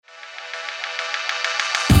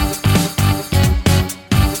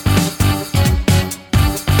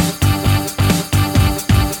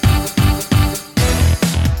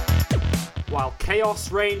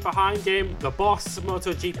chaos reigned behind him, the boss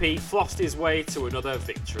MotoGP flossed his way to another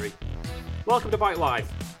victory. Welcome to Bike Live.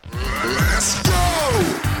 Let's go!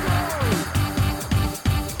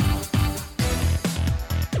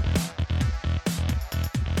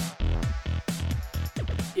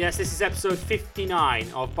 Yes, this is episode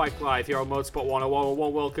 59 of Bike Live here on Motorsport 101. A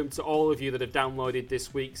warm welcome to all of you that have downloaded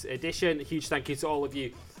this week's edition. A huge thank you to all of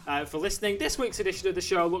you for listening. This week's edition of the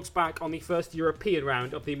show looks back on the first European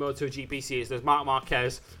round of the MotoGP season as Marc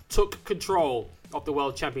Marquez took control of the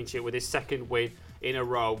World Championship with his second win in a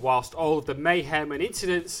row, whilst all of the mayhem and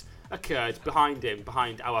incidents occurred behind him,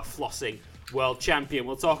 behind our flossing world champion.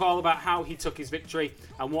 We'll talk all about how he took his victory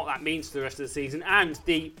and what that means for the rest of the season, and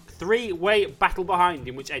the three-way battle behind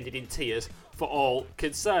him, which ended in tears for all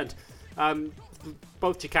concerned.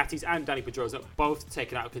 Both Ducatis and Dani Pedrosa both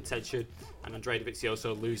taken out of contention, and Andrea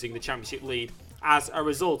Dovizioso losing the championship lead as a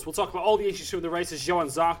result. We'll talk about all the issues from the race as Johann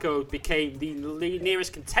Zarco became the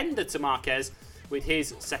nearest contender to Marquez with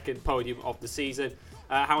his second podium of the season.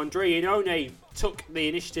 How Andrea Iannone took the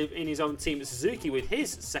initiative in his own team at Suzuki with his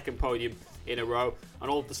second podium in a row, and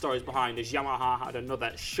all of the stories behind as Yamaha had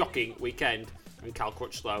another shocking weekend and Cal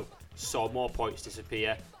Crutchlow saw more points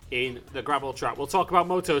disappear in the gravel trap. We'll talk about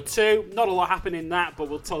Moto 2. Not a lot happened in that, but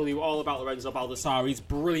we'll tell you all about Lorenzo Baldassarri's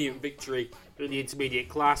brilliant victory in the intermediate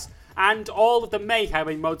class and all of the mayhem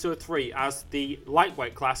in Moto 3 as the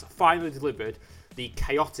lightweight class finally delivered the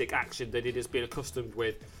chaotic action that it has been accustomed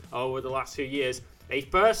with over the last few years. A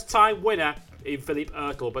first-time winner in Philippe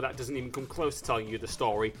Ertl, but that doesn't even come close to telling you the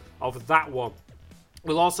story of that one.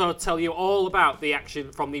 We'll also tell you all about the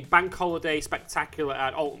action from the Bank Holiday Spectacular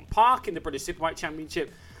at Alton Park in the British Superbike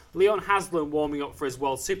Championship. Leon Haslam warming up for his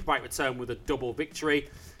World Superbike return with a double victory.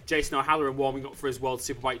 Jason O'Halloran warming up for his World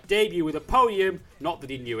Superbike debut with a podium, not that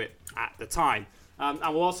he knew it at the time. And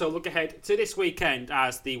we'll also look ahead to this weekend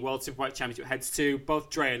as the World Superbike Championship heads to both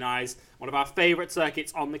Dre and I's one of our favourite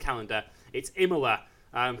circuits on the calendar. It's Imola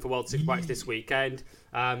for World Superbikes this weekend.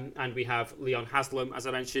 And we have Leon Haslam, as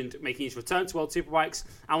I mentioned, making his return to World Superbikes.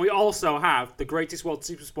 And we also have the greatest World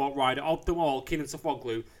Supersport rider of them all, Kenan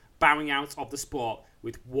Sofuoglu, bowing out of the sport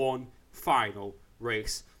with one final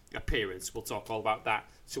race appearance. We'll talk all about that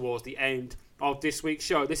towards the end of this week's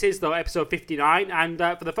show. This is, though, episode 59. And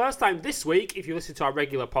for the first time this week, if you listen to our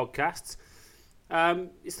regular podcasts,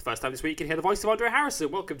 it's the first time this week you can hear the voice of Andre Harrison.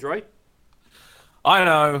 Welcome, Dre. I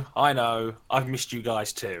know. I've missed you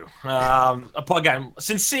guys too. Again,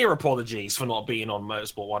 sincere apologies for not being on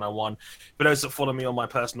Motorsport 101. For those that follow me on my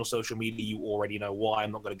personal social media, you already know why.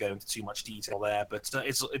 I'm not going to go into too much detail there, but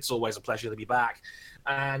it's always a pleasure to be back.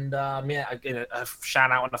 And again, a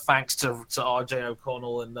shout out and a thanks to RJ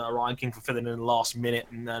O'Connell and Ryan King for filling in the last minute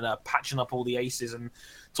and then patching up all the aces and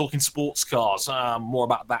talking sports cars. More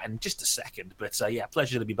about that in just a second. But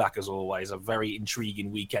pleasure to be back as always. A very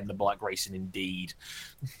intriguing weekend of bike racing indeed.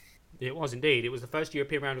 It was indeed. It was the first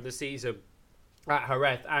European round of the season at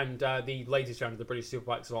Jerez and the latest round of the British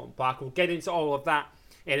Superbikes at Alton Park. We'll get into all of that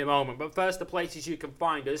in a moment. But first, the places you can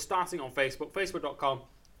find us, starting on Facebook,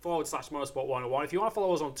 facebook.com/motorsport101. If you want to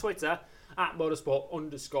follow us on Twitter, at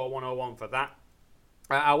motorsport_101 for that.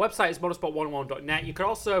 Our website is motorsport101.net. You can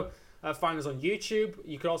also find us on YouTube.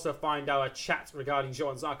 You can also find our chat regarding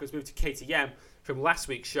Johann Zarco's move to KTM from last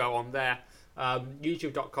week's show on there.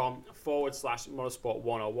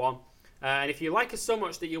 youtube.com/motorsport101. And if you like us so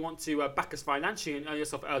much that you want to back us financially and earn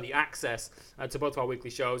yourself early access to both our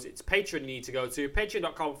weekly shows, it's Patreon you need to go to,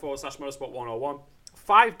 patreon.com/motorsport101.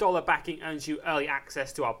 $5 backing earns you early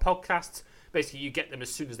access to our podcasts. Basically, you get them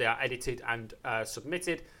as soon as they are edited and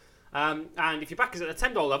submitted. And if you back us at the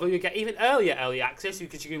 $10 level, you get even early access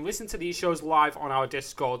because you can listen to these shows live on our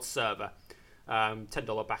Discord server.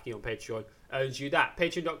 $10 backing on Patreon earns you that.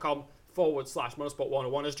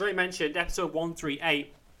 Patreon.com/motorsport101. As Dre mentioned, episode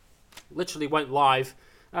 138 literally went live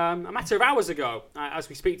a matter of hours ago as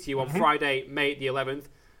we speak to you on Friday, May the 11th.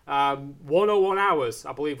 101 hours,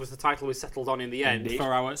 I believe, was the title we settled on in the end. Indeed.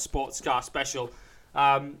 For our sports car special.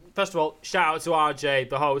 First of all, shout out to RJ,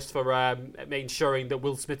 the host, for ensuring that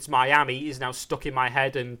Will Smith's Miami is now stuck in my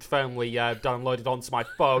head and firmly downloaded onto my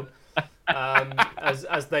phone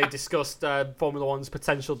as they discussed Formula One's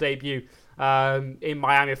potential debut in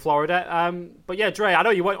Miami, Florida. But yeah, Dre, I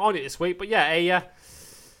know you weren't on it this week, but yeah,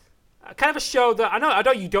 kind of a show that I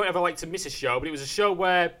know you don't ever like to miss a show, but it was a show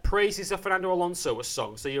where praises of Fernando Alonso was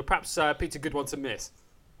sung, so you perhaps picked a good one to miss.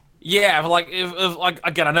 Yeah, like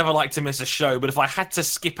again, I never like to miss a show, but if I had to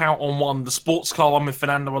skip out on one, the sports car one with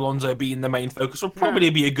Fernando Alonso being the main focus would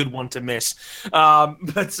probably be a good one to miss.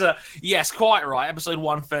 But yes, quite right. Episode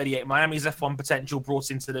 138, Miami's F1 potential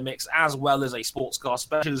brought into the mix, as well as a sports car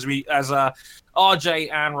special as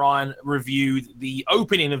RJ and Ryan reviewed the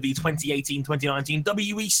opening of the 2018-2019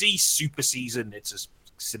 WEC Super Season. It's as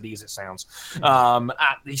silly as it sounds.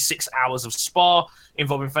 At the 6 hours of Spa,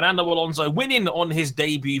 involving Fernando Alonso winning on his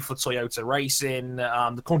debut for Toyota Racing,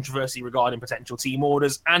 the controversy regarding potential team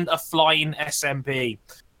orders, and a flying SMP.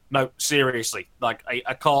 No, seriously, like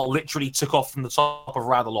a car literally took off from the top of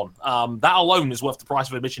Radalon. That alone is worth the price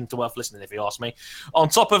of admission to worth listening, if you ask me. On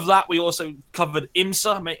top of that, we also covered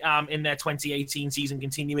IMSA in their 2018 season,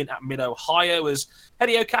 continuing at Mid-Ohio, as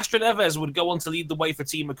Helio Castroneves would go on to lead the way for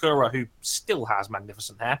Team Acura, who still has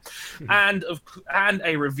magnificent hair, and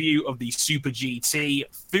a review of the Super GT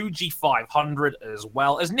Fuji 500, as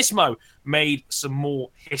well as Nismo made some more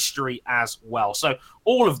history as well. So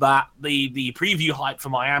all of that, the preview hype for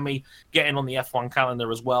Miami, getting on the F1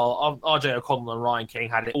 calendar as well. RJ O'Connell and Ryan King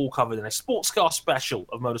had it all covered in a sports car special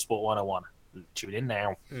of Motorsport 101. Tune in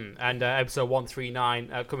now. And episode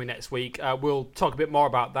 139 coming next week. We'll talk a bit more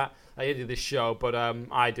about that at the end of this show, but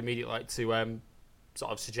I'd immediately like to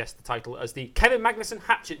sort of suggest the title as the Kevin Magnussen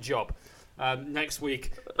Hatchet Job next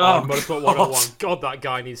week on Motorsport 101. God, that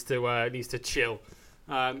guy needs to chill.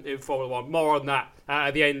 In Formula One. More on that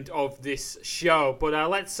at the end of this show. But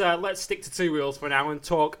let's stick to two wheels for now and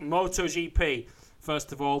talk MotoGP.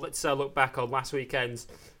 First of all, let's look back on last weekend's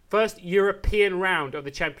first European round of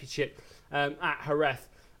the championship at Jerez.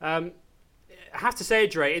 I have to say,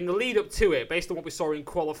 Dre, in the lead up to it, based on what we saw in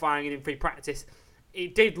qualifying and in free practice,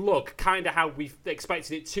 it did look kind of how we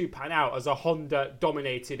expected it to pan out as a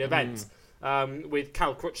Honda-dominated event. With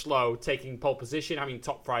Cal Crutchlow taking pole position, having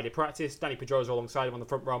top Friday practice, Danny Pedrosa alongside him on the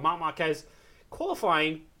front row, Marc Marquez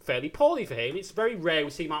qualifying fairly poorly for him. It's very rare we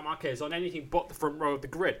see Marc Marquez on anything but the front row of the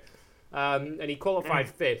grid. And he qualified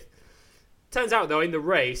fifth. Turns out, though, in the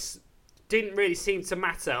race, didn't really seem to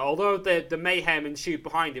matter. Although the mayhem ensued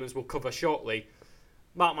behind him, as we'll cover shortly,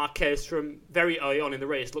 Marc Marquez, from very early on in the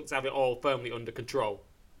race, looked to have it all firmly under control.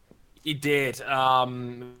 He did.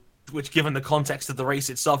 Which, given the context of the race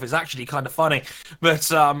itself, is actually kind of funny. But,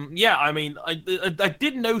 yeah, I mean, I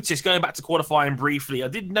did notice, going back to qualifying briefly, I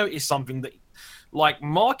did notice something that, like,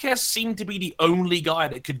 Marquez seemed to be the only guy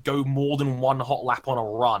that could go more than one hot lap on a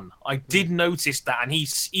run. I did notice that, and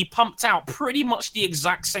he pumped out pretty much the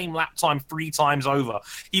exact same lap time 3 times over.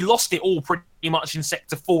 He lost it all pretty much in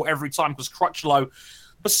Sector 4 every time, because Crutchlow,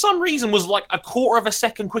 for some reason, was like a quarter of a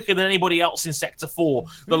second quicker than anybody else in Sector 4.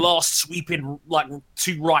 The last sweeping, like,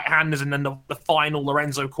 2 right-handers and then the final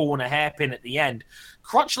Lorenzo corner hairpin at the end.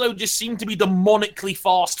 Crutchlow just seemed to be demonically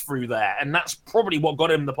fast through there, and that's probably what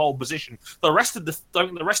got him the pole position. The rest of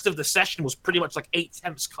the session was pretty much like 8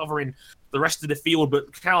 tenths covering the rest of the field,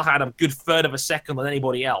 but Cal had a good third of a second than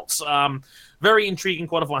anybody else. Very intriguing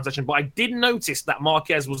qualifying session, but I did notice that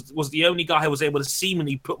Marquez was the only guy who was able to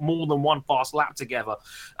seemingly put more than one fast lap together,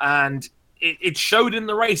 and it showed in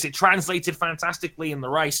the race. It translated fantastically in the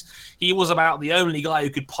race. He was about the only guy who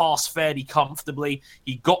could pass fairly comfortably.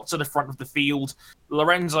 He got to the front of the field.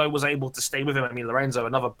 Lorenzo was able to stay with him. I mean, Lorenzo,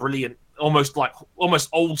 another brilliant, almost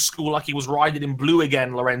old school, like he was riding in blue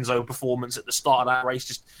again, Lorenzo performance at the start of that race,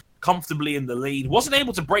 just comfortably in the lead. Wasn't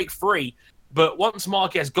able to break free, but once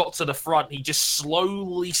Marquez got to the front, he just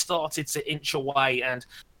slowly started to inch away. And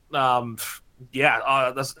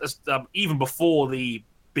even before the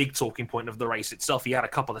big talking point of the race itself, he had a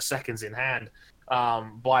couple of seconds in hand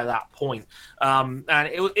by that point. And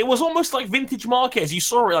it was almost like vintage Marquez. You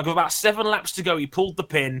saw it, like, with about 7 laps to go, he pulled the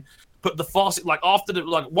pin, put the fastest, like, after the,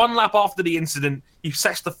 like, 1 lap after the incident, he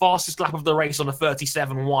sets the fastest lap of the race on a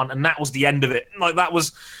 37.1, and that was the end of it. Like, that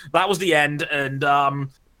was the end. And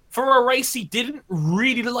for a race he didn't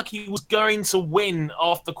really look like he was going to win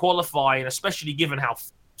after qualifying, especially given how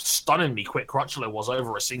stunningly quick Crutchlow was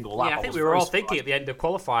over a single lap. Yeah, I think we were all thinking at the end of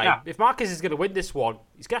qualifying, if Marquez is going to win this one,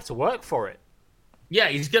 he's going to have to work for it. Yeah,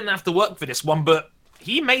 he's going to have to work for this one, but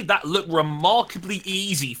he made that look remarkably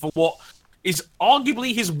easy for what is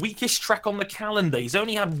arguably his weakest track on the calendar. He's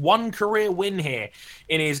only had 1 career win here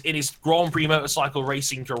in his Grand Prix motorcycle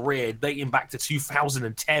racing career, dating back to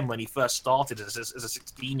 2010 when he first started as a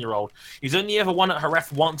 16-year-old. He's only ever won at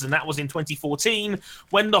Jerez once, and that was in 2014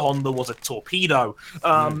 when the Honda was a torpedo.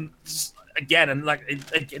 Again, and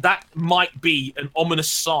that might be an ominous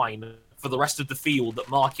sign for the rest of the field that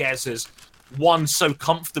Marquez has won so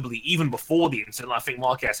comfortably even before the incident. I think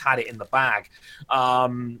Marquez had it in the bag.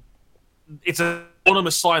 it's an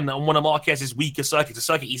anonymous sign that on one of Marquez's weaker circuits, a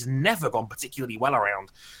circuit he's never gone particularly well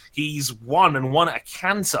around, he's won at a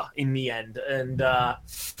canter in the end. And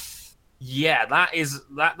yeah,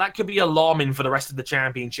 that could be alarming for the rest of the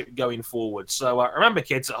championship going forward. So remember,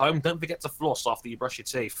 kids at home, don't forget to floss after you brush your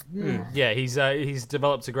teeth. Yeah, he's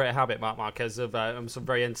developed a great habit, Marc Marquez, of some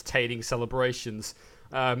very entertaining celebrations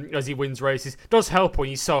as he wins races. It does help when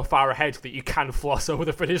he's so far ahead that you can floss over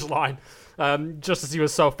the finish line. Just as he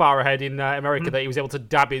was so far ahead in America that he was able to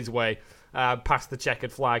dab his way past the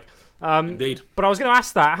checkered flag. Indeed. But I was going to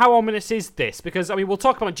ask that, how ominous is this? Because, I mean, we'll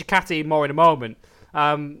talk about Ducati more in a moment.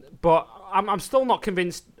 But I'm still not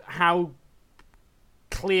convinced how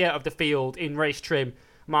clear of the field in race trim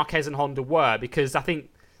Marquez and Honda were, because I think,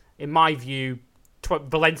 in my view,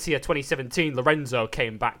 Valencia 2017, Lorenzo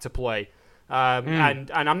came back to play.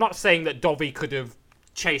 And I'm not saying that Dovi could have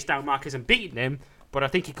chased down Marquez and beaten him, but I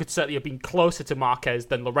think he could certainly have been closer to Marquez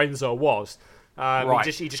than Lorenzo was. Right.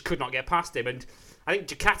 He just could not get past him. And I think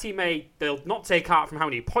Ducati they'll not take out from how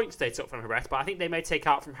many points they took from Jerez, but I think they may take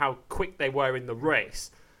out from how quick they were in the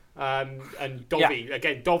race. And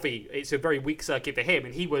Dovi, it's a very weak circuit for him,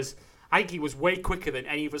 and I think he was way quicker than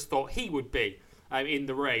any of us thought he would be in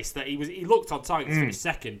the race. That he looked on target to finish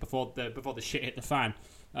second before the shit hit the fan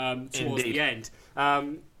towards the end.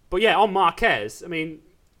 But yeah, on Marquez, I mean,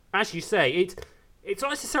 as you say, it's not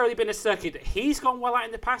necessarily been a circuit that he's gone well at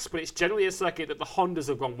in the past, but it's generally a circuit that the Hondas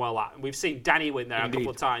have gone well at. And we've seen Danny win there a couple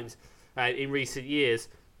of times in recent years.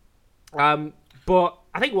 But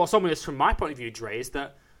I think what's ominous from my point of view, Dre, is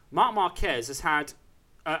that Marc Marquez has had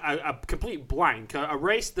a complete blank, a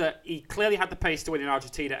race that he clearly had the pace to win in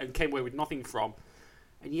Argentina and came away with nothing from.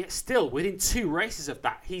 And yet still, within 2 races of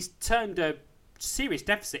that, he's turned a serious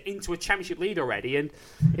deficit into a championship lead already. And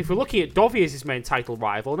if we're looking at Dovi as his main title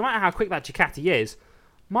rival, no matter how quick that Ducati is,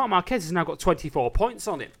 Marc Marquez has now got 24 points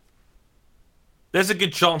on him. There's a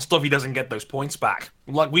good chance Dovi doesn't get those points back.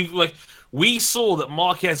 We saw that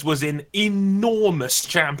Marquez was in enormous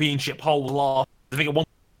championship hole last. I think it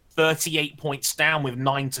 38 points down with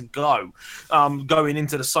 9 to go, going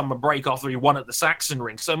into the summer break after he won at the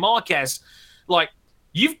Sachsenring. So Marquez,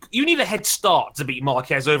 you need a head start to beat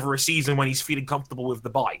Marquez over a season when he's feeling comfortable with the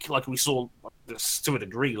bike, like we saw to a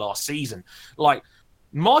degree last season.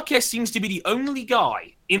 Marquez seems to be the only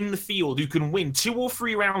guy in the field who can win 2 or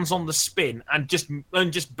 3 rounds on the spin and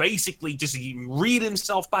just basically reel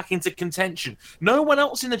himself back into contention. No one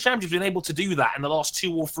else in the championship has been able to do that in the last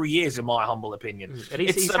 2 or 3 years, in my humble opinion. And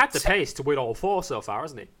he's had the pace to win all 4 so far,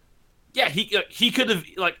 hasn't he? Yeah, he could have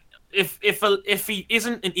if he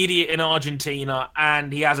isn't an idiot in Argentina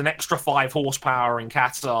and he has an extra 5 horsepower in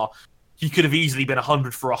Qatar, he could have easily been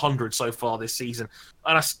 100 for 100 so far this season.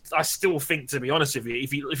 And I still think, to be honest with you,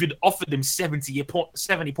 if you'd offered him 70 points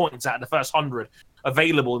out of the first 100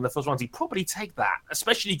 available in the first round, he'd probably take that,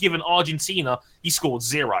 especially given Argentina, he scored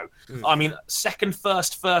 0. I mean, second,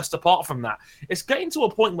 first, apart from that. It's getting to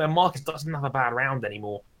a point where Marquez doesn't have a bad round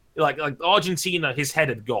anymore. Like Argentina, his head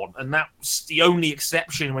had gone, and that's the only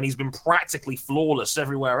exception when he's been practically flawless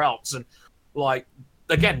everywhere else. And,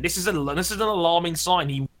 again, this is an alarming sign.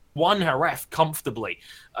 He won Jerez comfortably.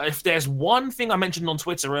 If there's one thing I mentioned on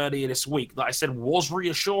Twitter earlier this week that I said was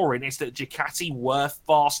reassuring, it's that Ducati were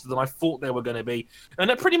faster than I thought they were going to be. And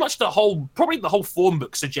that pretty much the whole form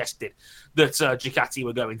book suggested that Ducati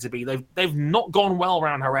were going to be. They've not gone well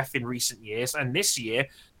around Jerez in recent years, and this year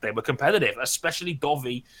they were competitive, especially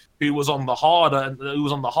Dovi, who was on the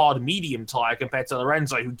hard medium tire compared to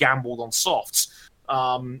Lorenzo, who gambled on softs.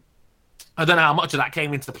 I don't know how much of that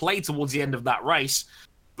came into play towards the end of that race.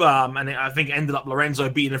 And I think it ended up Lorenzo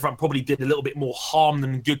being in front probably did a little bit more harm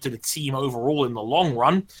than good to the team overall in the long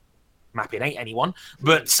run. Mapping ain't anyone.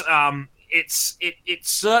 But it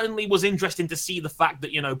certainly was interesting to see the fact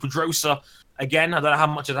that, Pedrosa, again, I don't know how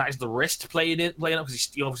much of that is the wrist playing up,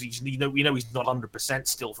 because we know he's not 100%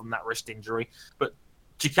 still from that wrist injury. But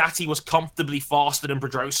Ducati was comfortably faster than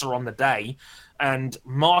Pedrosa on the day, and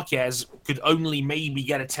Marquez could only maybe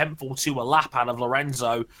get a 10th or 2 a lap out of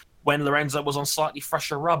Lorenzo when Lorenzo was on slightly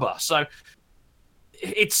fresher rubber. So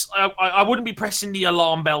I wouldn't be pressing the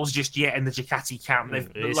alarm bells just yet in the Ducati camp.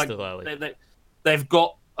 They've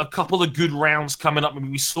got a couple of good rounds coming up. I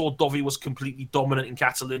mean, we saw Dovi was completely dominant in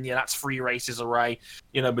Catalunya. That's 3 races away.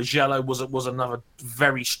 Mugello was another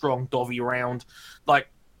very strong Dovi round.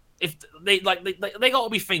 If they got to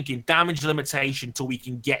be thinking damage limitation till we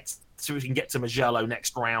can get to Mugello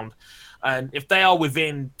next round. And if they are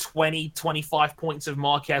within 20, 25 points of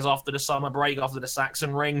Marquez after the summer break, after the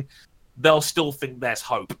Sachsenring, they'll still think there's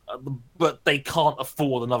hope. But they can't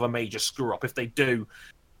afford another major screw-up. If they do,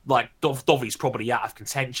 Dovi's probably out of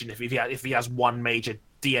contention if he has one major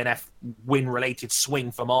DNF win-related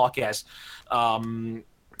swing for Marquez. And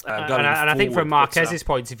I think from Marquez's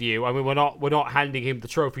point of view, I mean, we're not handing him the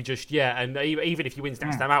trophy just yet. And even if he wins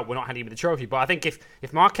next time out, we're not handing him the trophy. But I think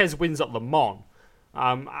if Marquez wins at Le Mans,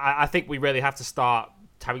 I think we really have to start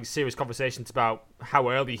having serious conversations about how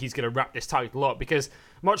early he's going to wrap this title up. Because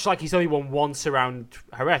much like he's only won once around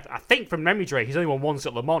Jerez, I think from memory, Dre, he's only won once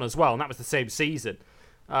at Le Mans as well, and that was the same season.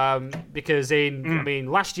 Because I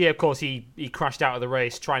mean, last year, of course, he crashed out of the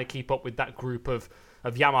race trying to keep up with that group of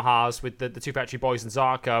Yamahas with the two factory boys and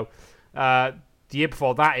Zarco. The year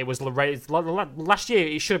before that, it was last year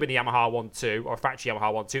it should have been the Yamaha 1-2 or factory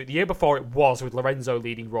Yamaha 1-2. The year before it was with Lorenzo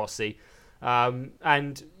leading Rossi.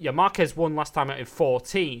 And Marquez won last time out in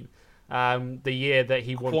 2014. The year that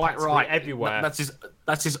he won quite everywhere.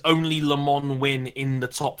 That's his only Le Mans win in the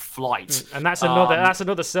top flight. And that's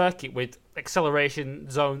another circuit with acceleration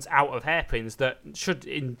zones out of hairpins that should,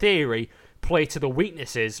 in theory, play to the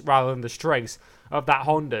weaknesses rather than the strengths of that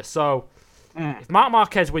Honda. So if Marc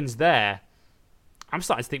Marquez wins there, I'm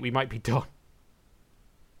starting to think we might be done.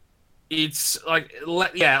 It's like,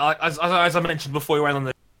 as I mentioned before, we went on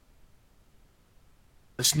the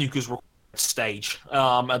snookers stage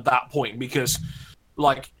at that point, because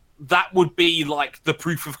like that would be like the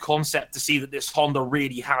proof of concept to see that this Honda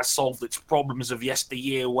really has solved its problems of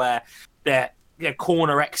yesteryear, where their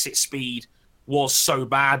corner exit speed was so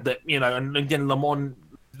bad that, and again, Le Mans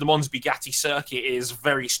Bugatti circuit is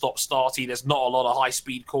very stop-starty. There's not a lot of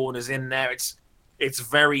high-speed corners in there. It's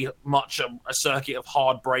very much a circuit of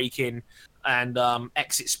hard braking, and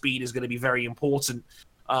exit speed is going to be very important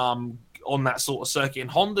on that sort of circuit.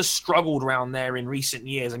 And Honda's struggled around there in recent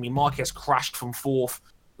years. I mean, Marquez crashed from fourth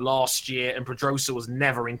last year, and Pedrosa was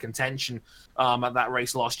never in contention at that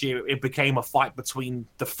race last year. It became a fight between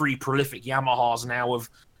the three prolific Yamahas now of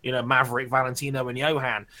Maverick, Valentino, and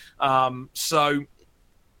Johan. So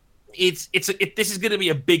this is going to be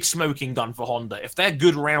a big smoking gun for Honda. If they're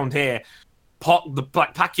good around here,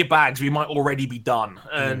 pack your bags, we might already be done.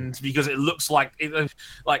 And because it looks like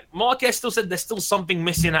Marquez still said there's still something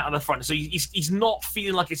missing out of the front, so he's not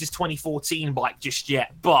feeling like it's his 2014 bike just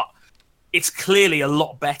yet, but it's clearly a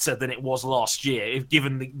lot better than it was last year,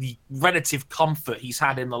 given the relative comfort he's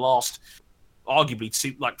had in the last arguably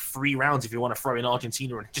 3 rounds, if you want to throw in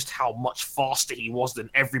Argentina, and just how much faster he was than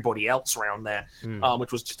everybody else around there,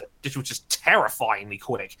 which was just terrifyingly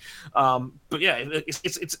quick. But yeah,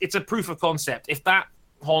 it's a proof of concept. If that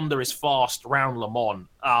Honda is fast around Le Mans,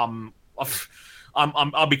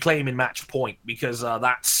 I'll be claiming match point, because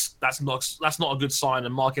that's not a good sign.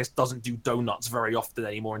 And Marquez doesn't do donuts very often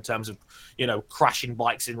anymore in terms of crashing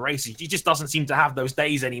bikes in races. He just doesn't seem to have those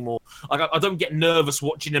days anymore. Like I don't get nervous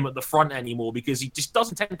watching him at the front anymore, because he just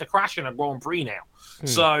doesn't tend to crash in a Grand Prix now.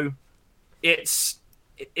 So it's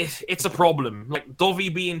a problem. Like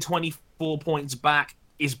Dovi being 24 points back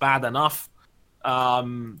is bad enough.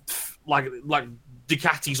 Like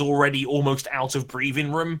Ducati's already almost out of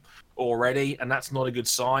breathing room already, and that's not a good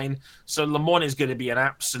sign. So Le Mans is going to be an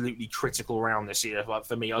absolutely critical round this year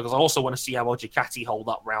for me, because I also want to see how well Ducati hold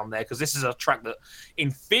up round there, because this is a track that in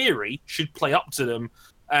theory should play up to them,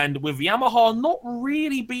 and with Yamaha not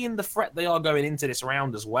really being the threat they are going into this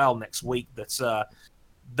round as well next week, that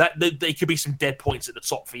they could be some dead points at the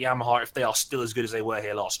top for Yamaha if they are still as good as they were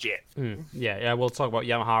here last year. Yeah, we'll talk about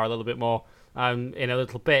Yamaha a little bit more in a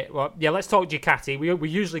little bit. Well, yeah, let's talk Ducati. We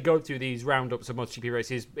usually go through these roundups of MotoGP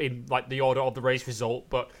races in like the order of the race result,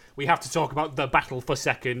 but we have to talk about the battle for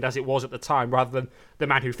second as it was at the time, rather than the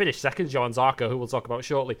man who finished second, Johann Zarco, who we'll talk about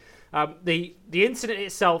shortly. The incident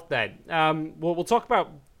itself, then, we'll talk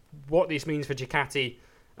about what this means for Ducati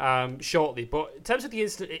shortly. But in terms of the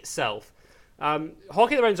incident itself,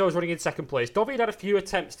 Jorge Lorenzo was running in second place. Dovi had a few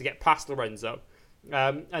attempts to get past Lorenzo,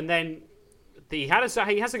 and then he has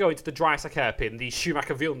to go into the Drysack hairpin, the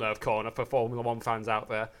Schumacher-Villeneuve corner for Formula 1 fans out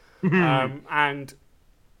there. And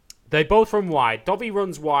they both run wide. Dovi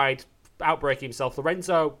runs wide, outbraking himself.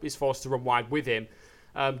 Lorenzo is forced to run wide with him.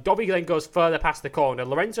 Dovi then goes further past the corner.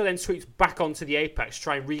 Lorenzo then sweeps back onto the apex to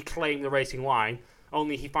try and reclaim the racing line,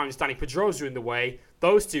 only he finds Dani Pedrosa in the way.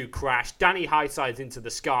 Those two crash. Dani high-sides into the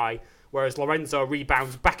sky, whereas Lorenzo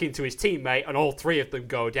rebounds back into his teammate, and all three of them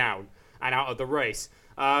go down and out of the race.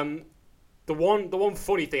 The one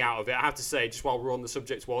funny thing out of it, I have to say, just while we're on the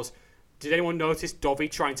subject, was, did anyone notice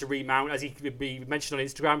Dovi trying to remount, as he mentioned on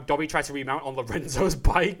Instagram, Dovi tried to remount on Lorenzo's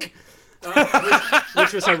bike,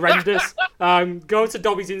 which was horrendous. Go to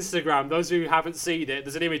Dovi's Instagram. Those who haven't seen it,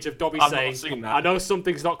 there's an image of Dovi saying, I know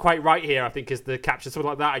something's not quite right here, I think is the caption, something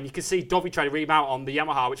like that. And you can see Dovi trying to remount on the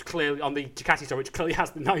Yamaha, on the Ducati, which clearly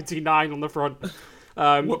has the 99 on the front.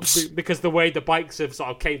 Whoops. Because the way the bikes have sort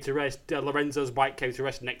of came to rest, Lorenzo's bike came to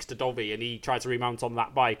rest next to Dovi, and he tried to remount on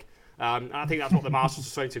that bike. And I think that's what the marshals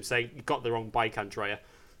were saying to him, saying, "You got the wrong bike, Andrea,"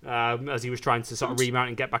 as he was trying to sort of remount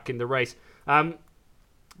and get back in the race.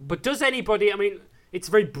 But does anybody? I mean, it's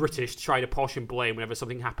very British to try to portion blame whenever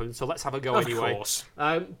something happens. So let's have a go anyway. Of course.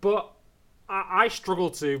 But I struggle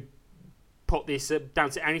to put this down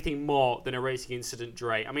to anything more than a racing incident,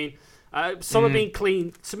 Dre. I mean, some have been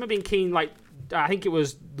clean. Some have been keen. Like I think it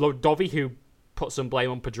was Dovi who put some blame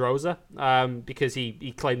on Pedrosa because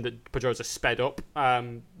he claimed that Pedrosa sped up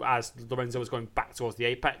as Lorenzo was going back towards the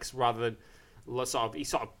apex rather than he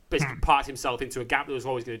sort of basically parked himself into a gap that was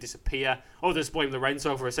always going to disappear. Others blame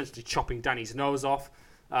Lorenzo for essentially chopping Danny's nose off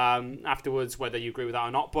afterwards, whether you agree with that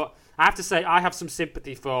or not. But I have to say, I have some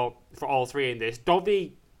sympathy for all three in this.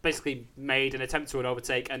 Dovi basically made an attempt to an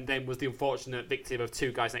overtake and then was the unfortunate victim of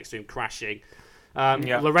two guys next to him crashing.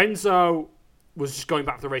 Lorenzo was just going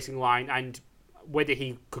back to the racing line, and whether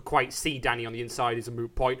he could quite see Danny on the inside is a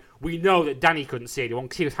moot point. We know that Danny couldn't see anyone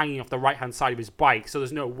because he was hanging off the right-hand side of his bike, so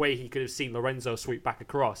there's no way he could have seen Lorenzo sweep back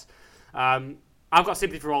across. I've got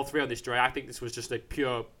sympathy for all three on this, Dre. I think this was just a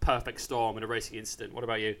pure perfect storm and a racing incident. What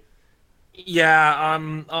about you? Yeah,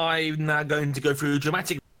 I'm now going to go through a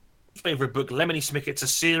dramatic favorite book, Lemony Snicket's A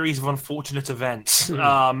Series of Unfortunate Events,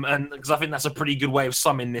 and because I think that's a pretty good way of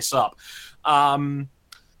summing this up.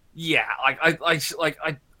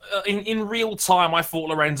 In real time, I thought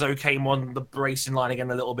Lorenzo came on the racing line again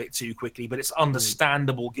a little bit too quickly, but it's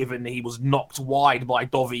understandable given that he was knocked wide by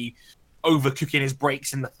Dovi overcooking his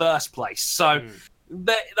brakes in the first place. So,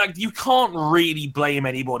 you can't really blame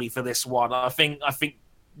anybody for this one. I think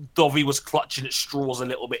Dovi was clutching at straws a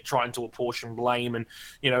little bit, trying to apportion blame, and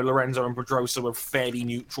Lorenzo and Pedrosa were fairly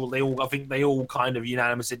neutral. I think they all kind of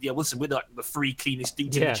unanimously said, "Yeah, listen, we're like the three cleanest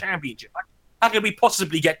dudes in the championship. How can we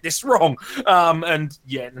possibly get this wrong?" And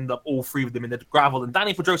ended up all three of them in the gravel. And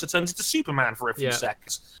Danny Pedrosa turns into Superman for a few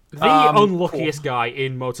seconds. The unluckiest guy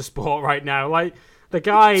in motorsport right now. Like the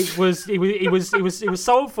guy was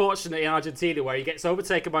so unfortunate in Argentina where he gets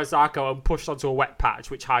overtaken by Zarco and pushed onto a wet patch,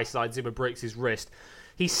 which high sides him and breaks his wrist.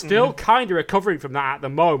 He's still kind of recovering from that at the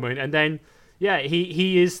moment, and then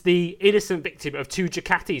he is the innocent victim of two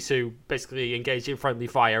Ducatis who basically engaged in friendly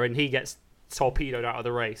fire, and he gets torpedoed out of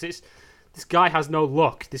the race. This guy has no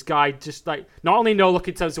luck. This guy just not only no luck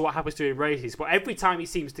in terms of what happens to him in races, but every time he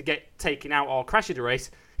seems to get taken out or crash in a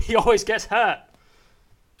race, he always gets hurt.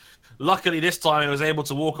 Luckily, this time he was able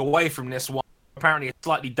to walk away from this one. Apparently, a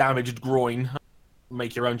slightly damaged groin.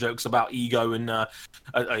 Make your own jokes about ego and a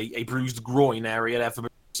bruised groin area there for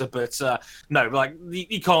Pedrosa, but no,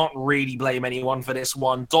 you can't really blame anyone for this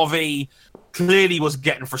one. Dovi clearly was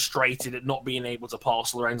getting frustrated at not being able to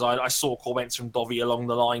pass Lorenzo. I saw comments from Dovi along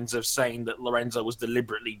the lines of saying that Lorenzo was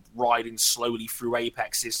deliberately riding slowly through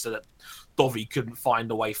apexes so that Dovi couldn't find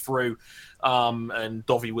a way through. And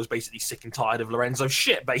Dovi was basically sick and tired of Lorenzo's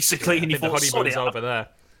shit, basically. And he thought, the honeymoon's over there.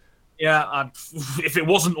 Yeah, if it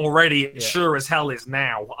wasn't already, it sure as hell is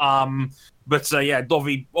now.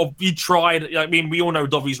 Dovi, he tried. I mean, we all know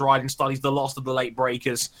Dovi's riding style. He's the last of the late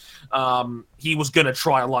breakers. He was going to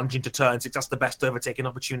try a lunge into turn 6. That's the best overtaking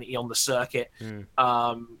opportunity on the circuit.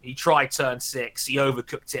 He tried turn 6. He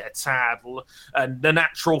overcooked it a tad. And the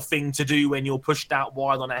natural thing to do when you're pushed out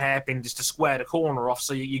wide on a hairpin is to square the corner off.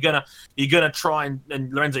 So you're gonna try and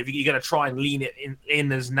Lorenzo, you're gonna try and lean it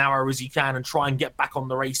in as narrow as you can and try and get back on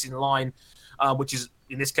the racing line, which is,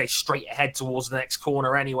 in this case, straight ahead towards the next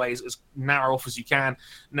corner anyways, as narrow off as you can.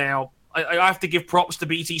 Now, I have to give props to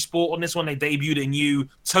BT Sport on this one. They debuted a new,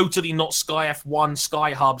 totally not Sky F1,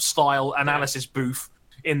 Sky Hub style analysis booth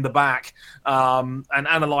in the back, and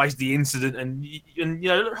analysed the incident. And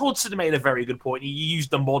Hodgson made a very good point. He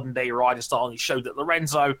used the modern day riding style, and he showed that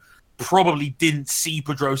Lorenzo probably didn't see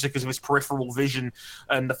Pedrosa because of his peripheral vision,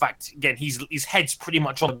 and the fact, again, his head's pretty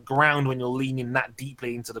much on the ground when you're leaning that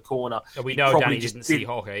deeply into the corner. And we know Danny didn't see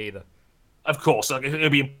Jorge either. Of course, it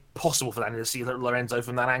would be impossible for Danny to see Lorenzo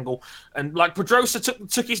from that angle. And Pedrosa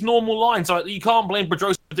took his normal line, so you can't blame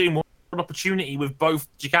Pedrosa for doing one opportunity with both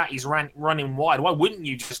Ducatis running wide. Why wouldn't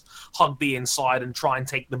you just hug the inside and try and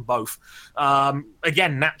take them both?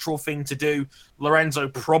 Again, natural thing to do. Lorenzo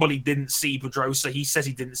probably didn't see Pedrosa. He says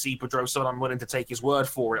he didn't see Pedrosa, and I'm willing to take his word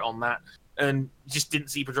for it on that. and just didn't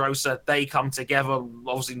see Pedrosa. They come together,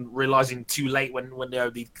 obviously realizing too late when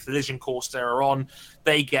the collision course they're on.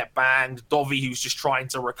 They get banged. Dovi, who's just trying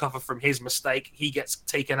to recover from his mistake, he gets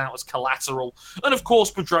taken out as collateral. And of course,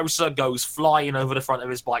 Pedrosa goes flying over the front of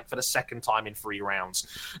his bike for the second time in 3 rounds.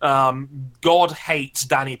 God hates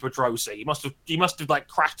Danny Pedrosa. He must have like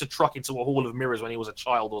crashed a truck into a hall of mirrors when he was a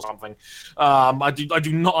child or something. I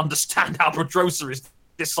do not understand how Pedrosa is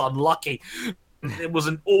this unlucky. It was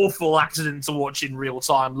an awful accident to watch in real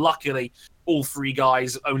time. Luckily, all 3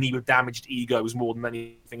 guys only with damaged egos more than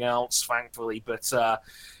anything else, thankfully. But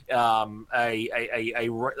an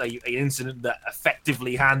incident that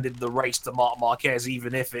effectively handed the race to Marc Marquez,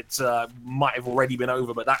 even if it might have already been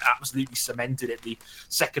over. But that absolutely cemented it. The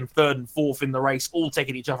 2nd, 3rd, and 4th in the race, all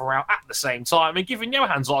taking each other out at the same time, and giving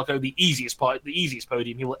Johann Zarco the easiest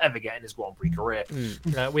podium he will ever get in his Grand Prix career.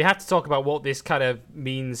 We have to talk about what this kind of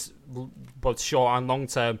means, both short and long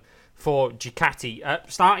term, for Ducati.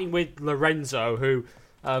 Starting with Lorenzo, who,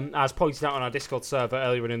 as pointed out on our Discord server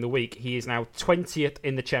earlier in the week, he is now 20th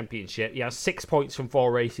in the championship. He has 6 points from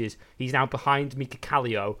 4 races. He's now behind Mika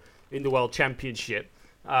Kallio in the World Championship.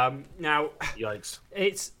 Now,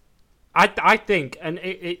 yikes! I think, and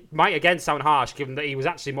it might again sound harsh, given that he was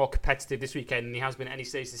actually more competitive this weekend than he has been at any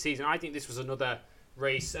stage this season. I think this was another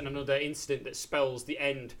race and another incident that spells the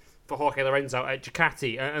end for Jorge Lorenzo at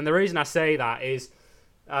Ducati. And the reason I say that is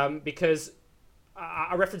because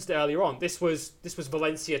I referenced it earlier on. This was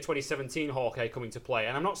Valencia 2017 Jorge coming to play,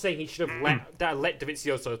 and I'm not saying he should have let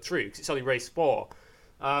Dovizioso through because it's only race 4,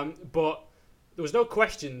 but there was no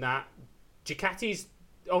question that Ducati's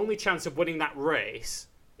only chance of winning that race,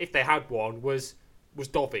 if they had one, was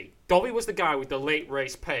Dovi. Dovi was the guy with the late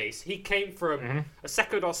race pace. He came from a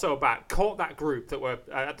second or so back, caught that group that were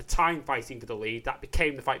at the time fighting for the lead. That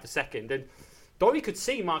became the fight for second, and Dovi could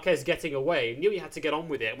see Marquez getting away, knew he had to get on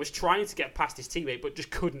with it, and was trying to get past his teammate, but just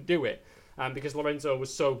couldn't do it because Lorenzo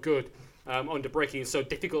was so good under braking and so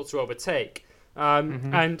difficult to overtake.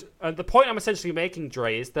 And the point I'm essentially making,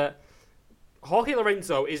 Dre, is that Jorge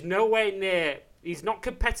Lorenzo is nowhere near... He's not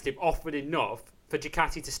competitive often enough for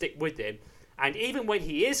Ducati to stick with him. And even when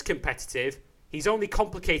he is competitive, he's only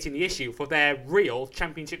complicating the issue for their real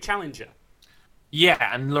championship challenger.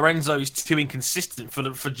 Yeah, and Lorenzo's too inconsistent for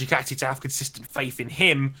Ducati to have consistent faith in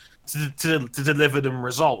him to deliver them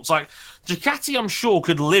results. Like, Ducati, I'm sure,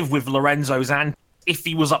 could live with Lorenzo's and if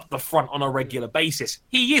he was up the front on a regular basis.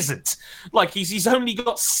 He isn't. Like, he's only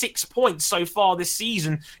got 6 points so far this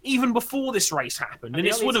season, even before this race happened. And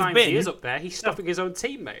this would have been... he is up there, he's stopping his own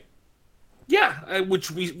teammate. Yeah,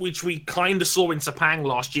 which we kind of saw in Sepang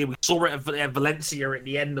last year. We saw it at Valencia at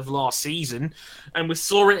the end of last season, and we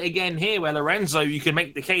saw it again here, where Lorenzo, you can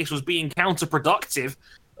make the case, was being counterproductive,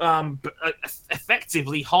 but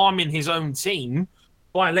effectively harming his own team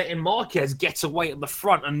by letting Marquez get away at the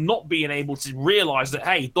front and not being able to realise that,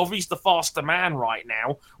 hey, Dovi's the faster man right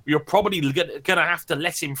now. You're probably going to have to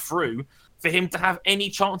let him through for him to have any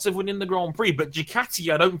chance of winning the Grand Prix. But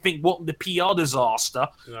Ducati, I don't think, want the PR disaster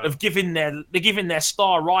of giving their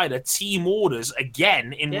star rider team orders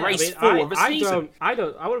again in race 4 of a season. I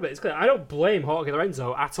want to make this clear. I don't blame Jorge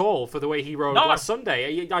Lorenzo at all for the way he rode last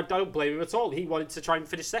Sunday. I don't blame him at all. He wanted to try and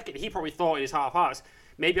finish second. He probably thought in his heart of hearts,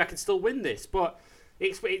 maybe I can still win this. But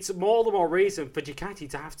it's more the more reason for Ducati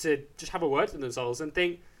to have to just have a word with themselves and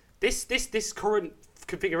think, this current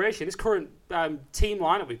configuration, this current team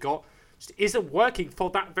lineup we've got, isn't working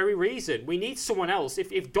for that very reason. We need someone else.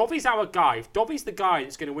 If Dovi's our guy, if Dovi's the guy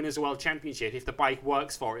that's going to win us a world championship, if the bike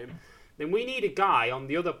works for him, then we need a guy on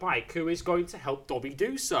the other bike who is going to help Dovi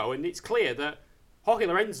do so. And it's clear that Jorge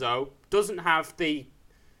Lorenzo doesn't have the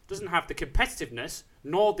competitiveness,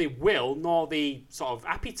 nor the will, nor the sort of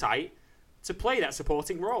appetite to play that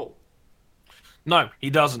supporting role. No,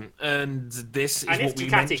 he doesn't. And this is what we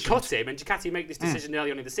mentioned. And if Ducati cut him, and Ducati make this decision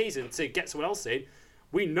early on in the season to get someone else in,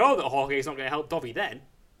 we know that Jorge is not going to help Dovi then.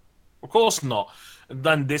 Of course not. And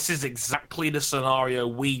then this is exactly the scenario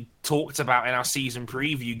we talked about in our season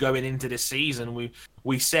preview going into this season.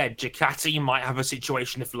 We said Ducati might have a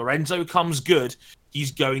situation if Lorenzo comes good,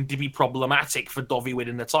 he's going to be problematic for Dovi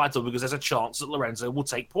winning the title because there's a chance that Lorenzo will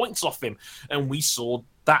take points off him. And we saw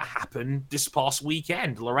that happen this past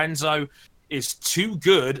weekend. Lorenzo is too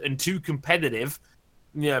good and too competitive,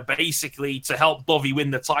 basically to help Dovi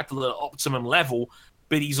win the title at optimum level.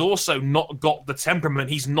 But he's also not got the temperament.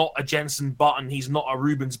 He's not a Jenson Button. He's not a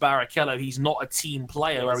Rubens Barrichello. He's not a team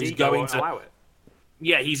player where he's going to allow it.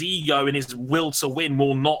 Yeah, his ego and his will to win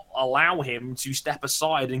will not allow him to step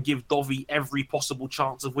aside and give Dovi every possible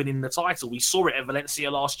chance of winning the title. We saw it at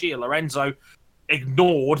Valencia last year. Lorenzo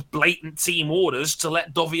ignored blatant team orders to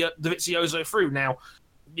let Dovizioso through. Now,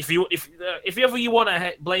 if ever you want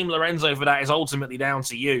to blame Lorenzo for that, is ultimately down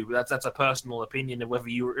to you. That's a personal opinion of whether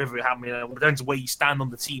you ever have, depends on where you stand on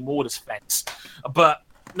the team orders fence. But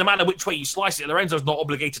no matter which way you slice it, Lorenzo's not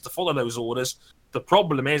obligated to follow those orders. The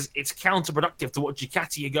problem is it's counterproductive to what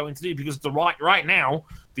Ducati are going to do, because right now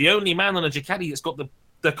the only man on a Ducati that's got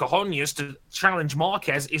the cojones to challenge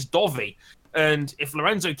Marquez is Dovi. And if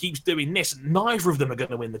Lorenzo keeps doing this, neither of them are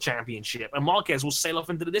going to win the championship. And Marquez will sail off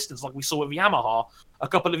into the distance like we saw with Yamaha a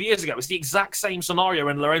couple of years ago. It's the exact same scenario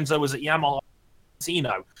when Lorenzo was at Yamaha.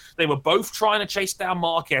 They were both trying to chase down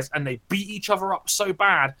Marquez, and they beat each other up so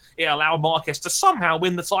bad it allowed Marquez to somehow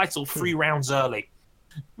win the title 3 rounds early.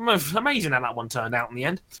 Amazing how that one turned out in the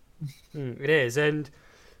end. It is. And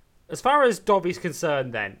as far as Dovi's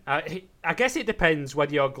concerned, then, I guess it depends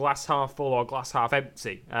whether you're glass half full or glass half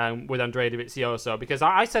empty with Andrea Dovizioso. Because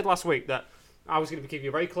I said last week that I was going to be keeping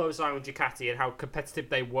a very close eye on Ducati and how competitive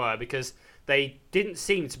they were, because they didn't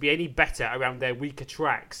seem to be any better around their weaker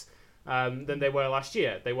tracks than they were last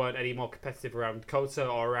year. They weren't any more competitive around Kota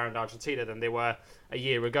or around Argentina than they were a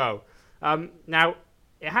year ago. Now,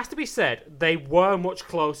 it has to be said, they were much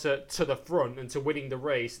closer to the front and to winning the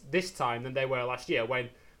race this time than they were last year, when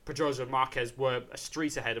Pedrosa and Marquez were a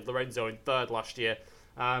street ahead of Lorenzo in third last year.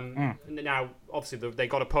 Now, obviously, they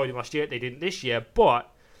got a podium last year. They didn't this year.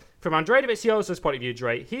 But from Andrea Dovizioso's point of view,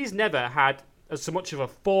 Dre, he's never had so much of a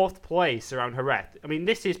fourth place around Jerez. I mean,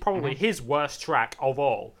 this is probably his worst track of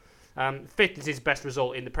all. Fifth is his best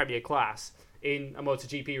result in the Premier class in a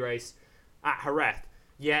MotoGP race at Jerez.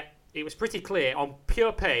 Yet, it was pretty clear on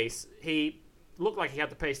pure pace, he looked like he had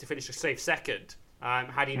the pace to finish a safe second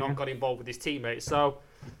had he not got involved with his teammates. So,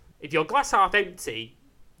 if you're glass half empty,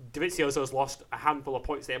 Dovizioso's lost a handful of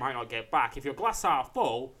points that he might not get back. If you're glass half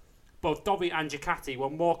full, both Dovi and Ducati were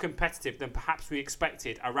more competitive than perhaps we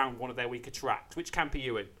expected around one of their weaker tracks. Which camp are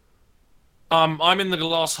you in? I'm in the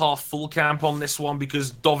glass half full camp on this one,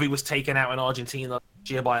 because Dovi was taken out in Argentina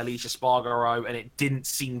last year by Alicia Spargaro, and it didn't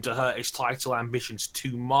seem to hurt his title ambitions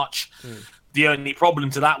too much. The only problem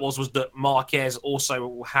to that was that Marquez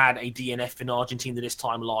also had a DNF in Argentina this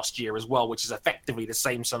time last year as well, which is effectively the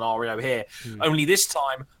same scenario here. Only this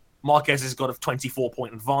time, Marquez has got a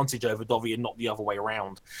 24-point advantage over Dovi and not the other way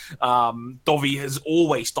around. Dovi has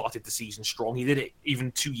always started the season strong. He did it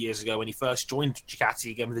even 2 years ago when he first joined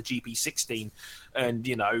Ducati again with the GP16. And,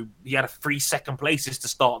 he had 3 second places to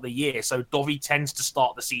start the year. So Dovi tends to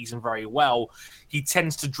start the season very well. He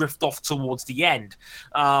tends to drift off towards the end.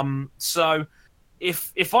 So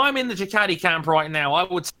if I'm in the Ducati camp right now, I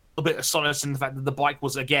would a bit of solace in the fact that the bike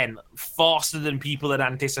was, again, faster than people had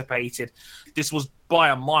anticipated. This was by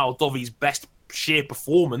a mile Dovi's best sheer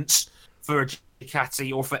performance for a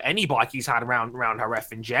Ducati or for any bike he's had around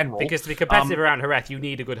Jerez in general. Because to be competitive around Jerez, you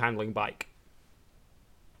need a good handling bike.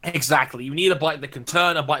 Exactly. You need a bike that can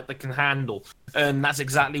turn, a bike that can handle. And that's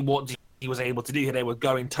exactly what he was able to do. They were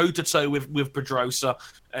going toe-to-toe with Pedrosa,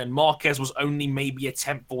 and Marquez was only maybe a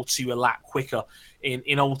tenth or two a lap quicker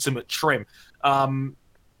in ultimate trim.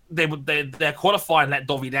 Their qualifying let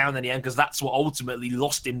Dovi down in the end, because that's what ultimately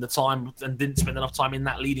lost him the time and didn't spend enough time in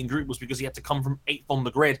that leading group, was because he had to come from 8th on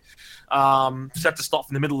the grid. Just had to start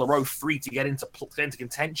from the middle of row 3 to get into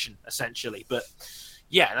contention, essentially. But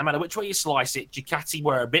yeah, no matter which way you slice it, Ducati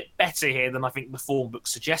were a bit better here than I think the form book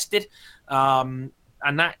suggested.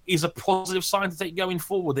 And that is a positive sign to take going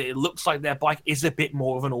forward. It looks like their bike is a bit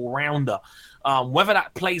more of an all-rounder. Whether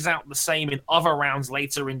that plays out the same in other rounds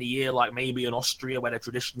later in the year, like maybe in Austria, where they're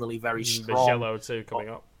traditionally very strong. Mugello too coming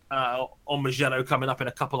up. On Mugello coming up in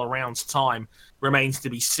a couple of rounds' time, remains to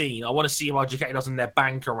be seen. I want to see how Ducati does in their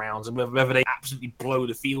banker rounds, and whether they absolutely blow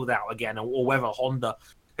the field out again, or whether Honda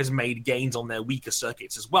has made gains on their weaker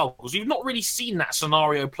circuits as well. Because we've not really seen that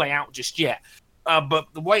scenario play out just yet. But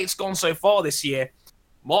the way it's gone so far this year,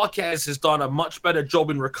 Marquez has done a much better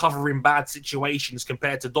job in recovering bad situations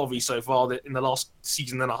compared to Dovi so far in the last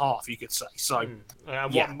season and a half, you could say. So, it's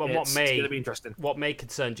going to be interesting. What may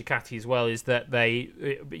concern Ducati as well is that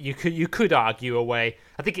you could argue away.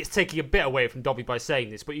 I think it's taking a bit away from Dovi by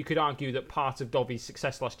saying this, but you could argue that part of Dovi's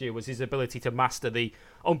success last year was his ability to master the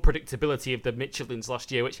unpredictability of the Michelins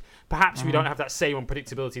last year, which perhaps we don't have that same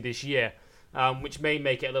unpredictability this year. Which may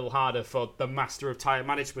make it a little harder for the master of tyre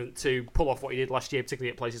management to pull off what he did last year,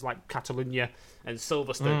 particularly at places like Catalunya and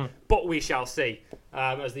Silverstone. But we shall see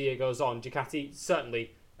as the year goes on. Ducati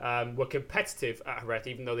certainly were competitive at Jerez,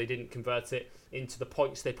 even though they didn't convert it into the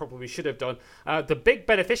points they probably should have done. The big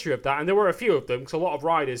beneficiary of that, and there were a few of them, because a lot of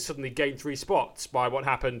riders suddenly gained 3 spots by what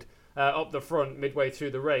happened up the front midway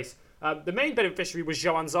through the race. The main beneficiary was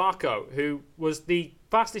Johann Zarco, who was the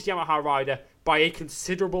fastest Yamaha rider by a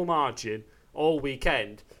considerable margin all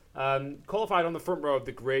weekend. Qualified on the front row of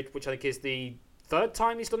the grid, which I think is the third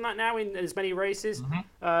time he's done that now in as many races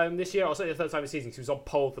this year. Or certainly the third time this season, because he was on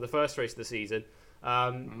pole for the first race of the season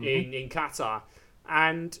in Qatar.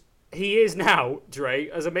 And he is now, Dre,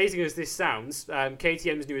 as amazing as this sounds,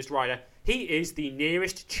 KTM's newest rider, he is the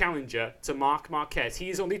nearest challenger to Marc Marquez. He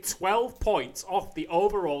is only 12 points off the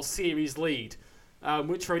overall series lead,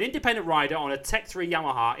 which for an independent rider on a Tech 3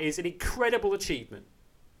 Yamaha is an incredible achievement.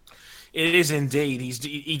 It is indeed.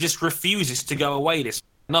 He just refuses to go away.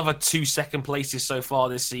 Another 2 second places so far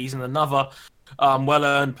this season. Another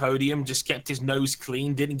well-earned podium. Just kept his nose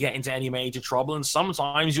clean. Didn't get into any major trouble. And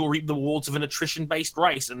sometimes you'll reap the rewards of an attrition-based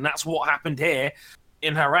race, and that's what happened here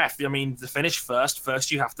in Jerez. I mean, to finish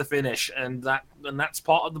first you have to finish, and that's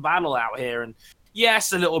part of the battle out here. And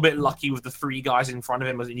yes, a little bit lucky with the 3 guys in front of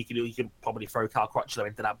him. You could probably throw Cal Crutchlow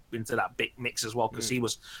into that big mix as well, because he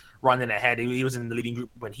was running ahead. He was in the leading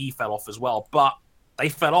group when he fell off as well. But they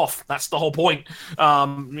fell off. That's the whole point.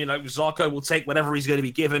 Zarco will take whatever he's going to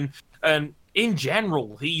be given. And in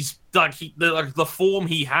general, he's the form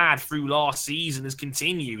he had through last season has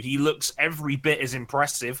continued. He looks every bit as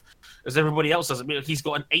impressive as everybody else does. I mean, he's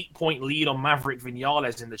got an 8-point lead on Maverick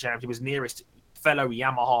Vinales in the championship, his nearest fellow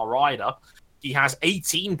Yamaha rider. He has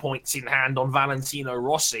 18 points in hand on Valentino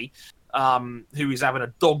Rossi, who is having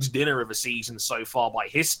a dog's dinner of a season so far by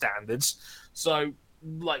his standards. So,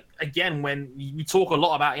 again, when you talk a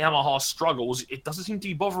lot about Yamaha struggles, it doesn't seem to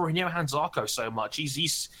be bothering Johann Zarco so much.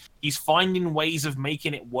 He's finding ways of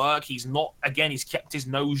making it work. He's kept his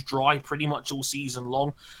nose dry pretty much all season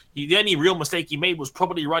long. The only real mistake he made was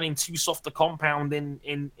probably running too soft a compound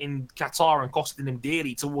in Qatar and costing him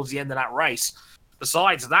dearly towards the end of that race.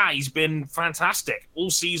 Besides that, he's been fantastic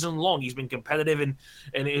all season long. He's been competitive and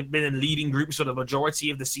been in leading groups for the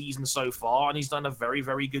majority of the season so far, and he's done a very,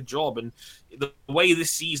 very good job. And the way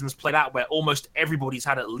this season's played out, where almost everybody's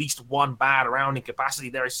had at least one bad round in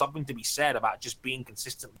capacity, there is something to be said about just being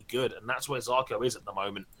consistently good, and that's where Zarco is at the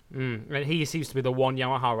moment. And he seems to be the one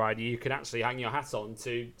Yamaha rider you can actually hang your hat on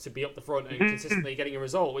to be up the front and consistently getting a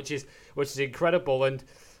result, which is incredible. And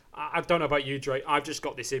I don't know about you, Dre, I've just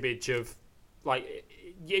got this image of,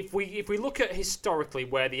 if we look at historically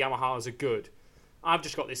where the Yamahas are good, I've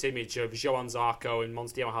just got this image of Johann Zarco and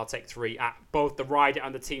Monster Yamaha Tech 3 at both the rider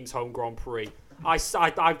and the team's home Grand Prix.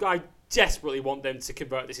 I desperately want them to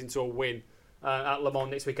convert this into a win at Le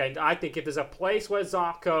Mans next weekend. I think if there's a place where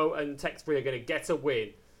Zarco and Tech 3 are going to get a win,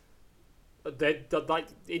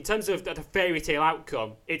 in terms of the fairy tale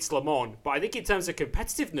outcome, it's Le Mans. But I think in terms of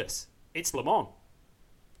competitiveness, it's Le Mans.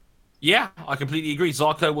 Yeah, I completely agree.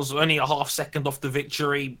 Zarco was only a half second off the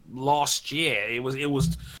victory last year. It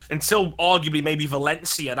was until arguably maybe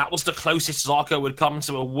Valencia. That was the closest Zarco would come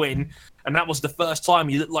to a win, and that was the first time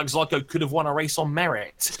he looked like Zarco could have won a race on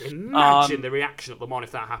merit. Just imagine the reaction at Le Mans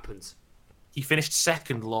if that happens. He finished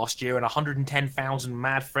second last year, and 110,000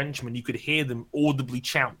 mad Frenchmen, you could hear them audibly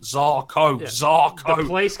chant, Zarco, Zarco. The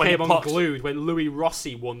place came unglued when Louis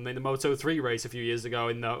Rossi won in the Moto3 race a few years ago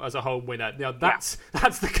as a home winner. That's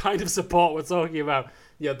the kind of support we're talking about.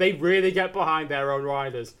 They really get behind their own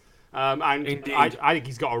riders. And I think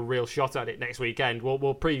he's got a real shot at it next weekend. We'll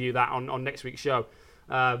preview that on next week's show,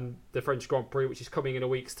 the French Grand Prix, which is coming in a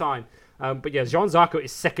week's time. But yeah, Johann Zarco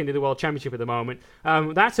is second in the World Championship at the moment.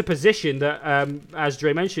 That's a position that, as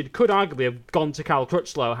Dre mentioned, could arguably have gone to Cal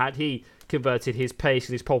Crutchlow had he converted his pace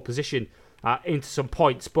and his pole position into some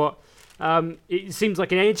points. But it seems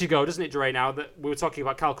like an age ago, doesn't it, Dre, now that we were talking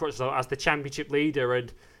about Cal Crutchlow as the championship leader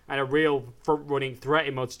and a real front-running threat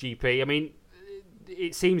in MotoGP. I mean,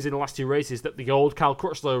 it seems in the last 2 races that the old Cal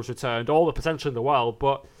Crutchlow has returned, all the potential in the world,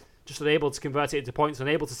 but just unable to convert it into points and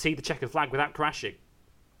unable to see the checkered flag without crashing.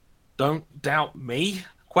 Don't doubt me?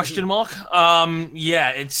 Question mark. Yeah,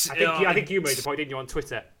 it's. I think you made the point, didn't you, on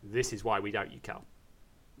Twitter? This is why we doubt you, Cal.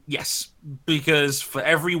 Yes, because for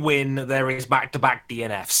every win there is back-to-back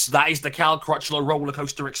DNFs. That is the Cal Crutchlow roller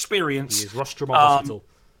coaster experience. He is rushed from a hospital.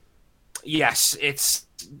 Yes,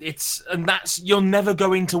 and that's, you're never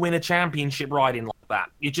going to win a championship riding like that.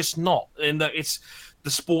 You're just not. And the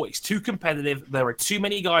sport is too competitive. There are too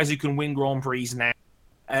many guys who can win Grand Prix now.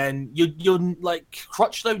 And you're like,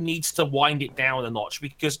 Crutchlow needs to wind it down a notch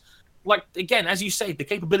because, again, as you say, the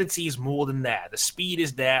capability is more than there. The speed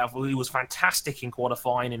is there. He was fantastic in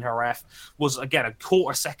qualifying in Jerez. Was, again, a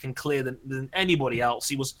quarter second clear than anybody else.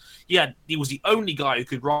 He was the only guy who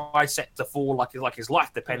could ride set to fall like his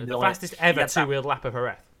life depended on it. The fastest ever two-wheeled lap of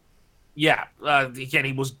Jerez. Yeah. Again,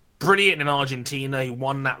 he was brilliant in Argentina. He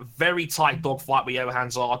won that very tight dogfight with Johann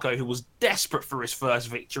Zarco, who was desperate for his first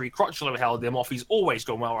victory. Crutchlow held him off. He's always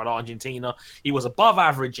gone well at Argentina. He was above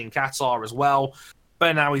average in Qatar as well.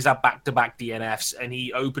 but now he's had back-to-back DNFs, and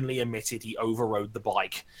he openly admitted he overrode the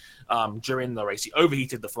bike during the race. He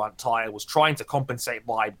overheated the front tire, was trying to compensate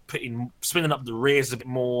by spinning up the rears a bit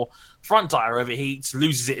more. Front tire overheats,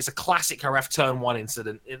 loses it. It's a classic Jerez Turn 1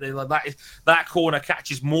 incident. That corner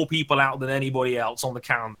catches more people out than anybody else on the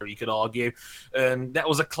calendar, you could argue. And that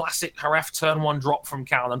was a classic Jerez Turn 1 drop from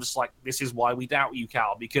Cal. And I'm just like, this is why we doubt you,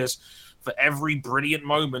 Cal, because for every brilliant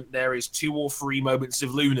moment, there is 2 or 3 moments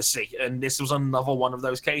of lunacy. And this was another one of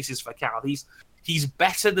those cases for Cal. He's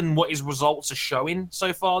better than what his results are showing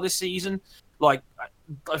so far this season. Like,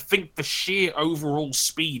 I think for sheer overall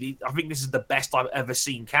speed, I think this is the best I've ever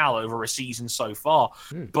seen Cal over a season so far.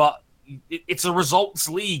 But it's a results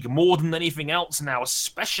league more than anything else now,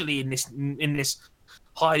 especially in this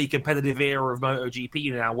highly competitive era of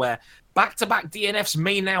MotoGP now, where back-to-back DNFs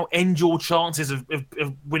may now end your chances of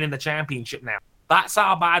winning the championship now. That's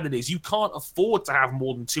how bad it is. You can't afford to have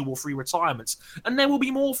more than 2 or 3 retirements. And there will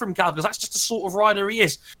be more from Cal, because that's just the sort of rider he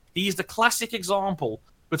is. He's the classic example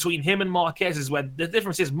between him and Marquez, is where the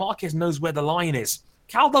difference is Marquez knows where the line is.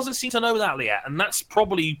 Cal doesn't seem to know that yet, and that's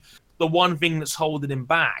probably the one thing that's holding him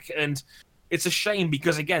back. And it's a shame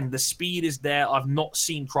because, again, the speed is there. I've not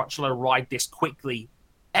seen Crutchlow ride this quickly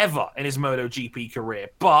ever in his MotoGP career.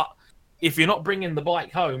 But if you're not bringing the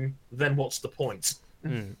bike home, then what's the point?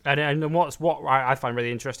 And what I find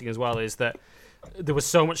really interesting as well is that there was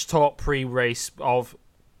so much talk pre-race of,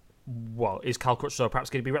 well, is Cal Crutchlow perhaps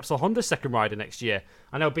going to be Repsol Honda's second rider next year?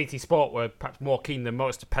 I know BT Sport were perhaps more keen than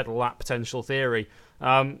most to peddle that potential theory.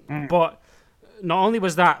 But not only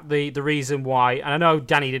was that the reason why, and I know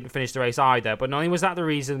Danny didn't finish the race either, but not only was that the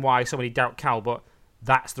reason why somebody doubt Cal, but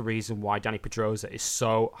that's the reason why Dani Pedrosa is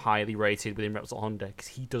so highly rated within Repsol Honda, because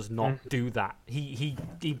he does not do that. He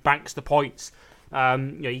banks the points.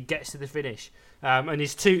 He gets to the finish, and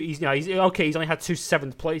he's only had 2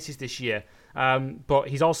 7th places this year, but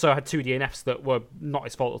he's also had 2 DNFs that were not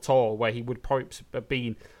his fault at all, where he would probably have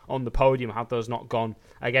been on the podium had those not gone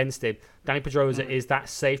against him. Dani Pedrosa is that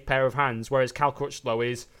safe pair of hands, whereas Cal Crutchlow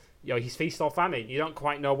is, he's feast or famine. You don't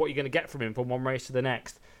quite know what you're going to get from him from one race to the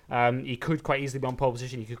next. He could quite easily be on pole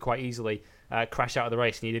position. He could quite easily crash out of the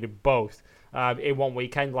race, and he did it both in one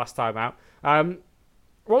weekend last time out.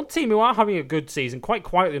 One team who are having a good season, quite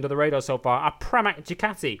quietly under the radar so far, are Pramac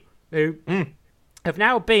Ducati, who have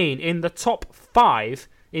now been in the top 5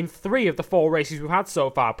 in 3 of the 4 races we've had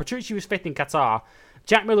so far. Petrucci was 5th in Qatar,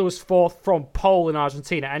 Jack Miller was 4th from pole in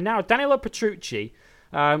Argentina, and now Danilo Petrucci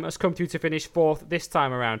has come through to finish 4th this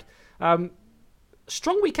time around.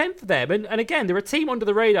 Strong weekend for them, and again, they're a team under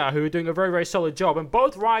the radar who are doing a very, very solid job, and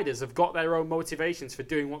both riders have got their own motivations for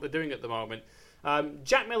doing what they're doing at the moment.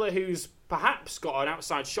 Jack Miller, who's perhaps got an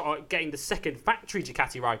outside shot at getting the second factory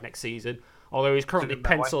Ducati ride next season, although he's currently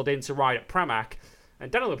penciled in to ride at Pramac. And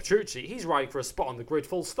Danilo Petrucci, he's riding for a spot on the grid,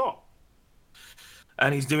 full stop.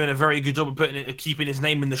 And he's doing a very good job of keeping his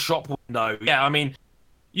name in the shop window. Yeah, I mean,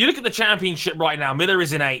 you look at the championship right now, Miller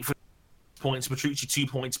is in 8th for points, Petrucci 2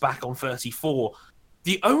 points back on 34.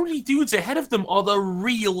 The only dudes ahead of them are the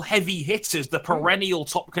real heavy hitters, the perennial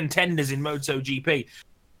top contenders in MotoGP.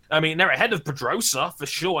 I mean, they're ahead of Pedrosa, for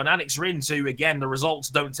sure, and Alex Rins, who, again, the results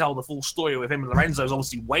don't tell the full story with him, and Lorenzo's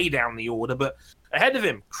obviously way down the order, but ahead of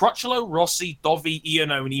him, Crutchlow, Rossi, Dovi,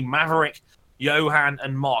 Iannone, Maverick, Johan,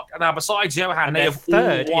 and Mark. And now, besides Johan, and they have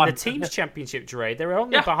third all won. In the Teams Championship, Dre. They're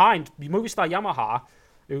only behind Movistar Yamaha,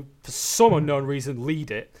 who, for some unknown reason,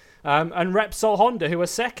 lead it, and Repsol Honda, who are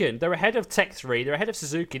second. They're ahead of Tech 3, they're ahead of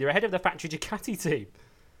Suzuki, they're ahead of the factory Ducati team.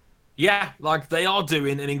 Yeah, like, they are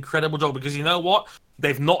doing an incredible job, because you know what?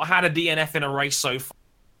 They've not had a DNF in a race so far.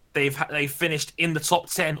 They've finished in the top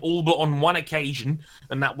 10 all but on one occasion,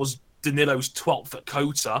 and that was Danilo's 12th at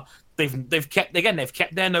Kota. They've kept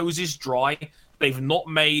their noses dry. They've not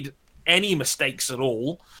made any mistakes at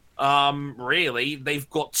all. Really, they've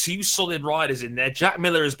got 2 solid riders in there. Jack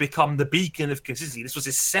Miller has become the beacon of consistency. This was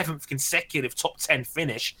his 7th consecutive top 10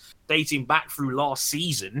 finish, dating back through last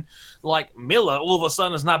season. Like, Miller, all of a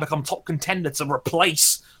sudden, has now become top contender to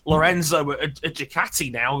replace Lorenzo at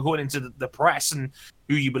Ducati now, according to the press and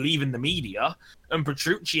who you believe in the media. And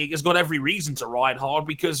Petrucci has got every reason to ride hard,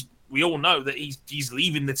 because we all know that he's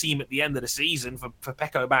leaving the team at the end of the season for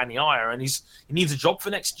Pecco Bagnaia, and he needs a job for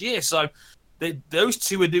next year. So those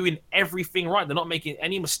 2 are doing everything right. They're not making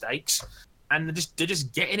any mistakes, and they're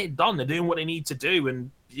just getting it done. They're doing what they need to do. And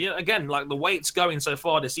yeah, again, like, the way it's going so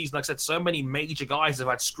far this season, like I said, so many major guys have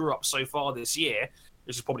had screw ups so far this year.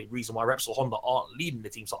 This is probably the reason why Repsol Honda aren't leading the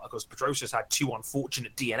team, because Pedrosa's had 2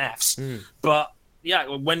 unfortunate DNFs. But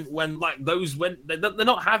yeah, when they're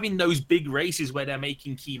not having those big races where they're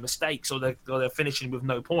making key mistakes or they're finishing with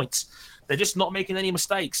no points. They're just not making any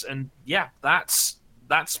mistakes, and yeah, that's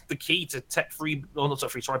that's the key to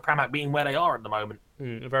Pramac being where they are at the moment.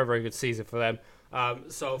 A very, very good season for them.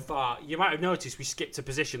 So far, you might have noticed we skipped a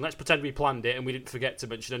position. Let's pretend we planned it and we didn't forget to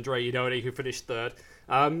mention Andrea Iannone, who finished third.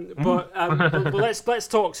 But let's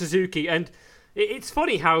talk Suzuki. And it's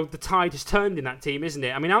funny how the tide has turned in that team, isn't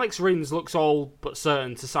it? I mean, Alex Rins looks all but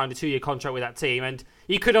certain to sign a 2-year contract with that team, and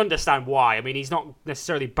you could understand why. I mean, he's not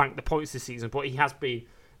necessarily banked the points this season, but he has been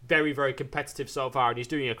very, very competitive so far, and he's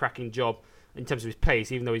doing a cracking job in terms of his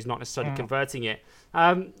pace, even though he's not necessarily converting it.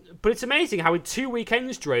 But it's amazing how in 2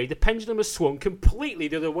 weekends, Dre, the pendulum has swung completely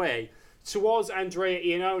the other way towards Andrea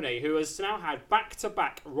Iannone, who has now had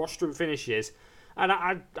back-to-back rostrum finishes. And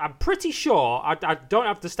I'm pretty sure, I don't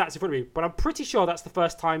have the stats in front of me, but I'm pretty sure that's the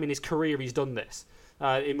first time in his career he's done this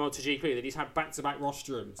in MotoGP, that he's had back-to-back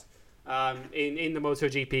rostrums in the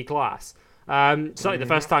MotoGP class. Certainly the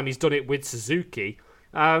first time he's done it with Suzuki.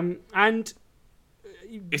 And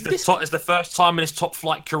it's the first time in his top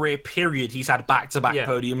flight career period he's had back-to-back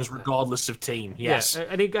podiums, regardless of team. Yes,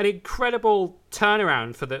 an incredible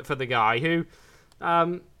turnaround for the guy who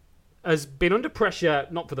has been under pressure,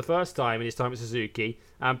 not for the first time in his time at Suzuki,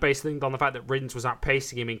 based on the fact that Rins was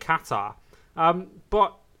outpacing him in Qatar.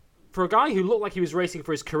 But for a guy who looked like he was racing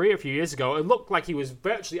for his career a few years ago, and looked like he was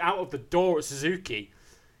virtually out of the door at Suzuki,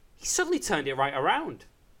 he suddenly turned it right around.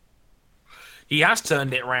 He has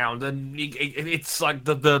turned it around, and it's like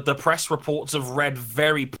the press reports have read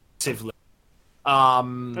very positively.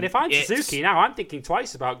 But if I'm Suzuki now, I'm thinking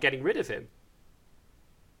twice about getting rid of him.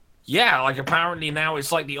 Yeah, like apparently now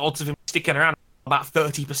it's like the odds of him sticking around about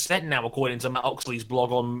 30% now, according to Matt Oxley's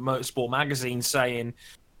blog on Motorsport Magazine, saying,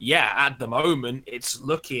 yeah, at the moment it's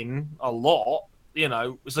looking a lot,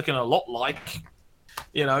 it's looking a lot like,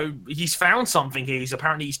 he's found something here.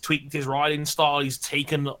 He's tweaked his riding style. He's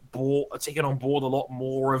taken on board a lot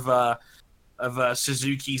more of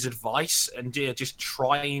Suzuki's advice, and just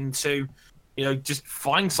trying to, just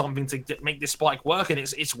find something to make this bike work, and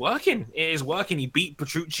it's working. It is working. He beat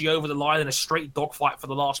Petrucci over the line in a straight dogfight for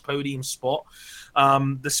the last podium spot.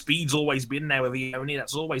 The speed's always been there with Iannone.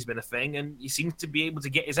 That's always been a thing, and he seems to be able to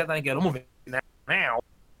get his head down and get on with it now.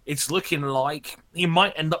 It's looking like he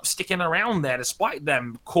might end up sticking around there, despite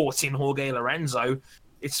them courting Jorge Lorenzo.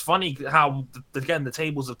 It's funny how, again, the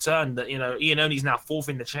tables have turned. That Iannone's now fourth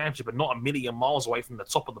in the championship, but not a million miles away from the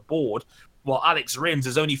top of the board. While Alex Rins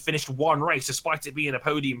has only finished one race, despite it being a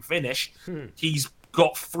podium finish. He's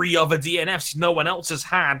got 3 other DNFs. No one else has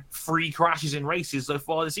had 3 crashes in races so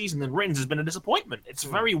far this season, and Rins has been a disappointment. It's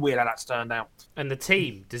very weird how that's turned out. And the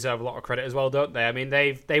team deserve a lot of credit as well, don't they? I mean,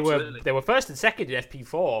 they were first and second in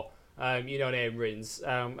FP4, Iannone and Rins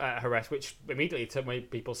at Jerez, which immediately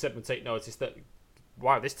made people sit and take notice that,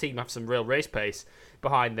 wow, this team have some real race pace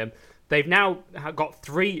behind them. They've now got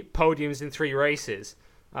 3 podiums in 3 races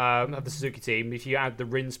of the Suzuki team, if you add the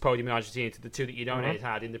Rins podium in Argentina to the 2 that Iannone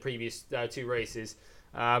had in the previous 2 races.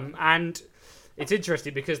 And it's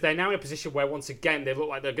interesting because they're now in a position where, once again, they look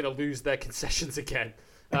like they're going to lose their concessions again.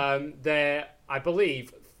 I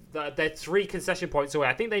believe that they're 3 concession points away.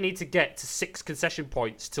 I think they need to get to 6 concession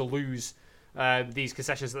points to lose these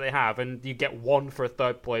concessions that they have, and you get 1 for a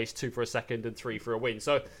third place, 2 for a second, and 3 for a win.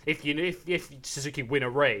 So if Suzuki win a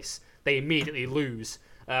race, they immediately lose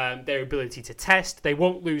their ability to test. They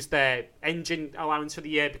won't lose their engine allowance for the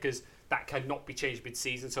year because that cannot be changed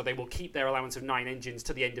mid-season, so they will keep their allowance of 9 engines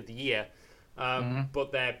to the end of the year. But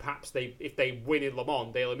if they win in Le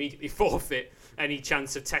Mans, they'll immediately forfeit any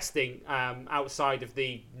chance of testing outside of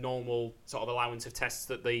the normal sort of allowance of tests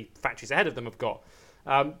that the factories ahead of them have got.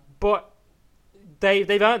 But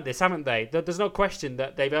they've earned this, haven't they? There's no question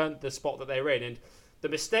that they've earned the spot that they're in, and the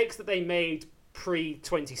mistakes that they made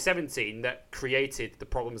pre-2017 that created the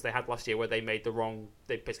problems they had last year, where they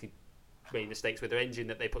basically made mistakes with their engine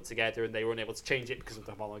that they put together and they were unable to change it because of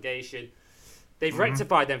the homologation. They've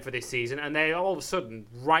rectified them for this season, and they're all of a sudden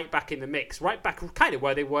right back in the mix, right back kind of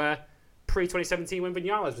where they were pre-2017 when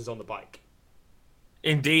Vinales was on the bike.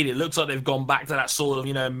 Indeed, it looks like they've gone back to that sort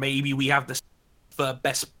of, maybe we have the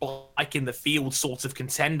best bike in the field sort of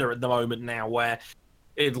contender at the moment now, where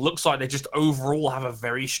it looks like they just overall have a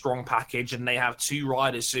very strong package, and they have 2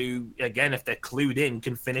 riders who, again, if they're clued in,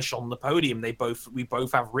 can finish on the podium. We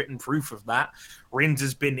both have written proof of that. Rins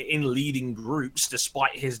has been in leading groups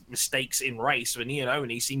despite his mistakes in race, and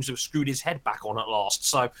he seems to have screwed his head back on at last.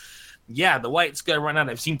 So, yeah, the way it's going right now,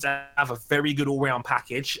 they seem to have a very good all-round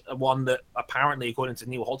package, one that apparently, according to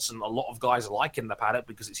Neil Hodgson, a lot of guys like in the paddock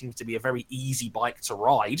because it seems to be a very easy bike to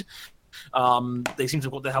ride. They seem to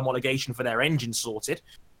have got the homologation for their engine sorted.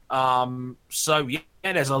 So, yeah,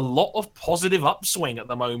 there's a lot of positive upswing at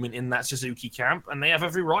the moment in that Suzuki camp, and they have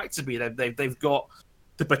every right to be. They've got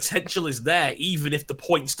the potential is there, even if the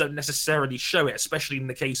points don't necessarily show it, especially in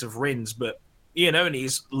the case of Rins. But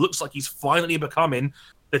Iannone looks like he's finally becoming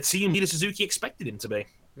the team leader Suzuki expected him to be.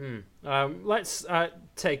 Let's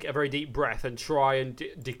take a very deep breath and try and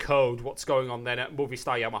decode what's going on then at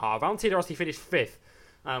Movistar Yamaha. Valentino Rossi finished 5th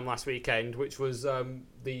last weekend, which was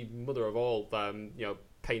the mother of all,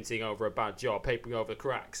 painting over a bad job, papering over the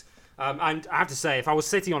cracks. And I have to say, if I was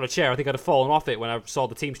sitting on a chair, I think I'd have fallen off it when I saw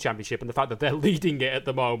the Teams Championship and the fact that they're leading it at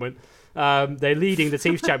the moment. They're leading the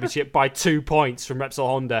Teams Championship by 2 points from Repsol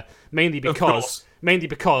Honda, mainly because,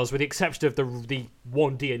 with the exception of the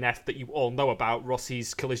one DNF that you all know about,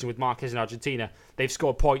 Rossi's collision with Marquez in Argentina, they've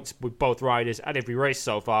scored points with both riders at every race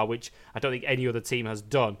so far, which I don't think any other team has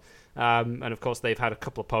done. And of course, they've had a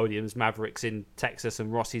couple of podiums, Mavericks in Texas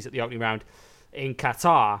and Rossi's at the opening round in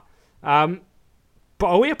Qatar. But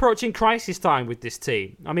are we approaching crisis time with this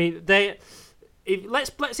team? I mean,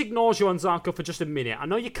 let's ignore Johann Zarco for just a minute. I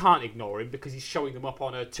know you can't ignore him because he's showing them up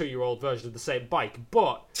on a 2-year-old version of the same bike.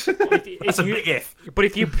 But That's a big if. But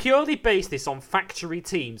if you purely base this on factory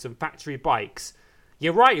teams and factory bikes,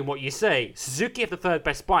 you're right in what you say. Suzuki have the 3rd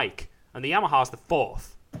best bike, and the Yamaha's the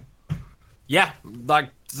 4th. Yeah, like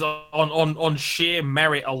on sheer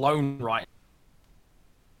merit alone, right?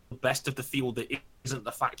 The best of the field that isn't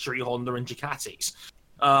the factory Honda and Ducatis.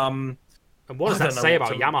 And what does that say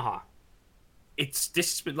about Yamaha?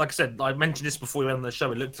 This, like I said, I mentioned this before we went on the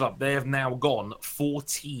show. I looked it up. They have now gone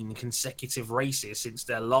 14 consecutive races since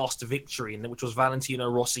their last victory, which was Valentino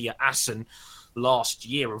Rossi at Assen last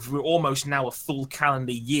year. We're almost now a full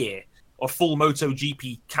calendar year, or full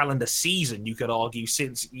MotoGP calendar season, you could argue,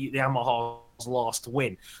 since Yamaha's last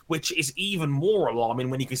win, which is even more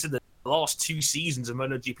alarming when you consider the last 2 seasons of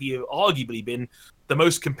MotoGP have arguably been the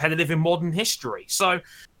most competitive in modern history. So,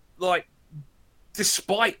 like,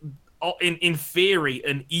 despite, in theory,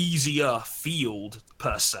 an easier field,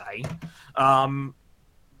 per se,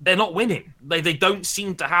 they're not winning. They don't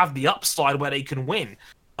seem to have the upside where they can win.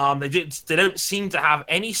 They don't seem to have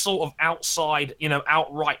any sort of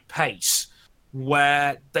outright pace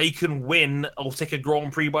where they can win or take a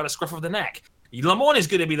Grand Prix by the scruff of the neck. Le Mans is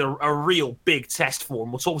going to be a real big test for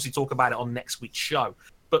them. We'll obviously talk about it on next week's show.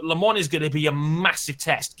 But Le Mans is going to be a massive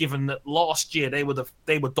test, given that last year they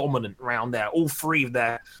were dominant around there. All 3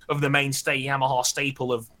 of the mainstay Yamaha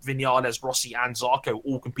staple of Vinales, Rossi, and Zarco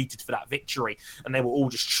all competed for that victory, and they were all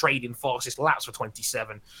just trading fastest laps for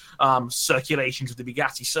 27 circulations of the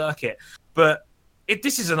Bugatti circuit. But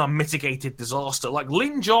this is an unmitigated disaster. Like,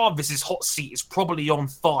 Lynn Jarvis's hot seat is probably on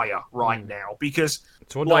fire right now because,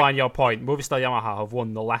 to underline your point, Movistar Yamaha have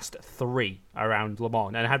won the last 3 around Le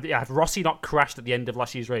Mans, and had Rossi not crashed at the end of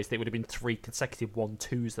last year's race, there would have been 3 consecutive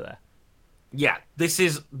 1-2s there. Yeah, this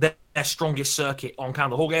is their strongest circuit on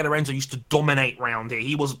calendar. Jorge Lorenzo used to dominate round here.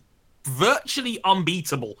 He was virtually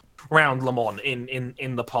unbeatable round Le Mans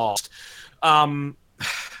in the past.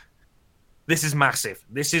 This is massive.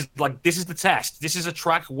 This is the test. This is a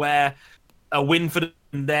track where a win for them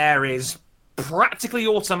there is practically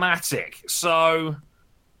automatic. So,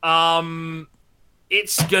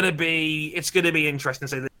 it's gonna be interesting to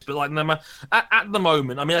say this. But at the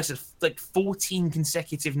moment, I mean, I said 14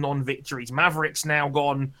 consecutive non-victories. Maverick's now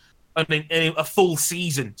gone a full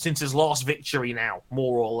season since his last victory now,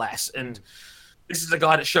 more or less, and this is a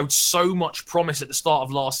guy that showed so much promise at the start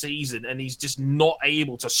of last season, and he's just not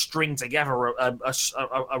able to string together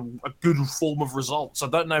a good form of results. I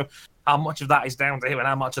don't know how much of that is down to him and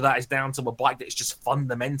how much of that is down to a bike that is just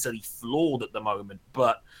fundamentally flawed at the moment.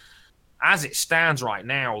 But as it stands right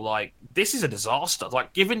now, this is a disaster.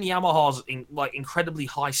 Given Yamaha's incredibly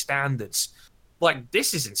high standards,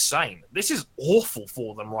 this is insane. This is awful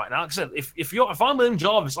for them right now. Like I said, if I'm Lynn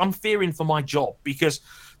Jarvis, I'm fearing for my job because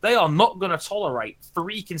they are not going to tolerate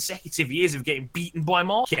 3 consecutive years of getting beaten by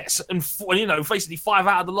Marquez and basically 5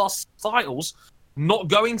 out of the last titles not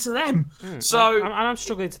going to them. So I'm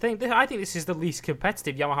struggling to think. I think this is the least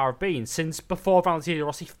competitive Yamaha have been since before Valentino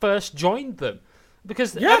Rossi first joined them.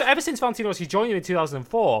 Because ever since Valentino Rossi joined them in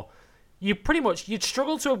 2004, you'd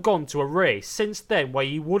struggle to have gone to a race since then where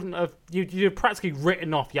you'd have practically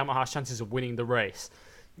written off Yamaha's chances of winning the race.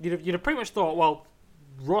 You'd have pretty much thought, well,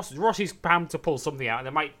 Rossi's bound to pull something out and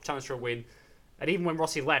they might challenge for a win. And even when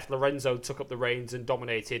Rossi left, Lorenzo took up the reins and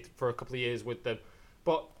dominated for a couple of years with them.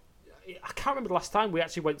 But I can't remember the last time we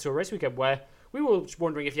actually went to a race weekend where we were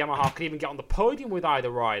wondering if Yamaha could even get on the podium with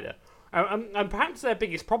either rider. And perhaps their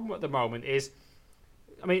biggest problem at the moment is,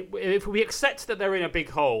 I mean, if we accept that they're in a big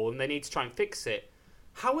hole and they need to try and fix it,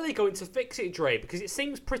 how are they going to fix it, Dre? Because it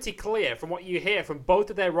seems pretty clear from what you hear from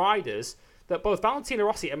both of their riders that both Valentino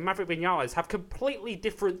Rossi and Maverick Vinales have completely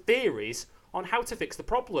different theories on how to fix the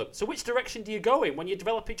problem. So which direction do you go in when you're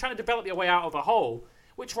trying to develop your way out of a hole?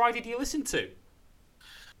 Which rider do you listen to?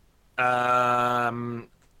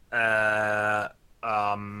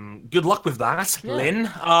 Good luck with that, Lynn.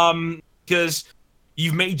 Because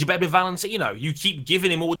you've made your bed with Valentino. You keep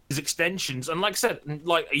giving him all these extensions, and like I said,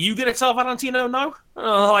 are you gonna tell Valentino no?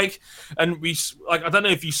 I don't know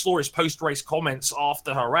if you saw his post-race comments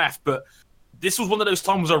after Jerez, but this was one of those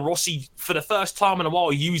times where Rossi, for the first time in a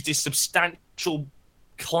while, used his substantial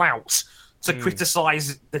clout to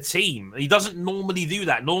criticize the team. He doesn't normally do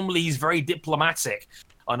that. Normally, he's very diplomatic.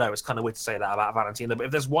 I know it's kind of weird to say that about Valentino, but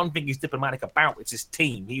if there's one thing he's diplomatic about, it's his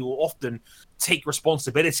team. He will often take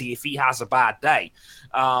responsibility if he has a bad day.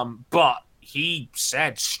 But he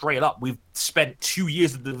said straight up, we've spent 2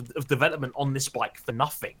 years of development on this bike for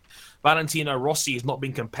nothing. Valentino Rossi has not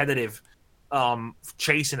been competitive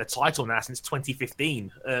chasing a title now since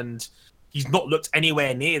 2015, and he's not looked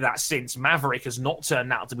anywhere near that since. Maverick has not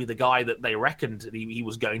turned out to be the guy that they reckoned he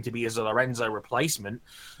was going to be as a Lorenzo replacement.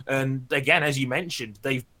 And again, as you mentioned,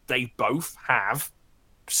 they both have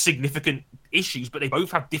significant issues, but they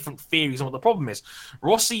both have different theories on what the problem is.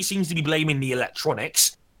 Rossi seems to be blaming the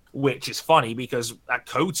electronics, which is funny because at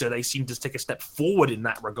COTA they seem to take a step forward in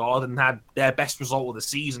that regard and had their best result of the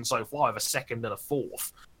season so far of a second and a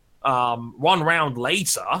fourth. One round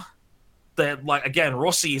later,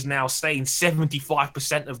 Rossi is now saying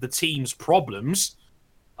 75% of the team's problems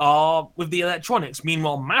are with the electronics.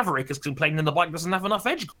 Meanwhile, Maverick is complaining the bike doesn't have enough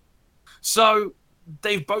edge. So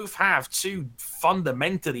they both have two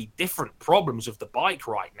fundamentally different problems with the bike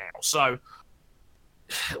right now. So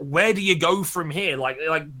where do you go from here?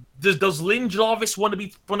 Does Lynn Jarvis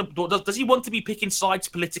does he want to be picking sides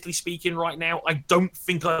politically speaking right now? I don't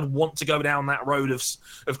think I'd want to go down that road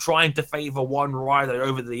of trying to favour one rider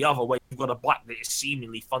over the other, where you've got a bike that is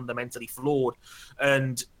seemingly fundamentally flawed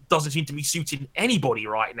and doesn't seem to be suiting anybody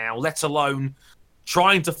right now, let alone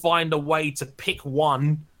trying to find a way to pick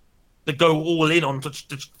one to go all in on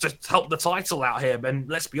to help the title out here. And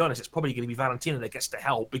let's be honest, it's probably going to be Valentino that gets to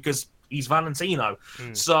help because he's Valentino.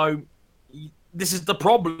 So this is the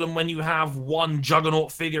problem when you have one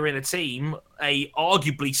juggernaut figure in a team, a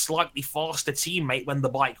arguably slightly faster teammate when the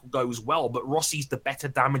bike goes well, but Rossi's the better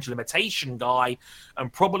damage limitation guy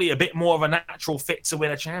and probably a bit more of a natural fit to win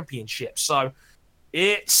a championship. So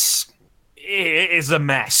it is a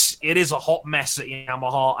mess. It is a hot mess at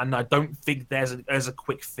Yamaha, and I don't think there's a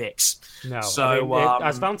quick fix. No. So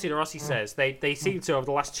as Valentino Rossi says, they seem to, over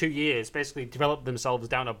the last 2 years, basically develop themselves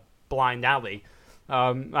down a blind alley.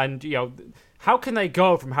 And, how can they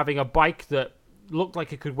go from having a bike that looked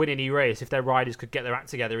like it could win any race if their riders could get their act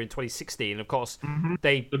together in 2016? Of course,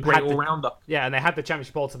 they the great all-rounder. Yeah, and they had the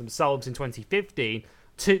championship all to themselves in 2015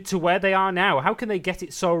 to where they are now. How can they get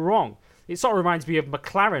it so wrong? It sort of reminds me of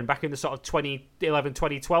McLaren back in the sort of 2011,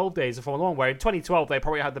 2012 days of Formula 1, where in 2012 they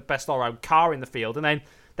probably had the best all-round car in the field, and then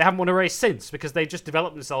they haven't won a race since because they just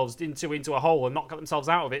developed themselves into a hole and not got themselves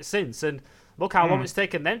out of it since. And look how long it's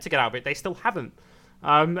taken them to get out of it. They still haven't.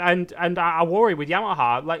 And I worry with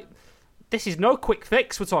Yamaha, this is no quick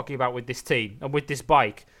fix we're talking about with this team and with this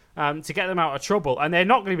bike to get them out of trouble. And they're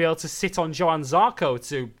not going to be able to sit on Johann Zarco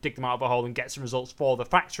to dig them out of a hole and get some results for the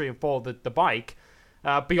factory and for the bike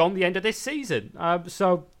beyond the end of this season.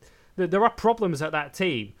 So there are problems at that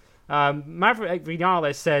team. Maverick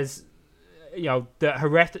Vinales says, that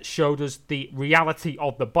Jerez showed us the reality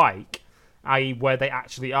of the bike, i.e. where they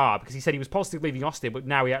actually are, because he said he was positive leaving Austin, but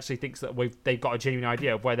now he actually thinks that they've got a genuine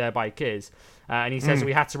idea of where their bike is. And he says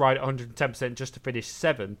we had to ride at 110% just to finish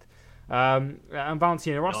 7th. And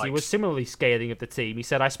Valentino Rossi was similarly scathing of the team. He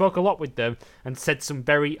said, I spoke a lot with them and said some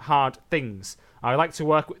very hard things. I like to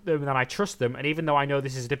work with them and I trust them, and even though I know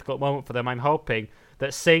this is a difficult moment for them, I'm hoping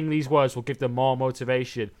that saying these words will give them more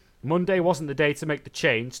motivation. Monday wasn't the day to make the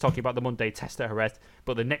change, talking about the Monday test at Jerez,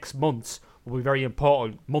 but the next months will be very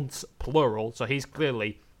important, months plural, so he's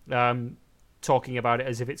clearly talking about it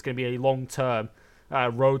as if it's going to be a long-term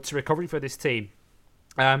road to recovery for this team.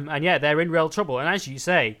 And yeah, they're in real trouble, and as you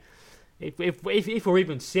say, if we're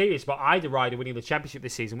even serious about either rider winning the championship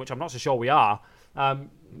this season, which I'm not so sure we are,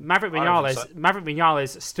 Maverick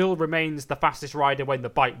Vinales still remains the fastest rider when the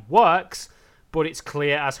bike works, but it's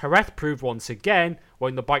clear, as Jerez proved once again,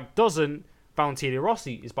 when the bike doesn't, Valentino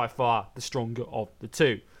Rossi is by far the stronger of the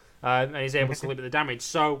two, and is able to limit the damage.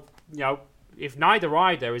 So, if neither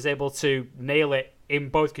rider is able to nail it in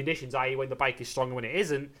both conditions, i.e. when the bike is strong and when it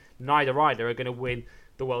isn't, neither rider are going to win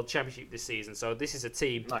the World Championship this season. So this is a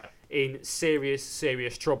team in serious,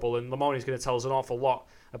 serious trouble, and Lamoni is going to tell us an awful lot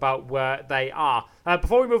about where they are.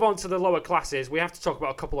 Before we move on to the lower classes, we have to talk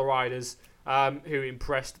about a couple of riders who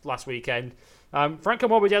impressed last weekend. Franco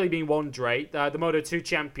Morbidelli being one Drake, the Moto2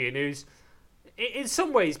 champion, who's in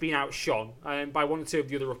some ways been outshone by one or two of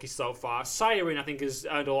the other rookies so far. Sairin, I think, has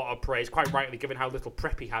earned a lot of praise, quite rightly, given how little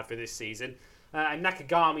prep he had for this season. And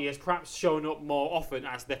Nakagami has perhaps shown up more often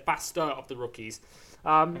as the faster of the rookies.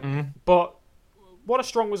 But what a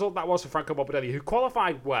strong result that was for Franco Morbidelli, who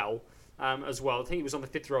qualified well as well. I think he was on the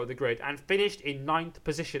 5th row of the grid and finished in 9th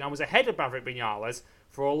position and was ahead of Maverick Vinales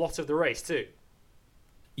for a lot of the race too.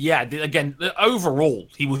 Yeah, again, overall,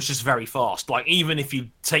 he was just very fast. Like, even if you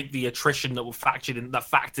take the attrition that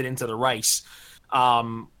factored into the race,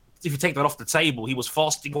 if you take that off the table, he was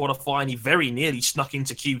fast in qualifying. He very nearly snuck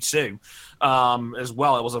into Q2 as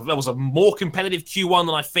well. It was a more competitive Q1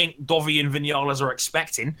 than I think Dovi and Vinales are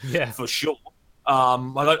expecting, for sure.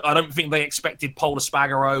 I don't think they expected Paul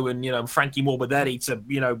Espargaro and Frankie Morbidelli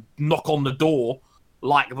to knock on the door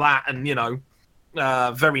like that and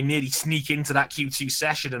very nearly sneak into that Q2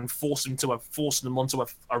 session and force them onto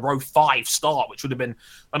a row 5 start, which would have been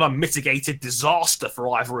an unmitigated disaster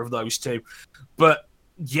for either of those two. But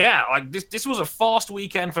yeah, this was a fast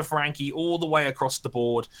weekend for Frankie all the way across the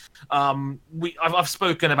board. I've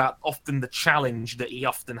spoken about often the challenge that he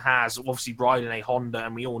often has, obviously riding a Honda,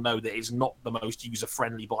 and we all know that it's not the most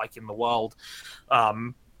user-friendly bike in the world. I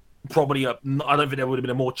don't think there would have been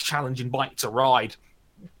a more challenging bike to ride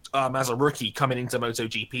as a rookie coming into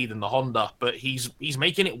MotoGP than the Honda, but he's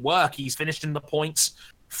making it work. He's finished in the points.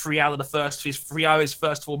 3 out of his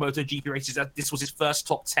first 4 MotoGP races. This was his first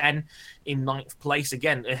top 10 in 9th place.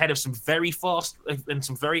 Again, ahead of some very fast and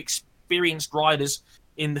some very experienced riders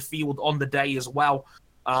in the field on the day as well.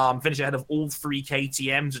 Finished ahead of all 3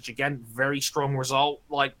 KTMs, which again, very strong result.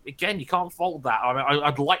 Like, again, you can't fault that. I mean,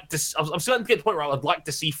 I'm starting to get to the point where I'd like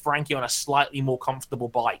to see Frankie on a slightly more comfortable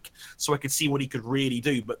bike so I could see what he could really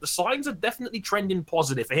do. But the signs are definitely trending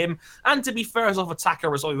positive for him. And to be fair, as of Taka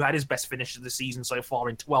as well, who had his best finish of the season so far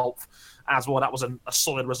in 12th as well. That was a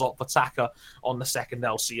solid result for Taka on the second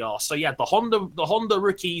LCR. So yeah, the Honda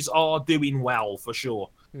rookies are doing well for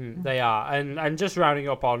sure. They are. And just rounding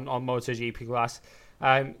up on MotoGP class,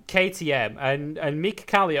 KTM and Mika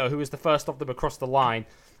Kallio, who was the first of them across the line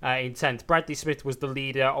in 10th. Bradley Smith was the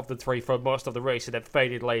leader of the 3 for most of the race and then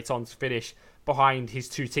faded late on to finish behind his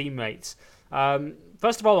 2 teammates.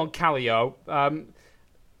 First of all, on Kallio,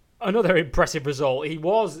 another impressive result.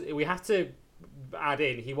 We have to add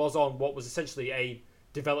in, he was on what was essentially a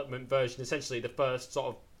development version, essentially the first sort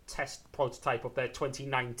of test prototype of their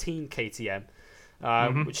 2019 KTM.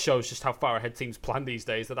 Which shows just how far ahead teams plan these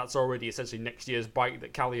days, that's already essentially next year's bike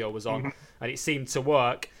that Kallio was on, and it seemed to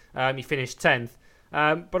work. He finished 10th.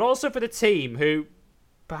 But also for the team, who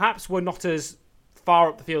perhaps were not as far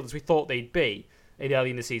up the field as we thought they'd be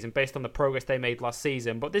early in the season, based on the progress they made last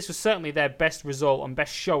season. But this was certainly their best result and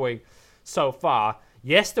best showing so far.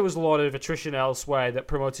 Yes, there was a lot of attrition elsewhere that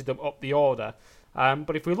promoted them up the order.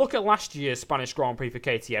 But if we look at last year's Spanish Grand Prix for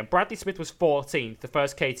KTM, Bradley Smith was 14th, the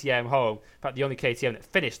first KTM home. In fact, the only KTM that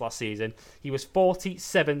finished last season. He was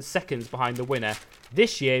 47 seconds behind the winner.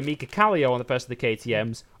 This year, Mika Kallio on the first of the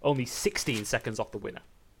KTMs, only 16 seconds off the winner.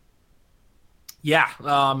 Yeah,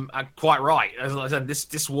 quite right. As I said,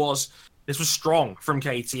 this was strong from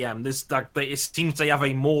KTM. It seems they have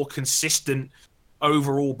a more consistent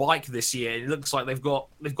overall bike this year. It looks like they've got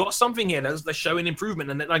something here. They're showing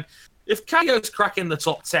improvement, and if Kallio's cracking the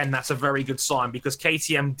top 10, that's a very good sign because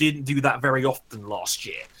KTM didn't do that very often last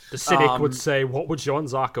year. The cynic would say, "What would Johann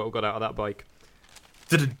Zarco have got out of that bike?"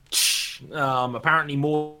 Apparently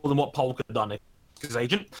more than what Polk had done, his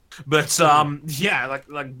agent. But yeah,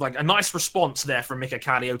 like a nice response there from Mika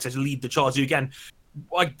Kallio to lead the charge again.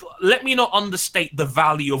 Let me not understate the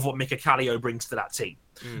value of what Mika Kallio brings to that team.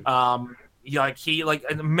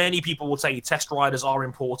 And many people will say test riders are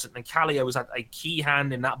important, and Kallio has had a key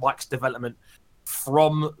hand in that bike's development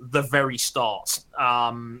from the very start.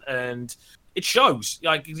 And it shows.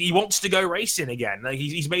 He wants to go racing again.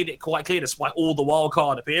 He's made it quite clear, despite all the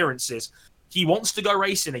wildcard appearances, he wants to go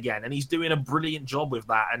racing again, and he's doing a brilliant job with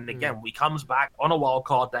that. And again, when he comes back on a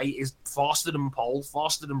wildcard day, is faster than Pole,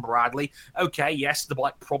 faster than Bradley. Okay, yes, the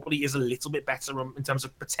bike probably is a little bit better in terms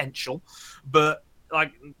of potential, but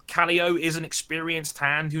Kallio is an experienced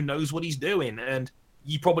hand who knows what he's doing, and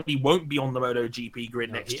he probably won't be on the MotoGP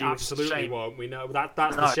grid next year. Absolutely won't. We know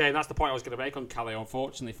that's the shame. That's the point I was going to make on Kallio.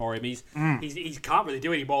 Unfortunately for him, he can't really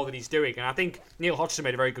do any more than he's doing. And I think Neil Hodgson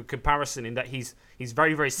made a very good comparison in that he's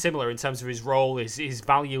very, very similar in terms of his role, his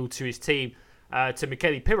value to his team, to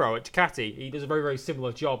Michele Pirro at Ducati. He does a very, very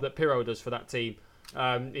similar job that Pirro does for that team.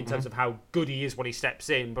 In terms of how good he is when he steps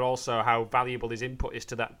in, but also how valuable his input is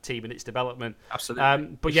to that team and its development.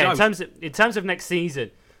 Absolutely. But yeah, in terms of next season,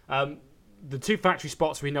 the two factory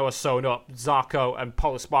spots we know are sewn up. Zarco and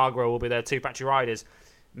Pol Espargaro will be their two factory riders.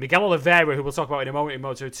 Miguel Oliveira, who we'll talk about in a moment in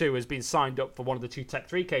Moto2, has been signed up for one of the two Tech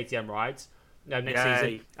 3 KTM rides next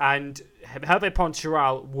season. And Hervé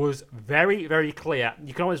Poncharal was very, very clear.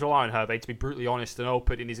 You can always rely on Hervé to be brutally honest and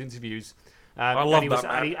open in his interviews. I love that,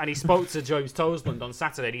 man. And he spoke to James Toseland on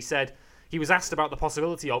Saturday, and he said he was asked about the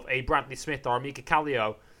possibility of a Bradley Smith or a Mika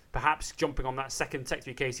Kallio perhaps jumping on that second Tech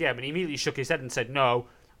 3 KTM, and he immediately shook his head and said, no,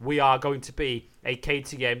 we are going to be a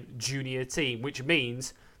KTM junior team, which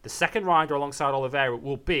means the second rider alongside Oliveira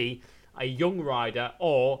will be a young rider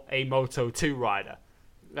or a Moto2 rider.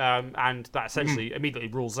 And that essentially immediately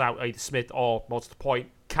rules out either Smith or, more to the point,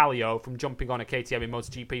 Kallio from jumping on a KTM in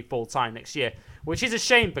MotoGP full-time next year, which is a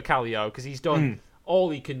shame for Kallio because he's done all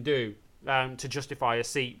he can do to justify a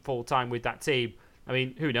seat full-time with that team. I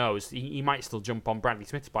mean, who knows? He might still jump on Bradley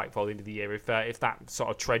Smith's bike for the end of the year if that sort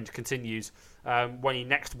of trend continues when he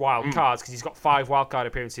next wild cards, because he's got 5 wildcard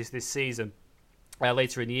appearances this season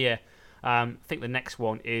later in the year. I think the next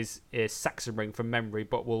one is Sachsenring from memory,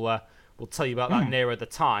 but we'll tell you about that nearer the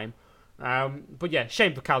time. But yeah,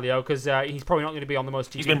 shame for Kallio because he's probably not going to be on the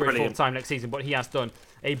MotoGP full time next season, but he has done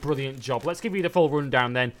a brilliant job. Let's give you the full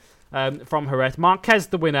rundown then from Jerez. Marquez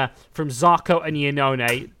the winner from Zarco and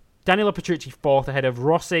Iannone. Danilo Petrucci 4th ahead of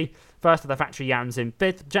Rossi. First of the factory Jans in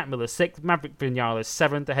 5th. Jack Miller 6th. Maverick Vinales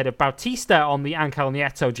 7th ahead of Bautista on the Ancel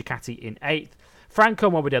Nieto Ducati in 8th.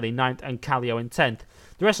 Franco Morbidelli 9th and Kallio in 10th.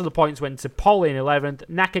 The rest of the points went to Paul in 11th.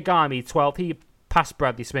 Nakagami 12th. He passed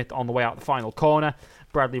Bradley Smith on the way out the final corner.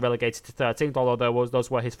 Bradley relegated to 13th, although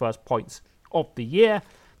those were his first points of the year.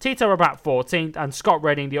 Tito Rabat 14th, and Scott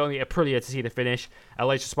Redding, the only Aprilia to see the finish.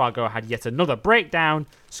 Aleix Espargaro had yet another breakdown.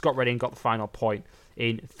 Scott Redding got the final point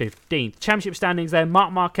in 15th. Championship standings there.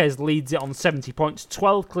 Marc Marquez leads it on 70 points,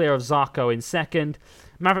 12 clear of Zarco in 2nd.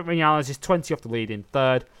 Maverick Vinales is 20 off the lead in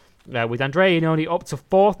 3rd. With Andrea Iannone up to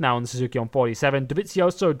 4th now on Suzuki on 47.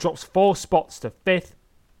 Dovizioso drops 4 spots to 5th.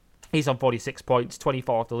 He's on 46 points,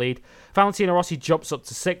 24 off the lead. Valentino Rossi jumps up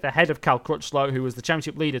to 6th ahead of Cal Crutchlow, who was the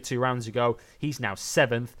championship leader 2 rounds ago. He's now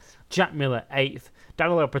 7th. Jack Miller 8th.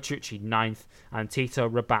 Danilo Petrucci 9th. And Tito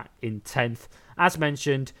Rabat in 10th. As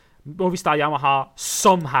mentioned, Movistar Yamaha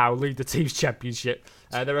somehow lead the team's championship.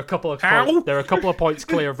 There are a couple of points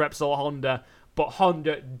clear of Repsol Honda, but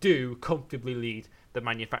Honda do comfortably lead the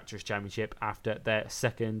Manufacturers' Championship after their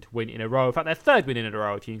 2nd win in a row. In fact, their 3rd win in a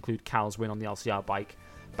row if you include Cal's win on the LCR bike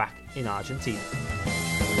back in Argentina.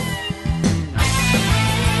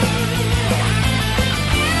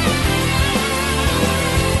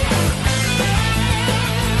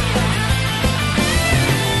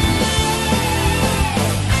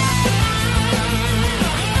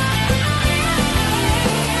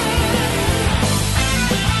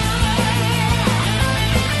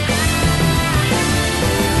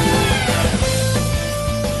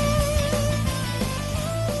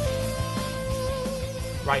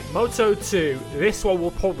 Right, Moto2, this one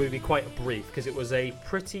will probably be quite brief because it was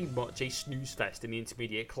pretty much a snooze fest in the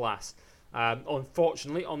intermediate class,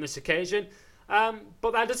 unfortunately, on this occasion.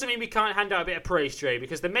 But that doesn't mean we can't hand out a bit of praise, Trey,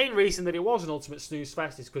 because the main reason that it was an ultimate snooze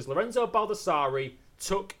fest is because Lorenzo Baldassarri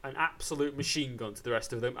took an absolute machine gun to the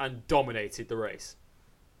rest of them and dominated the race.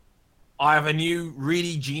 I have a new,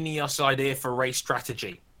 really genius idea for race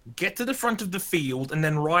strategy. Get to the front of the field and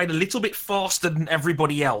then ride a little bit faster than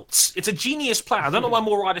everybody else. It's a genius plan. I don't know why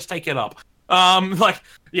more riders take it up.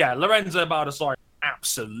 Lorenzo Baldassarri,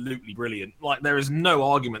 absolutely brilliant. Like, there is no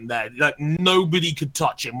argument there. Like, nobody could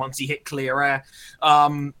touch him once he hit clear air.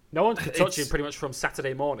 No one could touch him pretty much from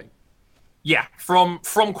Saturday morning. Yeah, from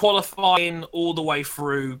qualifying all the way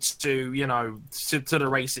through to the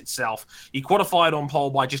race itself. He qualified on pole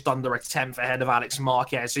by just under a 10th ahead of Alex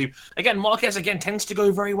Marquez, who Marquez tends to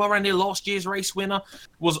go very well around here. Last year's race winner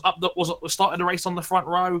started the race on the front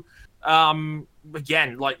row.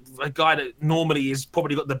 Like a guy that normally has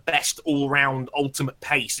probably got the best all-round ultimate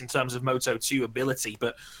pace in terms of Moto2 ability,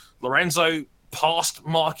 but Lorenzo passed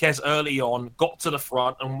Marquez early on, got to the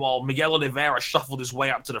front, and while Miguel Oliveira shuffled his way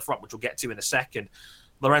up to the front, which we'll get to in a second,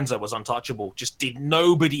 Lorenzo was untouchable.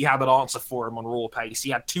 Nobody had an answer for him on raw pace. He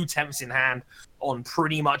had 2 tenths in hand on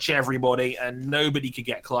pretty much everybody, and nobody could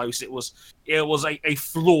get close. It was a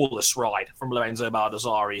flawless ride from Lorenzo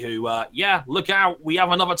Baldassarri, who, look out, we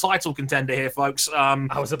have another title contender here, folks. I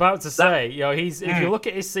was about to say, if you look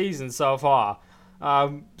at his season so far,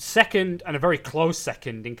 2nd and a very close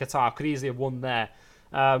 2nd in Qatar, could easily have won there.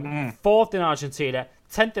 4th in Argentina,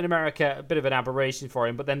 10th in America, a bit of an aberration for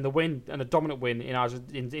him, but then the win and a dominant win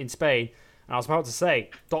in Spain. And I was about to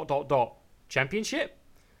say, championship?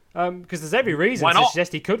 Because there's every reason to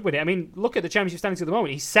suggest he could win it. I mean, look at the championship standings at the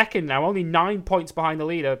moment. He's second now, only 9 points behind the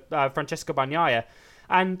leader, Francesco Bagnaia.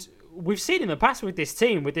 And we've seen in the past with this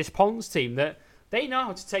team, with this Pons team, that they know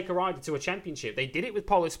how to take a rider to a championship. They did it with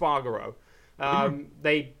Paul Espargaro.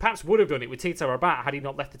 They perhaps would have done it with Tito Rabat had he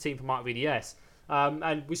not left the team for Marc VDS.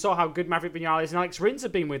 And we saw how good Maverick Vinales and Alex Rins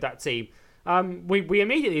have been with that team. We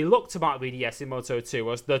immediately looked to Marc VDS in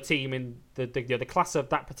Moto2 as the team in the class of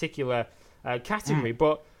that particular category.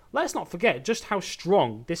 But let's not forget just how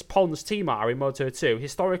strong this Pons team are in Moto2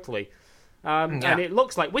 historically. And it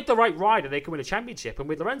looks like with the right rider, they can win a championship. And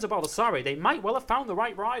with Lorenzo Baldassarri, they might well have found the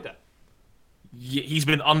right rider. He's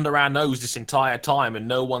been under our nose this entire time, and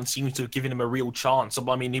no one seems to have given him a real chance.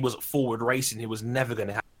 I mean, he was at Forward Racing. He was never going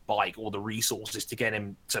to have a bike or the resources to get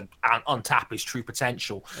him to untap his true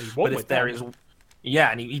potential. But if there is...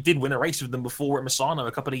 Yeah, and he did win a race with them before at Misano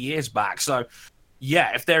a couple of years back. So,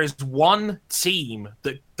 yeah, if there is one team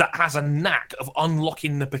that has a knack of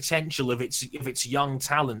unlocking the potential of its young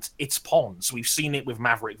talent, it's Pons. We've seen it with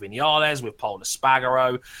Maverick Vinales, with Paul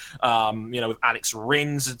Espargaro, with Alex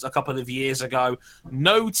Rins a couple of years ago.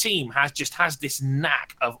 No team has this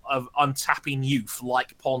knack of untapping youth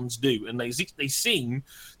like Pons do, and they seem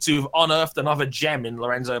to have unearthed another gem in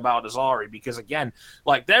Lorenzo Baldassarri. Because again,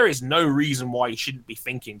 there is no reason why he shouldn't be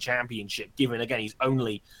thinking championship, given again he's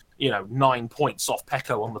only 9 points off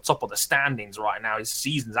Pecco on the top of the standings right now. His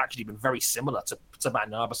season's actually been very similar to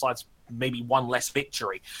Bagnaia, besides maybe one less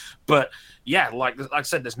victory. But yeah, like I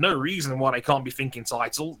said, there's no reason why they can't be thinking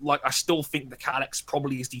title. I still think the Calyx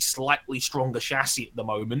probably is the slightly stronger chassis at the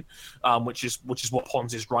moment, which is what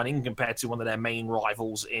Pons is running compared to one of their main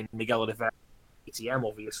rivals in Miguel Oliveira, ATM,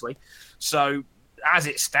 obviously. So as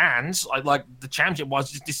it stands, the championship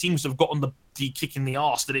just seems to have gotten the kick in the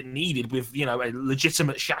arse that it needed, with a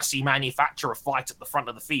legitimate chassis manufacturer fight at the front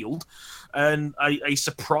of the field and a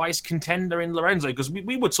surprise contender in Lorenzo. Because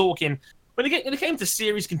we were talking when it came to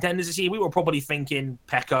series contenders this year, we were probably thinking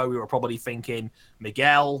Pecco, we were probably thinking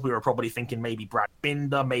Miguel, we were probably thinking maybe Brad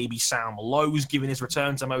Binder, maybe Sam Lowe's given his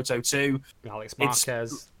return to Moto2, Alex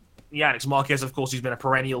Marquez. Alex Marquez, of course, he's been a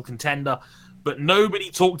perennial contender. But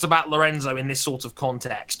nobody talked about Lorenzo in this sort of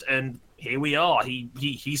context, and here we are.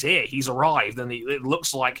 He's here. He's arrived, and it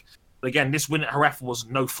looks like, again, this win at Jerez was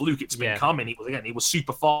no fluke. It's been coming. He was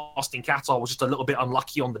super fast in Qatar. Was just a little bit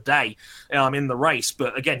unlucky on the day in the race,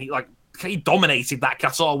 but again, he dominated that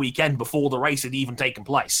Qatar weekend before the race had even taken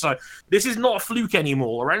place. So this is not a fluke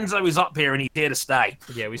anymore. Lorenzo is up here and he's here to stay.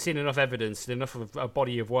 Yeah, we've seen enough evidence, enough of a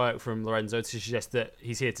body of work from Lorenzo to suggest that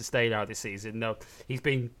he's here to stay now this season. No, he's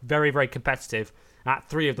been very, very competitive at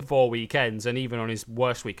 3 of the 4 weekends, and even on his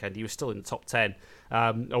worst weekend, he was still in the top 10,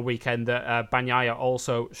 a weekend that Bagnaia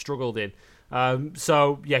also struggled in.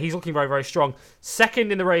 He's looking very, very strong.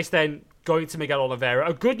 Second in the race then, going to Miguel Oliveira.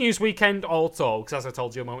 A good news weekend all told, because as I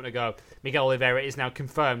told you a moment ago, Miguel Oliveira is now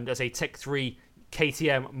confirmed as a Tech 3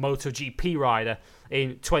 KTM MotoGP rider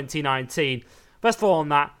in 2019. First of all on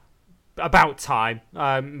that, about time.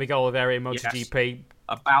 Miguel Oliveira in MotoGP. Yes.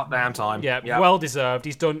 About damn time. Yeah, yep. Well deserved.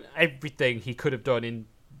 He's done everything he could have done in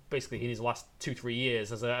his last 2-3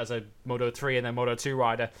 years as a Moto3 and then Moto2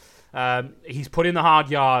 rider. He's put in the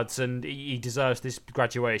hard yards and he deserves this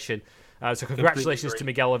graduation. So congratulations to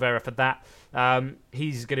Miguel Oliveira for that.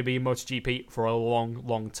 He's going to be in MotoGP for a long,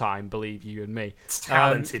 long time, believe you and me.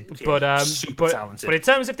 Talented. Super talented. But in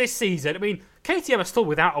terms of this season, I mean, KTM are still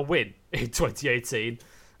without a win in 2018.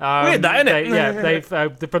 Weird that, isn't it?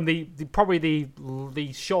 They've from probably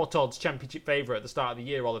the short odds championship favourite at the start of the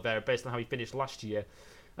year, Oliveira, based on how he finished last year.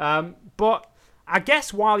 But I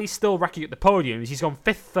guess while he's still racking up the podiums, he's gone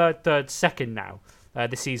 5th, 3rd, 2nd now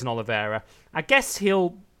this season, Oliveira. I guess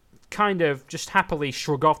he'll kind of just happily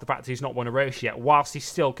shrug off the fact that he's not won a race yet, whilst he's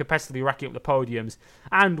still competitively racking up the podiums,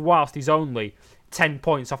 and whilst he's only 10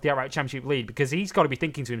 points off the outright championship lead, because he's got to be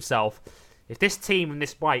thinking to himself, if this team and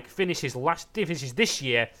this bike finishes this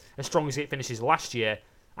year as strong as it finishes last year,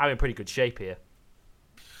 I'm in pretty good shape here.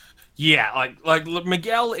 Yeah, look,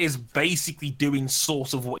 Miguel is basically doing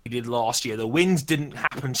sort of what he did last year. The wins didn't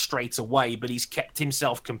happen straight away, but he's kept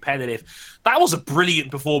himself competitive. That was a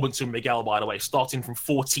brilliant performance from Miguel, by the way, starting from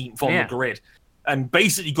 14th on the grid, and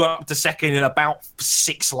basically got up to 2nd in about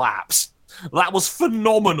 6 laps. That was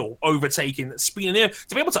phenomenal, overtaking speed. And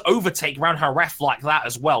to be able to overtake around Jerez like that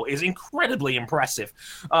as well is incredibly impressive.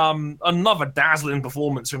 Another dazzling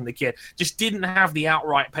performance from the kid. Just didn't have the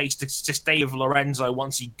outright pace to stay with Lorenzo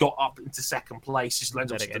once he got up into 2nd place. Just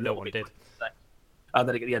Lorenzo no one did.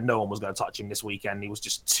 That no one was going to touch him this weekend. He was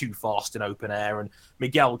just too fast in open air, and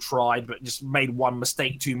Miguel tried, but just made one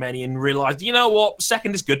mistake too many and realized, you know what,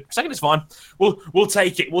 second is good. Second is fine. We'll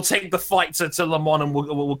take it. We'll take the fight to Le Mans, and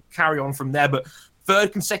we'll carry on from there. But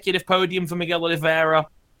third consecutive podium for Miguel Oliveira.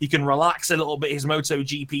 He can relax a little bit. His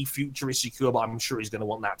MotoGP future is secure, but I'm sure he's going to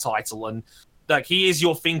want that title. And like, he is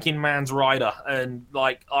your thinking man's rider, and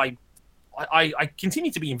like I continue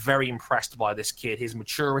to be very impressed by this kid. His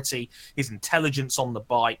maturity, his intelligence on the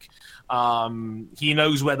bike. He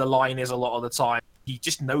knows where the line is a lot of the time. He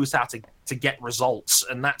just knows how to get results,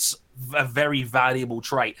 and that's a very valuable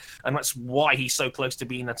trait. And that's why he's so close to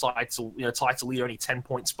being a title leader, only 10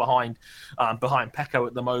 points behind Pecco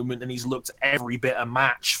at the moment. And he's looked every bit a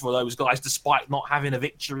match for those guys, despite not having a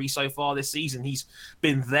victory so far this season. He's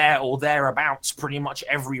been there or thereabouts pretty much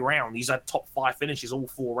every round. He's had top 5 finishes all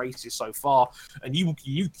 4 races so far. And you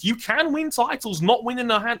can win titles, not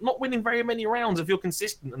winning very many rounds if you're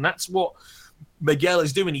consistent, and that's what Miguel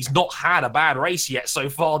is doing. He's not had a bad race yet so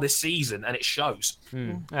far this season, and it shows.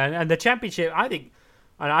 And the championship, I think,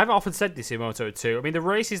 and I've often said this in Moto2, I mean, the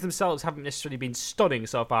races themselves haven't necessarily been stunning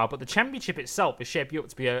so far, but the championship itself is shaping up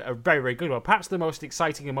to be a very, very good one. Perhaps the most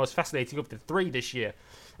exciting and most fascinating of the 3 this year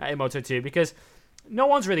in Moto2, because no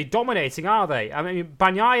one's really dominating, are they? I mean,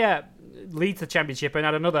 Bagnaia leads the championship and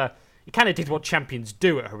had another... He kind of did what champions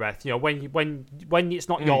do at Jerez. You know, when it's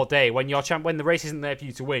not your day, when the race isn't there for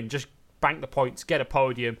you to win, just bank the points, get a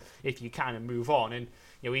podium if you can, and move on. And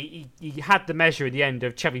you know, he had the measure at the end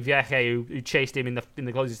of Chevy Vieche, who chased him in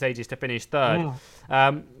the closing stages to finish third.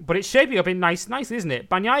 But it's shaping up in nicely, isn't it?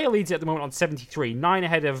 Bagnaia leads it at the moment on 73, 9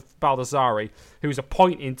 ahead of Baldassarri, who's a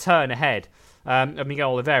point in turn ahead of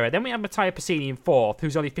Miguel Oliveira. Then we have Matteo Pessini in 4th,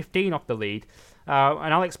 who's only 15 off the lead,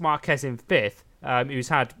 and Alex Marquez in 5th. Who's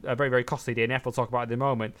had a very, very costly DNF, we'll talk about in a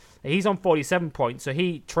moment. He's on 47 points, so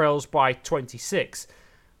he trails by 26.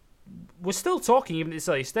 We're still talking, even at this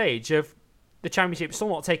early stage, of the championship still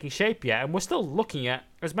not taking shape yet, and we're still looking at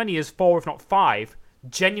as many as 4, if not 5,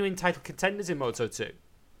 genuine title contenders in Moto2.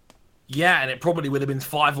 Yeah, and it probably would have been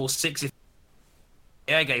 5 or 6 if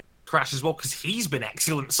Airgate crash as well, because he's been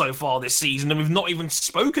excellent so far this season, and we've not even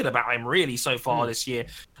spoken about him really so far this year.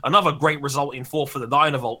 Another great result in 4th for the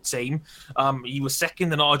Dynavolt team. He was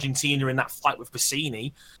second in Argentina in that fight with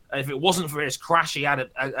Bassini. If it wasn't for his crash he had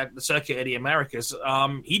at the Circuit of the Americas,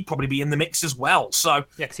 he'd probably be in the mix as well. So yeah,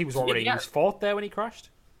 because he was already he was 4th there when he crashed.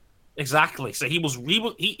 Exactly. So he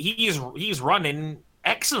is running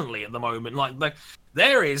excellently at the moment. Like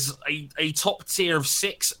there is a top tier of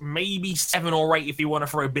 6, maybe 7 or 8 if you want to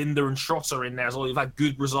throw Binder and Trotter in there as well. You've had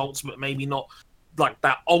good results, but maybe not like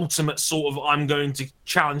that ultimate sort of I'm going to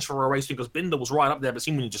challenge for a race, because Binder was right up there, but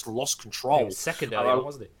seemingly just lost control. He was second earlier,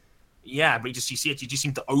 wasn't he? Yeah, but you just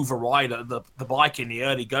seemed to override the bike in the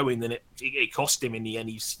early going, and it cost him in the end.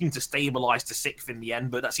 He seemed to stabilise to 6th in the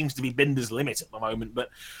end, but that seems to be Binder's limit at the moment. But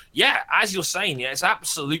yeah, as you're saying, yeah, it's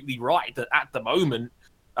absolutely right that at the moment,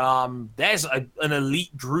 there's an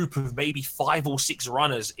elite group of maybe 5 or 6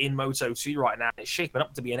 runners in Moto2 right now. It's shaping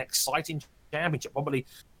up to be an exciting championship, probably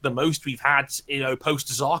the most we've had, post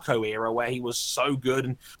Zarco era, where he was so good.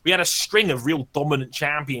 And we had a string of real dominant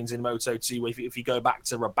champions in Moto2 if you go back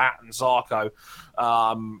to Rabat and Zarco,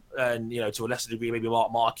 and to a lesser degree maybe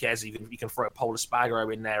Marc Marquez. You can throw Pol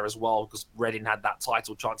Espargaro in there as well, because Redding had that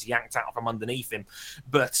title chance yanked out from underneath him.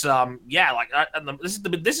 But this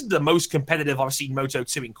is the most competitive I've seen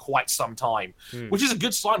Moto2 in quite some time, which is a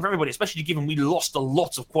good sign for everybody, especially given we lost a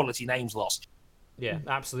lot of quality names last year. Yeah,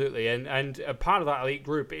 absolutely. And a part of that elite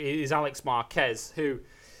group is Alex Marquez, who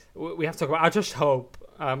we have to talk about. I just hope,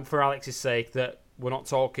 for Alex's sake, that we're not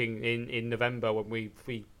talking in November when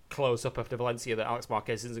we close up after Valencia, that Alex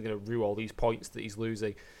Marquez isn't going to rue all these points that he's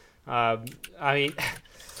losing. I mean,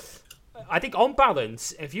 I think on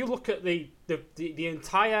balance, if you look at the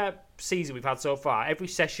entire season we've had so far, every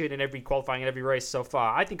session and every qualifying and every race so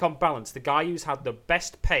far, I think on balance, the guy who's had the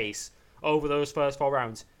best pace over those first 4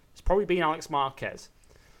 rounds, it's probably been Alex Marquez.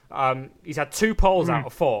 He's had 2 poles out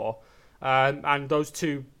of 4, and those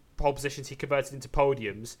 2 pole positions he converted into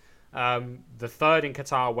podiums. The third in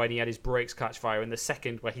Qatar when he had his brakes catch fire, and the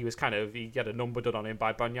second where he had a number done on him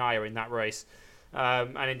by Bagnaia in that race,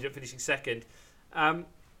 and ended up finishing second.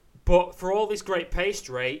 But for all this great pace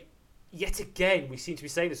rate, yet again we seem to be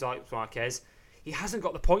saying this, Alex Marquez, he hasn't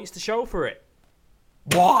got the points to show for it.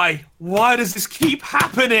 Why? Why does this keep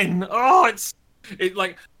happening? It's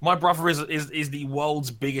like my brother is the world's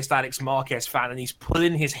biggest Alex Marquez fan, and he's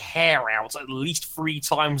pulling his hair out at least 3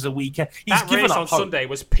 times a week. He's that race on Sunday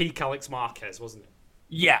was peak Alex Marquez, wasn't it?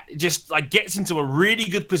 Yeah, just gets into a really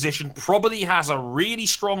good position, probably has a really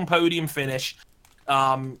strong podium finish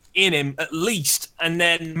in him at least, and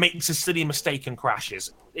then makes a silly mistake and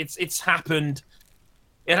crashes. It's happened.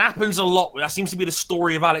 It happens a lot. That seems to be the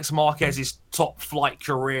story of Alex Marquez's top flight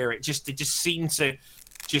career. It just seems to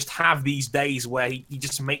just have these days where he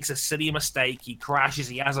just makes a silly mistake, he crashes,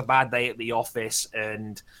 he has a bad day at the office,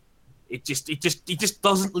 and it just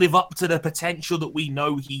doesn't live up to the potential that we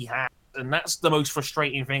know he has. And that's the most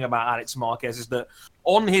frustrating thing about Alex Marquez, is that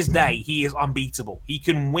on his day, he is unbeatable. He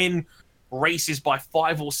can win races by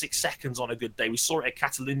 5 or 6 seconds on a good day. We saw it at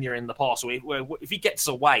Catalunya in the past, where if he gets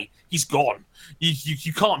away, he's gone.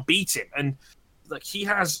 You can't beat him. And like, he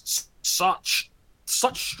has such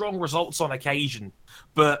strong results on occasion,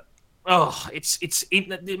 but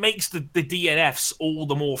it makes the DNFs all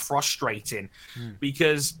the more frustrating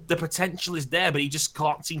because the potential is there, but he just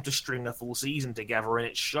can't seem to string a full season together, and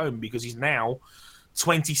it's shown because he's now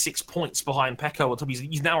 26 points behind Pecco.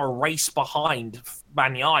 He's now a race behind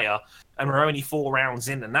Bagnaia, and we're only 4 rounds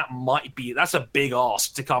in, and that's a big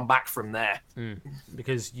ask to come back from there.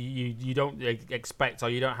 Because you don't expect, or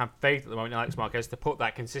you don't have faith at the moment in Alex Marquez to put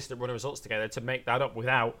that consistent run of results together to make that up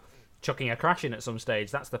without chucking a crash in at some stage.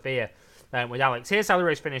 That's the fear with Alex. Here's how the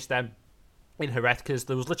race finished then in Jerez, because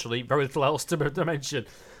there was literally very little else to mention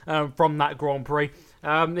from that Grand Prix.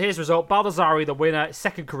 Here's the result. Baldassarri, the winner,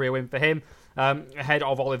 second career win for him, ahead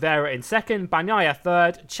of Oliveira in second, Bagnaia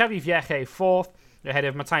third, Chevy Vieche fourth, ahead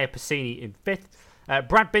of Matteo Pessini in fifth.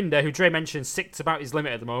 Brad Binder, who Dre mentioned, sixth about his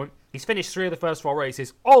limit at the moment. He's finished 3 of the first 4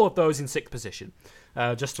 races, all of those in 6th position,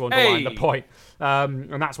 just to underline the point.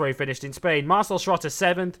 And that's where he finished in Spain. Marcel Schrotter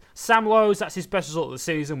 7th. Sam Lowes, that's his best result of the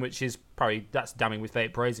season, which is that's damning with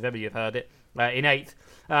faint praise if ever you've heard it, in 8th.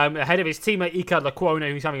 Ahead of his teammate Iker Lecuona,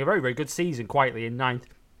 who's having a very, very good season, quietly in 9th.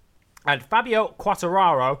 And Fabio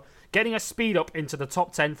Quartararo getting a speed up into the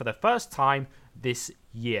top 10 for the first time this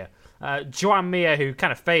year. Joan Mir, who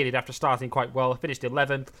kind of faded after starting quite well, finished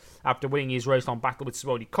 11th after winning his race on battle with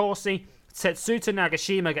Simone Corsi. Tetsuta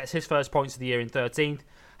Nagashima gets his first points of the year in 13th.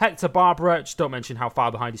 Hector Barbera, just don't mention how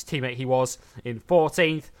far behind his teammate he was, in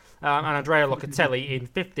 14th. And Andrea Locatelli in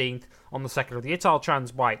 15th on the second of the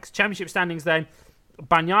Italtrans bikes. Championship standings then.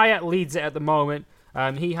 Bagnaia leads it at the moment.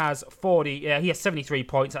 He has 73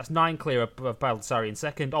 points. That's 9 clear of Baldassarri in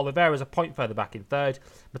second. Oliveira's a point further back in third.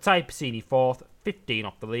 Matteo Pessini fourth, 15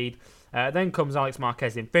 off the lead. Then comes Alex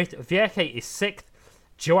Marquez in fifth. Vieche is sixth.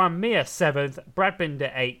 Joan Mir 7th. Brad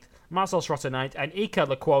Binder 8th. Marcel Schrotter 9th. And Iker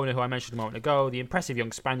Lecuona, who I mentioned a moment ago, the impressive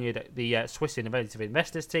young Spaniard at the Swiss Innovative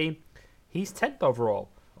Investors team. He's 10th overall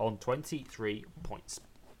on 23 points.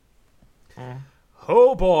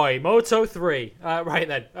 Oh boy, Moto 3. Right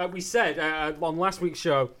then, we said on last week's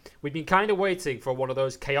show, we'd been kind of waiting for one of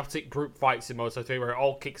those chaotic group fights in Moto 3 where it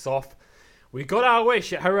all kicks off. We got our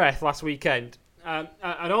wish at Jerez last weekend, and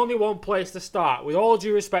only one place to start. With all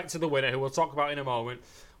due respect to the winner, who we'll talk about in a moment,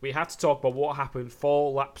 we have to talk about what happened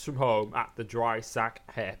 4 laps from home at the Dry Sack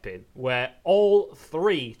Hairpin, where all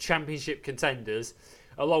 3 championship contenders,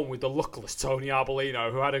 along with the luckless Tony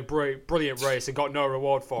Arbolino, who had a brilliant race and got no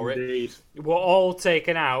reward for it, were all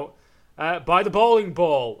taken out by the bowling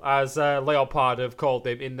ball, as Leopard have called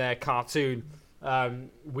him in their cartoon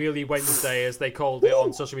Wheelie Wednesday, as they called it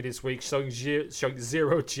on social media this week, showing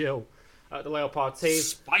zero chill at the Leopard team.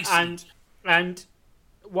 Spicy. And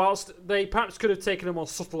whilst they perhaps could have taken a more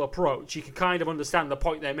subtle approach, you can kind of understand the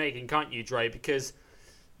point they're making, can't you, Dre? Because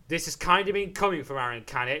this has kind of been coming from Aaron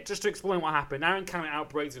Canet. Just to explain what happened, Aaron Canet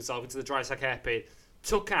outbraked himself into the Dry Sack Hairpin,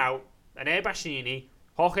 took out Anair Bastianini,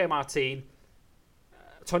 Jorge Martin,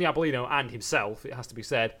 Tony Arbolino, and himself, it has to be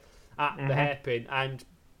said, at the hairpin, and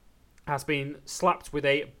has been slapped with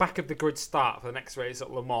a back-of-the-grid start for the next race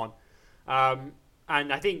at Le Mans.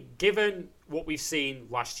 And I think, given what we've seen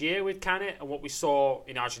last year with Canet and what we saw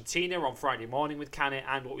in Argentina on Friday morning with Canet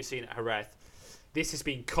and what we've seen at Jerez, this has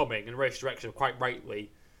been coming, and Race Direction have quite rightly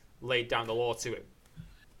laid down the law to it.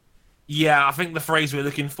 Yeah, I think the phrase we're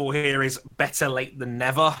looking for here is better late than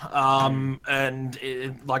never. I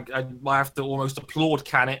have to almost applaud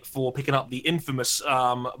Canet for picking up the infamous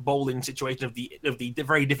bowling situation of the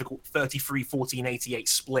very difficult 33-14-88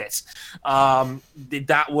 split.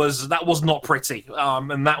 That was not pretty,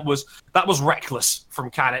 and that was reckless from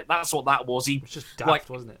Canet. That's what that was. It was just daft,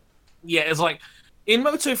 wasn't it? Yeah, it's like, in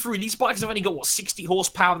Moto3, these bikes have only got, 60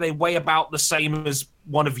 horsepower? They weigh about the same as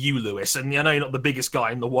one of you, Lewis, and I know you're not the biggest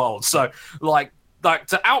guy in the world. So, like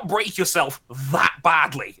to outbrake yourself that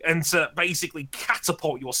badly and to basically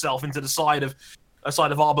catapult yourself into the side of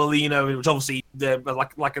Arbolino, which obviously,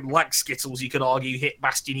 like Skittles, you could argue, hit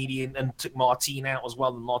Bastianini and took Martin out as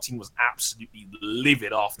well, and Martin was absolutely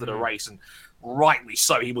livid after the race, and rightly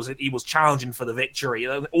so. He was challenging for the victory.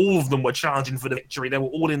 All of them were challenging for the victory. They were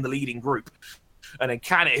all in the leading group. And then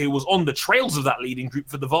Canet, who was on the trails of that leading group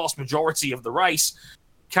for the vast majority of the race,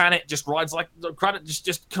 Canet just rides like Canet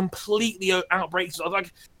just completely outbreaks.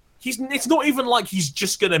 Like it's not even like he's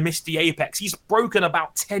just gonna miss the apex. He's broken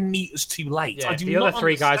about 10 meters too late. Yeah, the other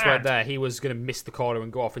three guys weren't there. He was gonna miss the corner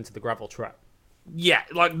and go off into the gravel trap. Yeah,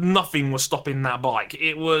 like nothing was stopping that bike.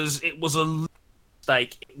 It was a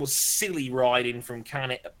mistake. It was silly riding from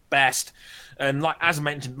Canet at best. And like as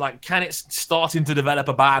mentioned, like Canet's starting to develop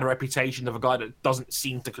a bad reputation of a guy that doesn't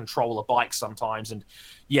seem to control a bike sometimes. And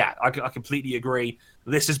yeah, I completely agree.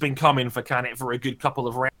 This has been coming for Canet for a good couple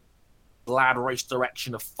of rounds. Glad Race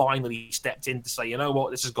Direction have finally stepped in to say, you know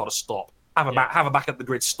what, this has got to stop. Have a back at the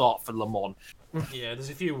grid start for Le Mans. Yeah, there's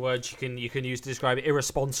a few words you can use to describe it.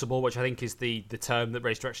 Irresponsible, which I think is the term that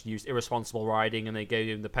Race Direction used. Irresponsible riding, and they gave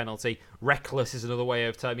him the penalty. Reckless is another way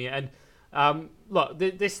of terming it. And look,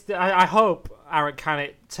 I hope Aaron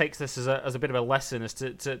Canet takes this as a bit of a lesson as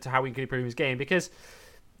to how he can improve his game, because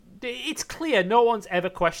it's clear no one's ever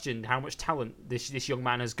questioned how much talent this young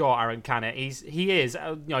man has got. Aaron Canet, he is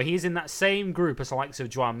in that same group as the likes of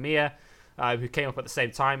Joan Mir, who came up at the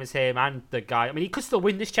same time as him, and the guy. I mean, he could still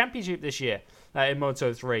win this championship this year in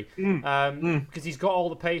Moto3 because he's got all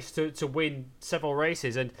the pace to win several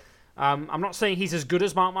races. And I'm not saying he's as good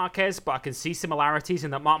as Marc Marquez, but I can see similarities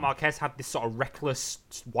in that Marc Marquez had this sort of reckless,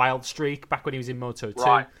 wild streak back when he was in Moto2.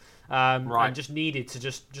 Right. And just needed to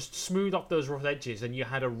just smooth off those rough edges, and you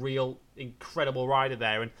had a real incredible rider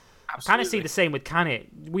there. And I kind of see the same with Canet.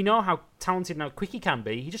 We know how talented and how quick he can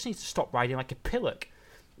be. He just needs to stop riding like a pillock.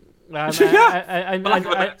 And he's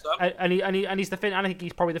the I think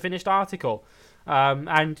he's probably the finished article.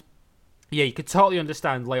 And yeah, you could totally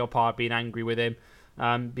understand Leopard being angry with him.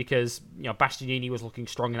 Because Bastianini was looking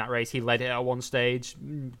strong in that race. He led it at one stage.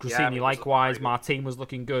 Gresini likewise. Martin was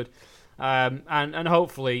looking good. And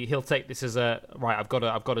hopefully he'll take this as a right. I've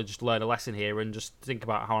got to just learn a lesson here and just think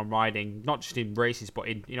about how I'm riding, not just in races but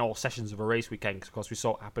in all sessions of a race weekend. Because of course we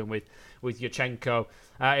saw it happen with Yurchenko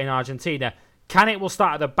in Argentina. Canet will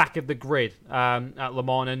start at the back of the grid at Le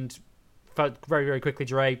Mans, and very very quickly,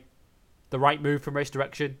 Dre, the right move from Race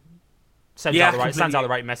Direction sends out the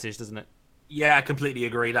right message, doesn't it? Yeah, I completely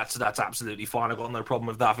agree. That's absolutely fine. I've got no problem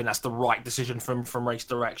with that. I think that's the right decision from Race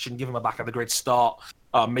Direction. Give him a back of the grid start.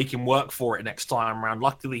 Make him work for it next time around.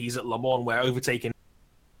 Luckily, he's at Le Mans where overtaking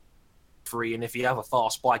free, and if you have a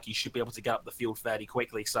fast bike, you should be able to get up the field fairly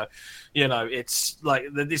quickly. So, it's like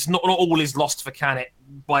it's not all is lost for Canet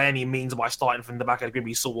by any means by starting from the back of the grid.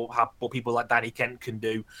 We saw what people like Danny Kent can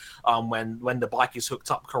do when the bike is hooked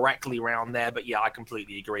up correctly around there. But yeah, I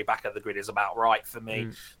completely agree. Back of the grid is about right for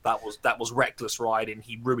me. That was reckless riding.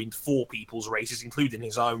 He ruined 4 people's races, including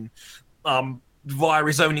his own. Via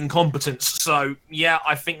his own incompetence. So, yeah,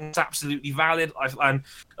 I think it's absolutely valid. I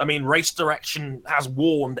mean, Race Direction has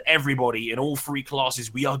warned everybody in all 3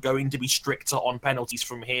 classes we are going to be stricter on penalties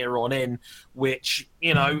from here on in, which,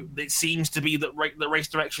 it seems to be that the Race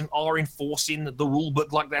Direction are enforcing the rule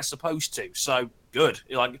book like they're supposed to. So, good.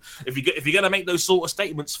 Like, if you're going to make those sort of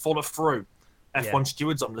statements, follow through. F1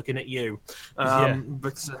 stewards, I'm looking at you.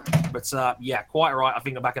 But yeah, quite right. I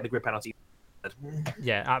think the back of the grid penalty.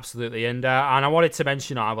 Yeah, absolutely, and I wanted to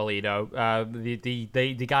mention Arbolino,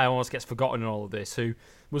 the guy who almost gets forgotten in all of this, who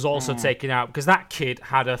was also taken out because that kid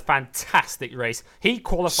had a fantastic race. He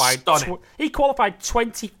qualified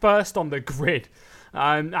 21st on the grid,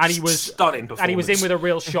 and he was stunning performance. And he was in with a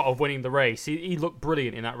real shot of winning the race. He looked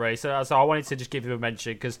brilliant in that race, so I wanted to just give him a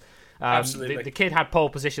mention because. The kid had pole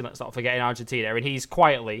position, let's not forget, in Argentina, and he's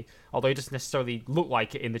quietly, although he doesn't necessarily look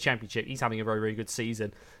like it in the championship, he's having a very, very good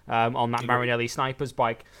season on that Marinelli Snipers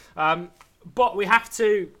bike. But we have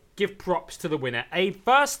to give props to the winner, a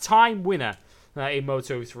first-time winner in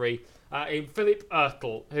Moto3, in Philipp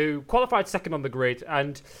Oertel, who qualified second on the grid,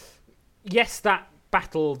 and yes, that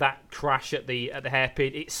crash at the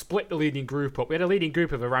hairpin, it split the leading group up. We had a leading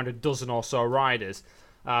group of around a dozen or so riders.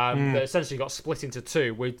 That essentially got split into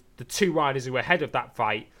 2, with the 2 riders who were ahead of that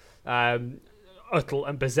fight, Oertel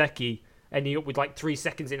and Bezecchi, ending up with like 3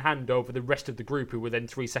 seconds in hand over the rest of the group, who were then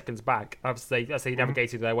 3 seconds back as they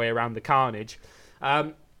navigated their way around the carnage.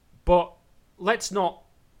 But let's not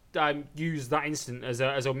use that incident as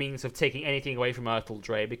a means of taking anything away from Oertel,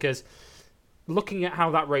 Dre, because looking at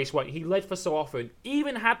how that race went, he led for so often.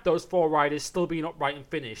 Even had those 4 riders still been upright and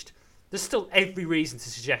finished, there's still every reason to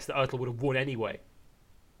suggest that Oertel would have won anyway.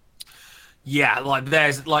 Yeah,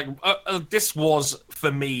 this was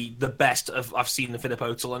for me the best I've seen the Philipp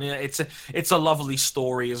Oertel, and it's a lovely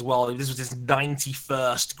story as well. This was his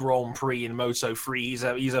 91st Grand Prix in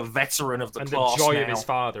Moto3. He's a veteran of the class and the joy now. of his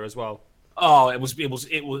father as well. Oh,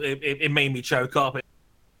 it made me choke up.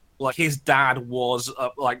 like his dad was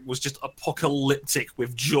just apocalyptic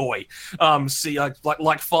with joy. See,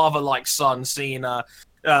 like father, like son, seeing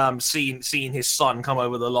his son come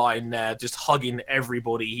over the line there, just hugging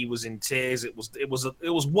everybody. He was in tears. It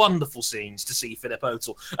was wonderful scenes to see Philip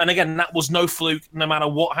Oetel. And again, that was no fluke. No matter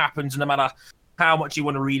what happens, no matter how much you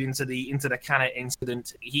want to read into the Canet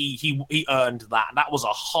incident, he earned that. That was a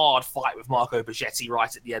hard fight with Marco Becchetti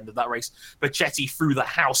right at the end of that race. Becchetti threw the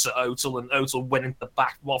house at Oetel, and Oetel went into the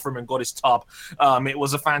back bathroom and got his tub. It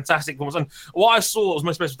was a fantastic performance. And what I saw was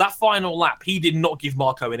most special. That final lap, he did not give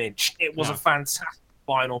Marco an inch. It was a fantastic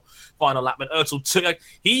final lap. And Oetel took.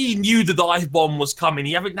 He knew the dive bomb was coming.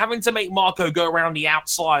 He having to make Marco go around the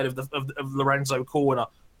outside of Lorenzo corner.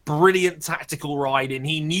 Brilliant tactical riding.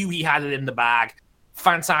 He knew he had it in the bag.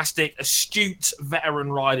 Fantastic, astute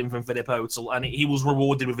veteran riding from Philip Oetel, and he was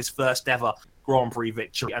rewarded with his first ever Grand Prix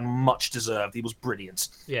victory, and much deserved. He was brilliant.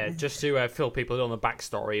 Yeah, just to fill people in on the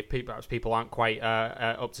backstory, if perhaps people aren't quite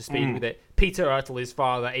up to speed with it, Peter Oetel, his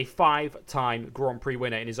father, a 5-time Grand Prix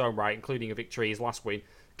winner in his own right, including a victory, his last win,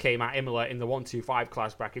 came at Imola in the 125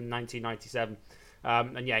 class back in 1997.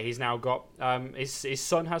 And yeah, he's now got his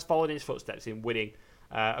son has followed in his footsteps in winning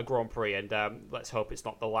a Grand Prix, and let's hope it's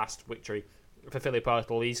not the last victory for Philip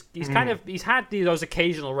Oetel. He's had those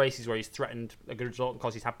occasional races where he's threatened a good result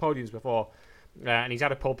because he's had podiums before, and he's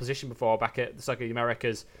had a pole position before back at the Circuit of the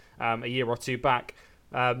Americas a year or two back.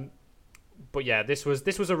 But yeah, this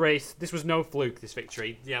was a race. This was no fluke. This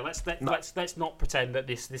victory. Yeah, let's not pretend that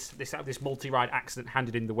this multi-ride accident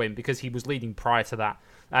handed in the win, because he was leading prior to that.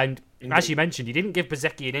 And as you mentioned, he didn't give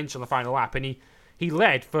Bezzecchi an inch on the final lap, and he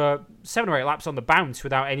led for 7 or 8 laps on the bounce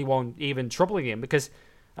without anyone even troubling him, because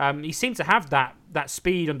he seemed to have that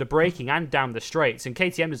speed under braking and down the straights, and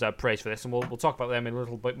KTM deserve praise for this, and we'll talk about them in a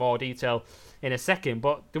little bit more detail in a second.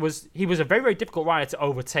 But he was a very, very difficult rider to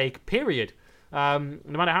overtake, period. No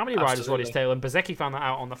matter how many riders rode his tail, and Bezzecchi found that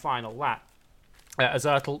out on the final lap as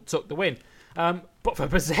Oetel took the win. But for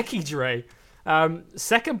Bezzecchi, Dre,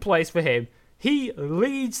 second place for him, he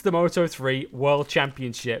leads the Moto3 World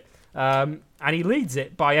Championship. And he leads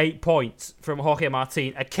it by 8 points from Jorge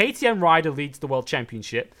Martin. A KTM rider leads the World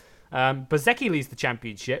Championship. Bezzecchi leads the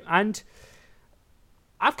championship. And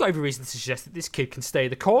I've got every reason to suggest that this kid can stay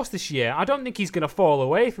the course this year. I don't think he's going to fall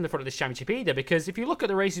away from the front of this championship either, because if you look at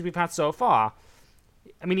the races we've had so far,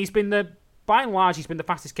 I mean, by and large, he's been the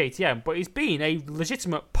fastest KTM, but he's been a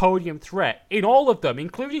legitimate podium threat in all of them,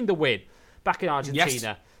 including the win back in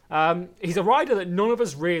Argentina. Yes. He's a rider that none of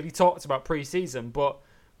us really talked about pre-season, but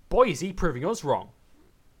boy, is he proving us wrong.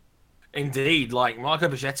 Indeed, like Marco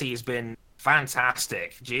Becchetti has been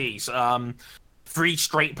fantastic. Jeez, 3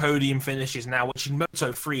 straight podium finishes now, which in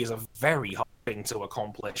Moto3 is a very hard thing to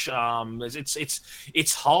accomplish.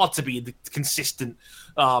 It's hard to be consistent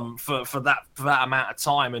for that amount of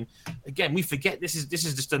time. And again, we forget this is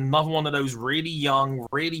just another one of those really young,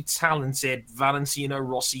 really talented Valentino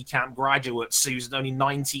Rossi camp graduates who's only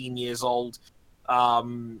 19 years old.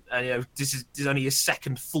 And this is only his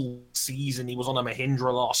second full season. He was on a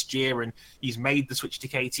Mahindra last year, and he's made the switch to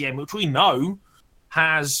KTM, which we know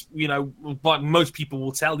has, but most people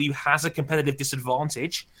will tell you, has a competitive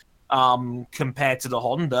disadvantage compared to the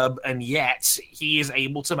Honda, and yet he is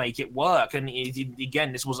able to make it work. And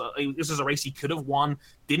again, this was a race he could have won.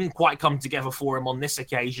 Didn't quite come together for him on this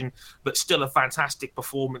occasion, but still a fantastic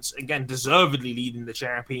performance. Again, deservedly leading the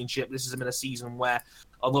championship. This has been a season where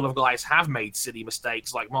a lot of guys have made silly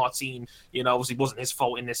mistakes, like Martin. Obviously wasn't his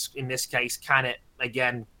fault in this case. Canet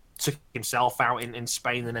again took himself out in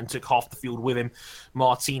Spain and then took half the field with him.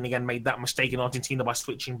 Martin again made that mistake in Argentina by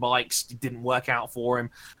switching bikes. It didn't work out for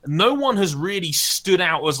him. No one has really stood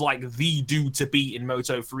out as like the dude to beat in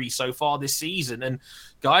Moto3 so far this season, and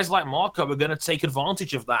guys like Marco are going to take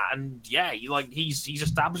advantage of that. And yeah, he's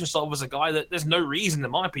established himself as a guy that there's no reason,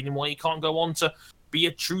 in my opinion, why he can't go on to be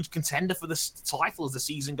a true contender for the title as the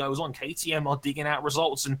season goes on. KTM are digging out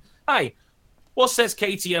results, and hey, what says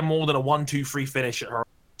KTM more than a 1-2-3 finish at her?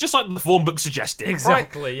 Just like the form book suggested.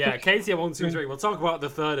 Exactly, right? Yeah. KTM 1, 2, 3. We'll talk about the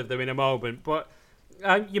third of them in a moment. But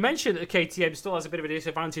you mentioned that KTM still has a bit of a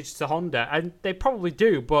disadvantage to Honda, and they probably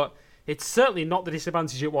do, but it's certainly not the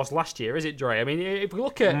disadvantage it was last year, is it, Dre? I mean, if we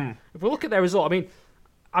look at their result, I mean,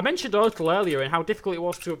 I mentioned Oetel earlier and how difficult it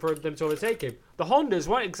was for them to overtake him. The Hondas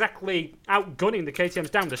weren't exactly outgunning the KTMs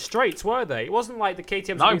down the straights, were they? It wasn't like the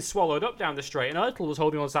KTMs were being swallowed up down the straight, and Oetel was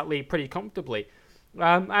holding on to that lead pretty comfortably.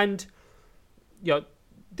 And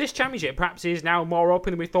this championship perhaps is now more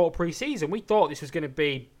open than we thought pre-season. We thought this was going to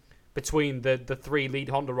be between the 3 lead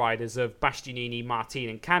Honda riders of Bastianini, Martin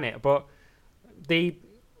and Canet, but the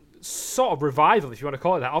sort of revival, if you want to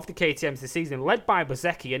call it that, of the KTMs this season, led by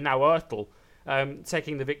Bezzecchi and now Oetel,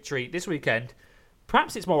 taking the victory this weekend.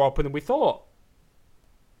 Perhaps it's more open than we thought.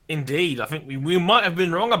 Indeed, I think we might have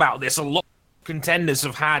been wrong about this. A lot of contenders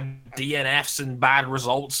have had DNFs and bad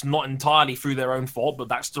results, not entirely through their own fault, but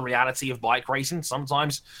that's the reality of bike racing.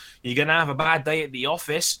 Sometimes you're going to have a bad day at the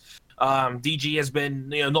office. DG has been,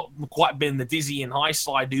 not quite been the dizzy and high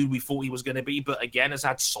slide dude we thought he was going to be, but again has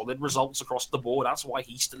had solid results across the board. That's why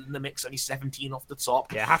he's still in the mix, only 17 off the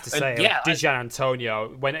top. Yeah, I have to say, DG and Antonio,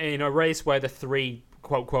 when in a race where the three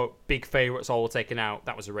quote-unquote big favourites all were taken out,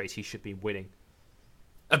 that was a race he should be winning.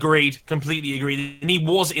 Agreed, completely agreed. And he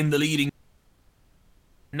was in the leading.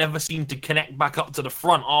 Never seemed to connect back up to the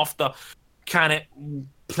front after Canet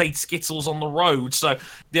played skittles on the road. So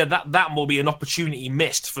yeah, that will be an opportunity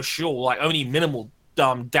missed for sure. Like only minimal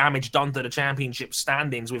damage done to the championship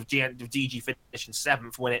standings with DG finishing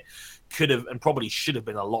 7th when it could have and probably should have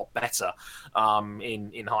been a lot better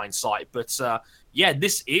in hindsight. But yeah,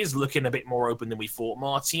 this is looking a bit more open than we thought.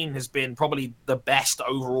 Martin has been probably the best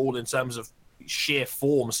overall in terms of sheer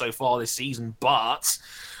form so far this season, but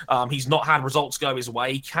he's not had results go his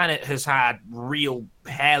way. Canet has had real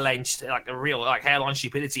hairline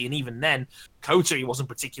stupidity, and even then, Coterie wasn't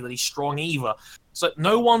particularly strong either. So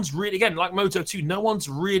no one's really, again, like Moto2, no one's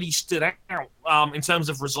really stood out in terms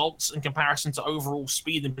of results in comparison to overall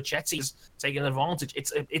speed, and Pachetti is taking advantage.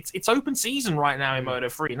 It's open season right now in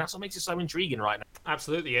Moto3, and that's what makes it so intriguing right now.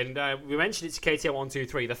 Absolutely, and we mentioned it's KTM 1, 2,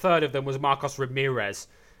 3. The third of them was Marcos Ramirez.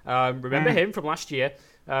 Remember him from last year,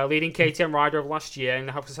 leading KTM rider of last year, and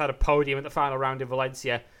has had a podium at the final round in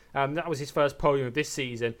Valencia. That was his first podium of this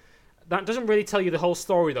season. That doesn't really tell you the whole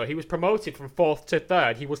story, though. He was promoted from 4th to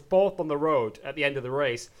 3rd. He was 4th on the road at the end of the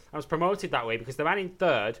race. I was promoted that way because the man in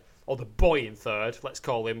 3rd, or the boy in 3rd, let's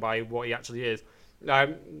call him by what he actually is,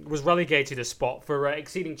 was relegated a spot for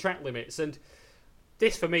exceeding track limits. And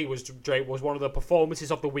this, for me, was one of the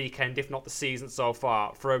performances of the weekend, if not the season so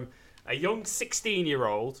far, from a young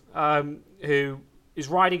 16-year-old who is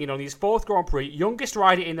riding in on his 4th Grand Prix, youngest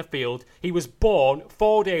rider in the field. He was born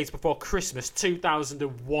 4 days before Christmas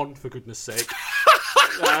 2001, for goodness sake.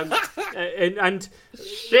 And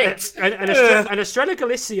Estrella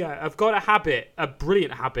Galicia have got a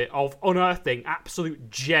brilliant habit of unearthing absolute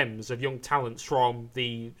gems of young talents from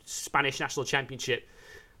the Spanish National Championship.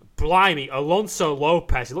 Blimey, Alonso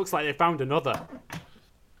Lopez. It looks like they found another.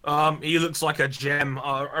 He looks like a gem,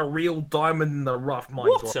 a real diamond in the rough.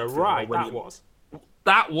 What a ride that was.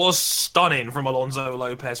 That was stunning from Alonso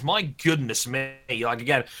Lopez. My goodness me. Like,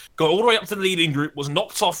 again, got all the way up to the leading group, was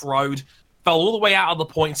knocked off road, fell all the way out of the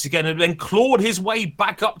points again, and then clawed his way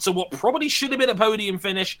back up to what probably should have been a podium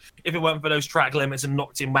finish if it weren't for those track limits, and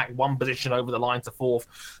knocked him back one position over the line to 4th.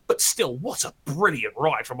 But still, what a brilliant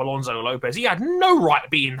ride from Alonso Lopez. He had no right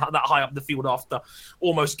being that high up the field after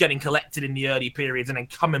almost getting collected in the early periods and then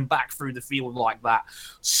coming back through the field like that.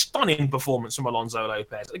 Stunning performance from Alonso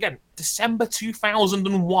Lopez. Again, December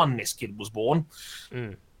 2001 this kid was born.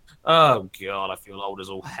 Oh, God, I feel old as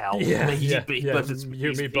all hell. He's brilliant.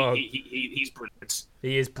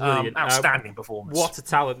 He is brilliant. Outstanding performance. What a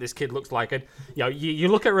talent this kid looks like. And you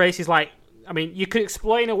look at races like, I mean, you could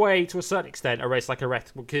explain away to a certain extent a race like a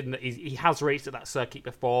Red Bull Kid. He has raced at that circuit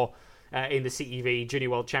before in the CEV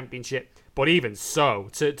Junior World Championship. But even so,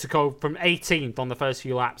 to go from 18th on the first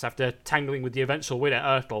few laps after tangling with the eventual winner,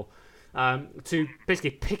 Ertl, to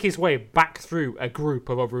basically pick his way back through a group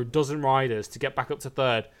of over a dozen riders to get back up to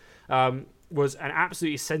 3rd, was an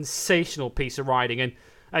absolutely sensational piece of riding. And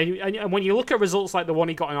when you look at results like the one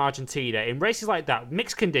he got in Argentina, in races like that,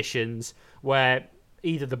 mixed conditions, where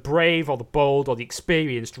either the brave or the bold or the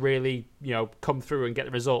experienced really, come through and get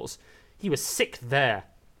the results, he was 6th there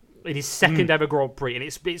in his second ever Grand Prix. And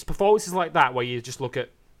it's performances like that where you just look at,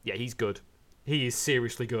 he's good. He is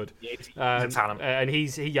seriously good. Yeah, he's a talent. And he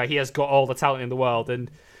has got all the talent in the world. And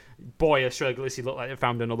boy, Estrella Galicia looked like they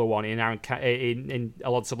found another one in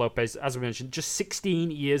Alonso Lopez. As we mentioned, just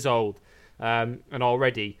 16 years old, and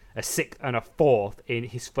already a 6th and a 4th in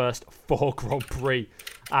his first 4 Grand Prix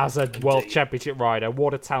as a World Championship rider.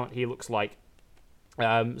 What a talent he looks like.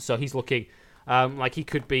 So he's looking like he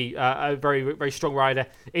could be a very, very strong rider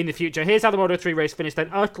in the future. Here's how the Moto3 race finished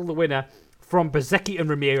then. Ertl the winner from Bezzecchi and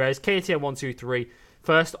Ramirez. KTM 1, 2, 3.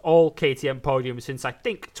 First all KTM podium since, I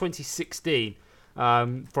think, 2016.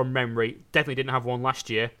 From memory. Definitely didn't have one last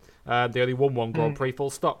year. They only won one Grand Prix, full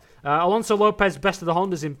stop. Alonso Lopez, best of the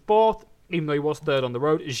Hondas in 4th, even though he was 3rd on the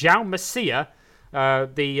road. João Macia,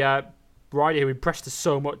 the rider who impressed us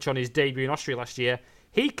so much on his debut in Austria last year,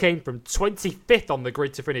 he came from 25th on the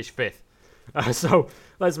grid to finish 5th. So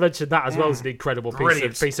let's mention that as well as an incredible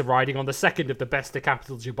piece of riding on the second of the best of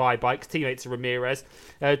Capital Dubai bikes, teammates of Ramirez.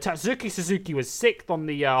 Tatsuki Suzuki was 6th on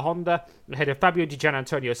the Honda, ahead of Fabio Di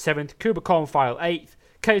Gianantonio 7th, Kuba Kornfeil 8th,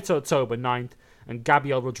 Keito Toba 9th, and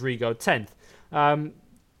Gabriel Rodrigo 10th.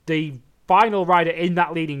 The final rider in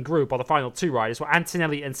that leading group, or the final two riders, were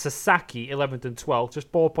Antonelli and Sasaki, 11th and 12th.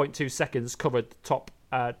 Just 4.2 seconds covered the top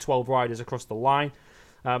 12 riders across the line.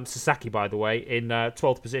 Sasaki, by the way, in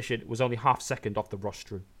 12th position, was only half second off the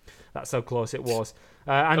rostrum. That's how close it was.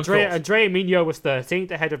 Andrea Minho was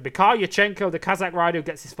 13th, ahead of Mikhail Yurchenko, the Kazakh rider who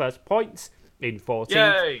gets his first points, in 14th.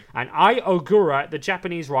 Yay! And Ai Ogura, the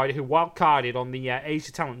Japanese rider who wildcarded on the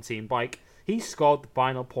Asia Talent Team bike, he scored the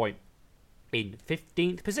final point in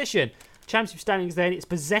 15th position. Championship standings then, it's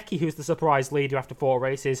Bezzecchi who's the surprise leader after 4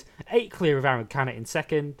 races, 8 clear of Aaron Canet in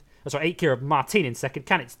second. 8 clear of Martin in second,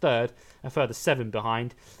 Canet's third, a further 7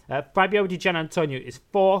 behind. Fabio Di Gianantonio is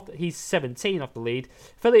 4th, he's 17 off the lead.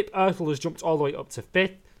 Philippe Ertl has jumped all the way up to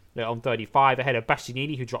 5th on 35, ahead of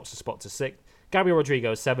Bastianini, who drops a spot to 6th. Gabriel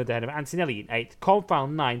Rodrigo is 7th, ahead of Antonelli in 8th.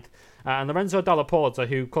 Kornfeil 9th, and Lorenzo Dalla Porta,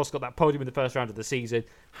 who of course got that podium in the first round of the season,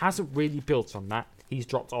 hasn't really built on that. He's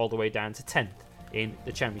dropped all the way down to 10th in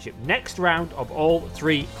the championship. Next round of all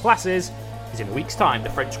 3 classes is in a week's time,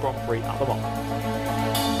 the French Grand Prix at Le Mans.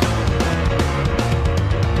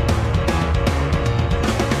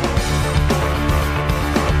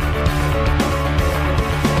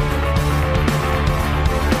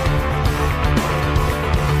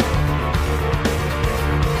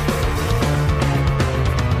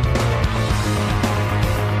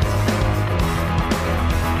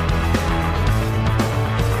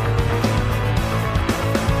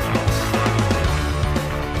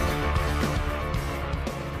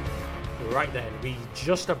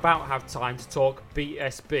 Just about have time to talk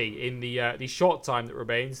BSB in the short time that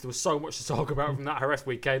remains. There was so much to talk about from that Jerez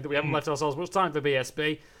weekend that we haven't left ourselves much time for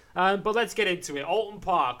BSB. But let's get into it. Alton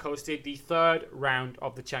Park hosted the 3rd round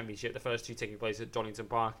of the championship, the first 2 taking place at Donington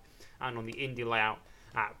Park and on the Indy layout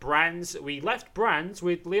at Brands. We left Brands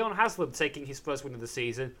with Leon Haslam taking his first win of the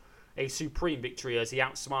season, a supreme victory as he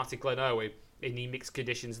outsmarted Glenn Irwin in the mixed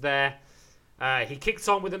conditions there. He kicked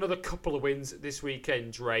on with another couple of wins this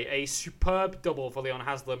weekend, Dre. A superb double for Leon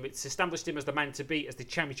Haslam. It's established him as the man to beat as the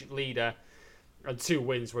championship leader, and 2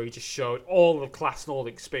 wins where he just showed all the class and all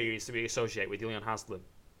the experience to be associated with Leon Haslam.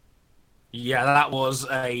 Yeah, that was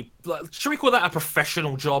should we call that a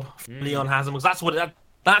professional job for Leon Haslam? Because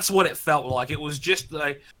that's what it felt like. It was just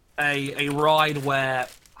a ride where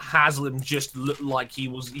Haslam just looked like he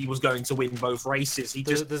was going to win both races.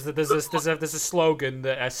 There's a slogan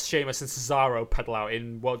that Sheamus and Cesaro pedal out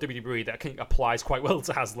in WWE that I think applies quite well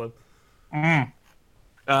to Haslam.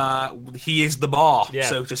 He is the bar,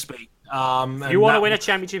 so to speak. If you want to win a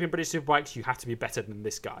championship in British Superbikes, you have to be better than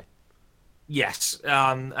this guy. Yes,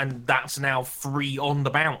 and that's now 3 on the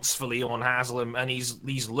bounce for Leon Haslam, and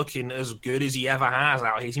he's looking as good as he ever has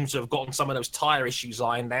out. He seems to have gotten some of those tyre issues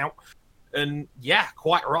ironed out. And yeah,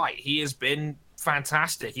 quite right. He has been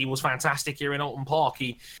fantastic. He was fantastic here in Alton Park.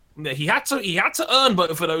 He had to earn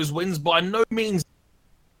both of those wins, by no means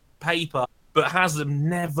paper. But Haslam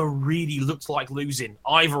never really looked like losing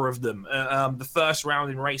either of them. The first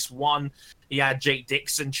round in race 1, he had Jake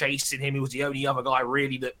Dixon chasing him. He was the only other guy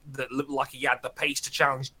really that looked like he had the pace to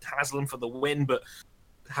challenge Haslam for the win. But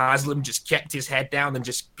Haslam just kept his head down and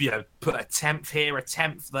just put a 10th here, a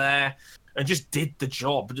 10th there. And just did the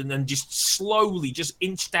job, and then just slowly just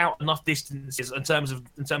inched out enough distances in terms of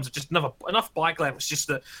just enough bike lengths, just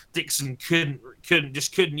that Dixon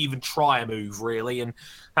couldn't even try a move really, and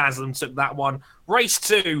Haslam took that one. Race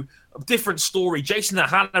 2, a different story. Jason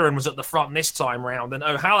O'Halloran was at the front this time round, and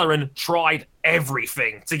O'Halloran tried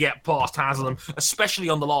everything to get past Haslam, especially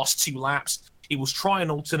on the last 2 laps. He was trying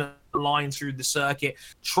alternate lines through the circuit,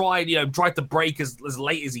 tried to brake as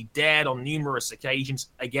late as he dared on numerous occasions.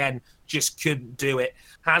 Again, just couldn't do it.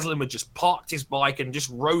 Haslam had just parked his bike and just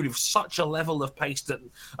rode with such a level of pace that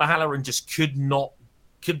O'Halloran just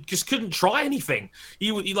couldn't try anything.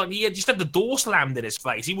 He had just had the door slammed in his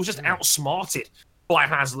face. He was just outsmarted by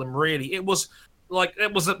Haslam. Really, it was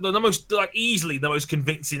the most easily the most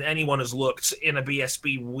convincing anyone has looked in a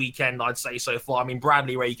BSB weekend, I'd say so far. I mean,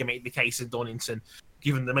 Bradley Ray can make the case in Donington,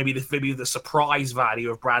 given maybe the surprise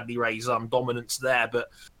value of Bradley Ray's dominance there, but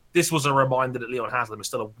this was a reminder that Leon Haslam is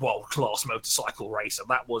still a world-class motorcycle racer.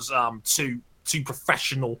 That was two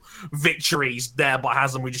professional victories there by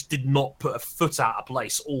Haslam. We just did not put a foot out of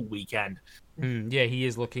place all weekend. Yeah, he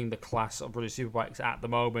is looking the class of British Superbikes at the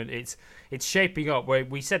moment. It's shaping up.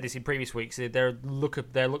 We said this in previous weeks. There look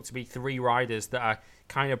to be 3 riders that are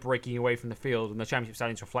kind of breaking away from the field, and the championship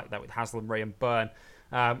standings reflect that with Haslam, Ray, and Byrne.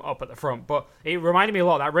 up at the front. But it reminded me a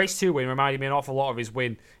lot, that race 2 win reminded me an awful lot of his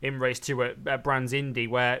win in race 2 at Brands Indy,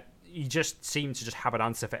 where he just seemed to just have an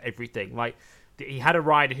answer for everything. Like, he had a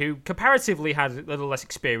rider who comparatively had a little less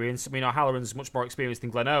experience. I mean, O'Halloran's much more experienced than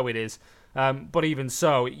Glenn Irwin is. But even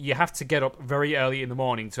so, you have to get up very early in the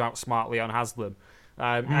morning to outsmart Leon Haslam.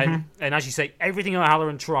 And as you say, everything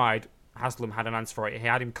O'Halloran tried, Haslam had an answer for it. He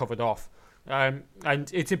had him covered off. And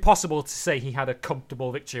it's impossible to say he had a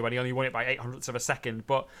comfortable victory when he only won it by 800ths of a second.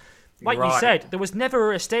 But like you said, there was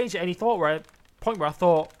never a stage at any point where I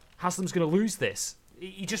thought Haslam's going to lose this.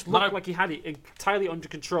 He just looked like he had it entirely under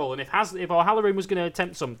control. And if O'Halloran was going to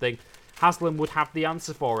attempt something, Haslam would have the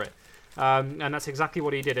answer for it. And that's exactly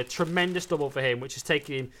what he did. A tremendous double for him, which has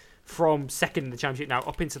taken him from second in the championship now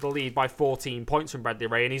up into the lead by 14 points from Bradley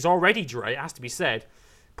Ray. And he's already, Dre, it has to be said,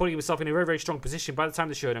 putting himself in a very, very strong position by the time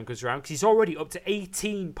the showdown comes around, because he's already up to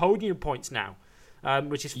 18 podium points now,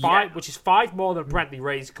 which is five more than Bradley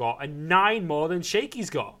Ray's got and 9 more than Shaky's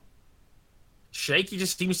got. Shaky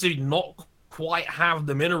just seems to not quite have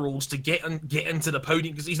the minerals to get into the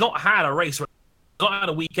podium, because he's not had a race, not had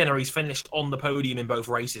a weekend where he's finished on the podium in both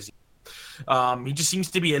races. He just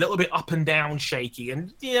seems to be a little bit up and down Shaky,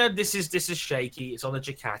 and yeah, this is Shaky. It's on the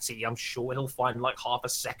Ducati. I'm sure he'll find like half a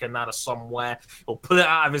second out of somewhere. He'll pull it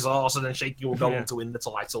out of his arse, and then Shaky will go on to win the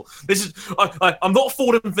title. This is I'm not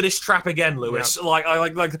falling for this trap again, Lewis. Yeah.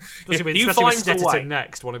 If he finds a way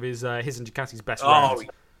next, one of his and Ducati's best rounds.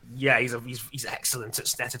 Yeah, he's excellent at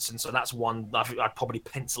Stetterton, so that's one I'd probably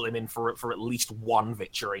pencil him in for at least one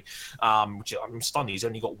victory. Which I'm stunned he's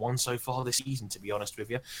only got one so far this season, to be honest with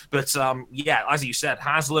you. But yeah, as you said,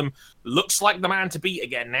 Haslam looks like the man to beat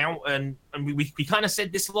again now, and we kind of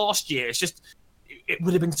said this last year. It's just it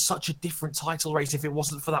would have been such a different title race if it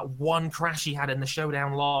wasn't for that one crash he had in the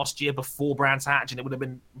showdown last year before Brands Hatch, and it would have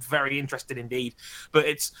been very interesting indeed. But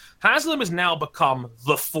Haslam has now become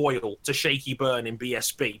the foil to Shaky Byrne in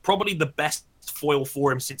BSB, probably the best foil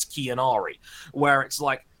for him since Kianari, where it's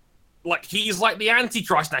like he's like the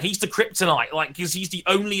Antichrist now. He's the kryptonite, because he's the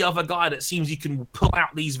only other guy that seems he can pull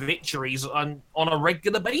out these victories on a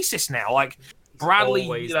regular basis now. Like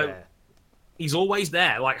Bradley, he's always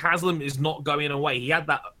there. Like, Haslam is not going away. He had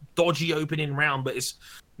that dodgy opening round, but it's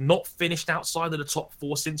not finished outside of the top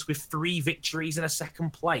 4 since, with 3 victories and a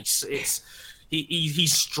second place.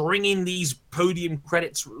 He's stringing these podium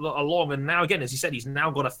credits along, and now again, as you said, he's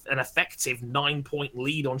now got an effective 9-point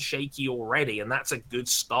lead on Shaky already, and that's a good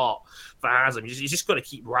start for Haslam. He's just got to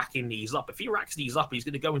keep racking these up. If he racks these up, he's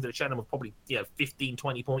going to go into the channel with probably 15,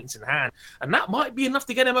 20 points in hand, and that might be enough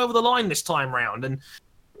to get him over the line this time round. And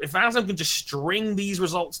if Haslam can just string these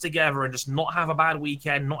results together and just not have a bad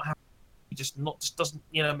weekend, just doesn't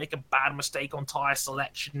make a bad mistake on tyre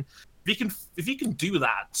selection, if he can do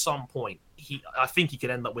that at some point, I think he could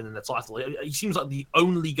end up winning the title. He seems like the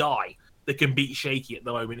only guy that can beat Shaky at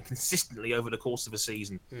the moment consistently over the course of a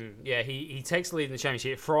season. Yeah, he takes the lead in the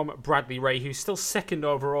championship from Bradley Ray, who's still second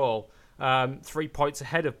overall, 3 points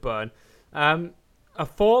ahead of Byrne. A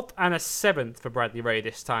 4th and a 7th for Bradley Ray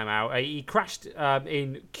this time out. He crashed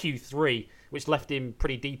in Q3, which left him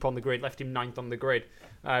pretty deep on the grid, left him 9th on the grid.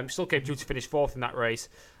 Still came through to finish 4th in that race.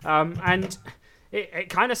 And it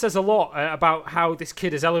kind of says a lot about how this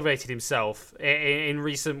kid has elevated himself in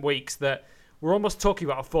recent weeks, that we're almost talking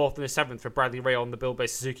about a 4th and a 7th for Bradley Ray on the Bill Bay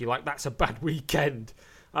Suzuki. Like, that's a bad weekend.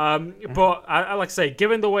 But I like I say,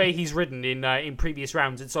 given the way he's ridden in previous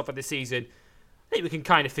rounds and so far this season, I think we can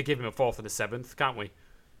kind of forgive him a 4th and a 7th, can't we?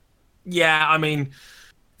 Yeah, I mean,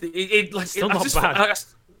 still not bad.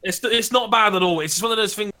 It's not bad at all. It's just one of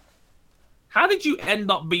those things. How did you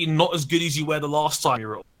end up being not as good as you were the last time you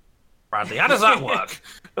were at Bradley? How does that work?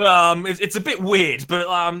 It's a bit weird, but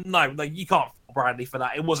no, you can't fault Bradley for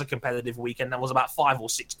that. It was a competitive weekend. There was about 5 or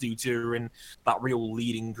 6 dudes who were in that real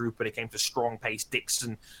leading group when it came to strong pace.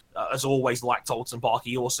 Dixon, as always, liked Alton Park.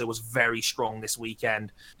 He also was very strong this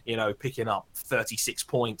weekend, picking up 36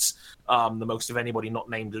 points, the most of anybody not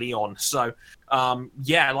named Leon. So,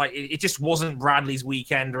 it just wasn't Bradley's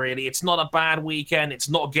weekend, really. It's not a bad weekend. It's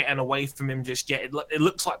not getting away from him just yet. It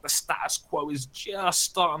looks like the status quo is just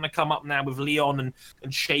starting to come up now with Leon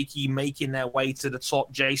and Shaky making their way to the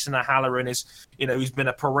top. Jason O'Halloran is, who's been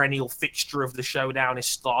a perennial fixture of the showdown, is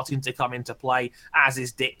starting to come into play, as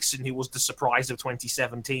is Dixon, who was the surprise of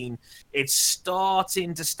 2017. It's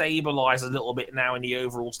starting to stabilize a little bit now in the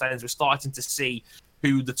overall standings. We're starting to see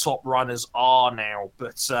who the top runners are now.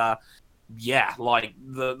 But the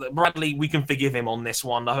Bradley, we can forgive him on this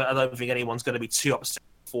one. I don't think anyone's going to be too upset.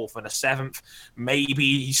 4th and a 7th.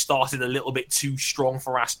 Maybe he started a little bit too strong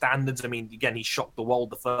for our standards. I mean, again, he shocked the world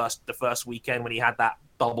the first weekend when he had that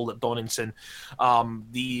double at Donington.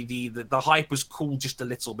 The hype was cool just a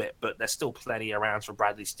little bit, but there's still plenty of rounds for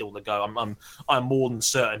Bradley still to go. I'm more than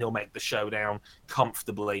certain he'll make the showdown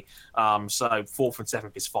comfortably. So 4th and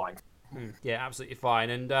 7th is fine. Yeah, absolutely fine.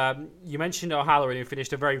 And you mentioned O'Halloran, who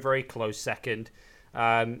finished a very, very close second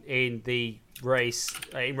in the race,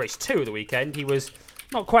 in race 2 of the weekend. He was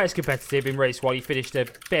not quite as competitive in race 1. He finished a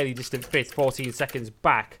fairly distant 5th, 14 seconds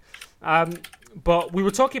back. But we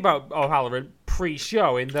were talking about O'Halloran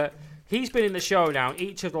pre-show in that he's been in the showdown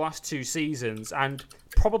each of the last 2 seasons and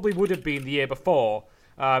probably would have been the year before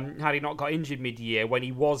had he not got injured mid-year when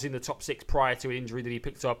he was in the top 6 prior to an injury that he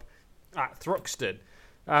picked up at Thruxton.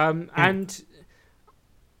 And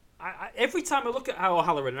every time I look at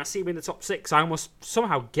O'Halloran and I see him in the top 6, I almost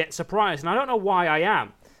somehow get surprised. And I don't know why I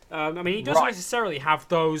am. I mean, he doesn't necessarily have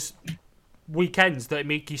those weekends that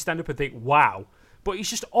make you stand up and think, wow. But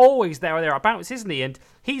he's just always there or thereabouts, isn't he? And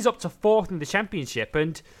he's up to 4th in the championship.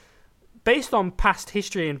 And based on past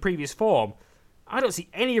history and previous form, I don't see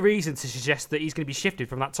any reason to suggest that he's going to be shifted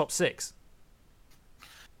from that top 6.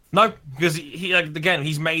 No, because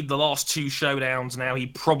he's made the last 2 showdowns now. He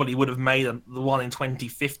probably would have made the one in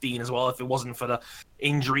 2015 as well if it wasn't for the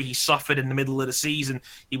injury he suffered in the middle of the season.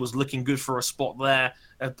 He was looking good for a spot there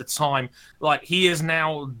at the time. Like, he is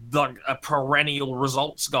now like a perennial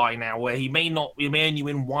results guy now, where he may only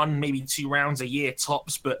win 1, maybe 2 rounds a year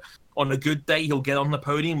tops, but on a good day he'll get on the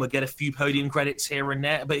podium, we'll get a few podium credits here and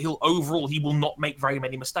there, but he will not make very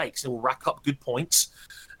many mistakes. He'll rack up good points.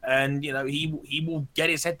 And he will get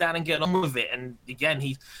his head down and get on with it. And again,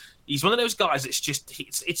 he's one of those guys. It's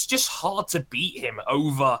just hard to beat him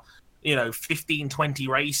over 15, 20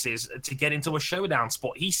 races to get into a showdown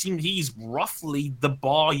spot. He's roughly the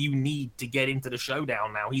bar you need to get into the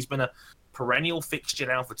showdown now. He's been a perennial fixture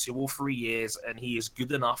now for 2 or 3 years, and he is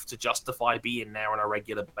good enough to justify being there on a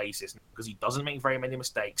regular basis because he doesn't make very many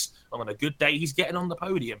mistakes. And on a good day, he's getting on the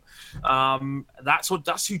podium. That's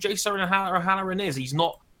who Jason O'Halloran is. He's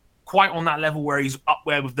not quite on that level where he's up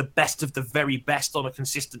there with the best of the very best on a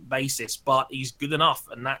consistent basis, but he's good enough,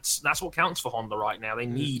 and that's what counts for Honda right now. They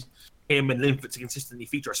need him and Linfoot to consistently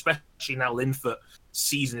feature, especially now Linfoot's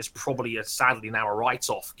season is probably sadly now a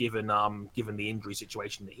write-off given the injury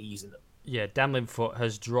situation that he's in. Yeah, Dan Linfoot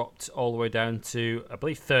has dropped all the way down to, I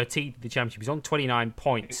believe, 13th in the championship. He's on 29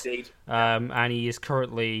 points, and he is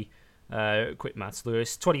currently quit maths,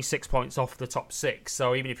 Lewis, 26 points off the top 6.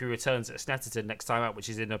 So even if he returns at Snetterton next time out, which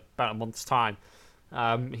is in about a month's time,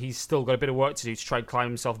 he's still got a bit of work to do to try and climb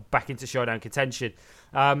himself back into showdown contention.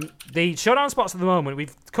 The showdown spots at the moment,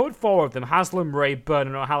 we've covered 4 of them. Haslam, Ray, Byrne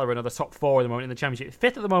and O'Halloran are the top 4 at the moment in the championship.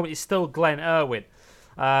 5th at the moment is still Glenn Irwin,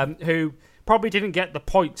 who probably didn't get the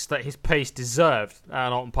points that his pace deserved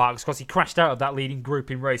at Alton Parks because he crashed out of that leading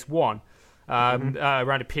group in race 1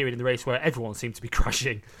 around a period in the race where everyone seemed to be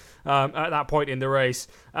crashing. At that point in the race.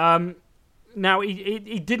 Now,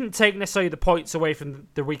 he didn't take necessarily the points away from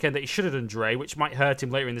the weekend that he should have done, Dre, which might hurt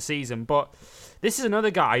him later in the season, but this is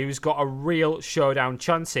another guy who's got a real showdown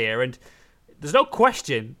chance here, and there's no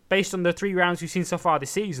question, based on the 3 rounds we've seen so far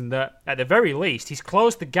this season, that at the very least, he's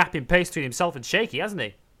closed the gap in pace between himself and Shaky, hasn't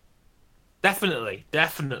he?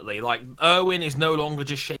 Definitely. Like, Irwin is no longer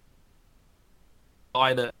just Shaky.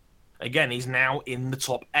 Either. Again, he's now in the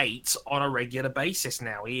top 8 on a regular basis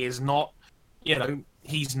now. He is not,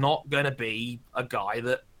 he's not going to be a guy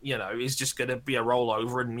that, is just going to be a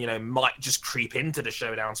rollover and, might just creep into the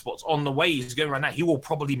showdown spots. On the way he's going right now, he will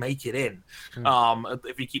probably make it in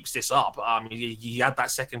if he keeps this up. He had that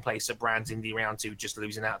second place at Brands Indy round 2, just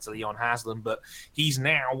losing out to Leon Haslam, but he's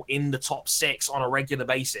now in the top 6 on a regular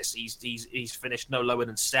basis. He's finished no lower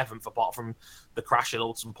than 7th, apart from the crash at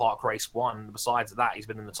Alton Park race 1. Besides that, he's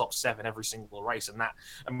been in the top 7 every single race, and that,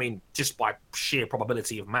 just by sheer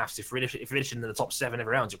probability of maths, if you're finishing in the top 7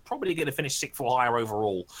 every round, you're probably going to finish 6th or higher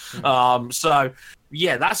overall. So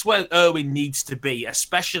yeah, that's where Irwin needs to be,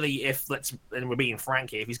 especially if, and we're being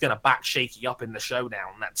frank here, if he's going to back Shaky up in the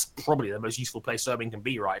showdown. That's probably the most useful place Irwin can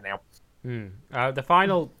be right now. The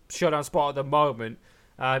final showdown spot at the moment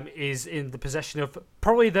is in the possession of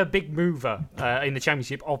probably the big mover in the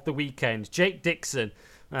championship of the weekend, Jake Dixon,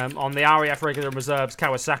 on the RAF regular reserves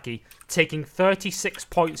Kawasaki, taking 36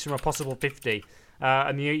 points from a possible 50.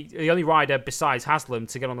 And the only rider besides Haslam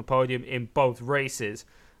to get on the podium in both races.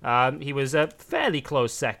 He was a fairly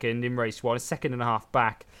close second in race 1, a second and a half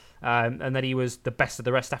back, and then he was the best of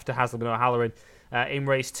the rest after Haslam and O'Halloran in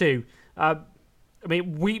race 2.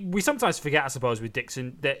 We sometimes forget, I suppose, with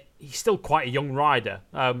Dixon that he's still quite a young rider.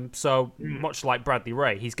 Much like Bradley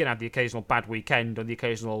Ray, he's going to have the occasional bad weekend and the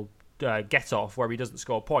occasional get-off where he doesn't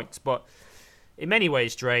score points. But in many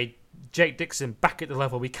ways, Dre, Jake Dixon back at the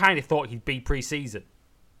level we kind of thought he'd be pre-season.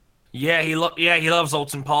 Yeah, he loves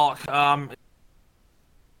Alton Park.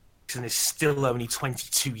 And is still only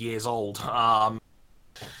 22 years old.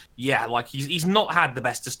 Yeah, like he's not had the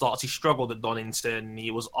best of starts. He struggled at Donington.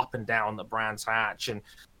 He was up and down at Brands Hatch, and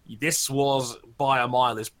this was by a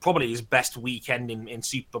mile is probably his best weekend in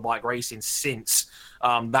superbike racing since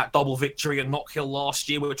that double victory at Knockhill last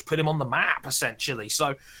year, which put him on the map essentially.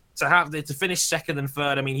 So to finish second and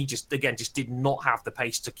third, I mean, he just did not have the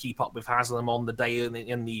pace to keep up with Haslam on the day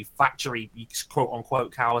in the factory, quote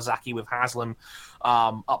unquote, Kawasaki with Haslam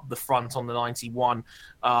up the front on the 91.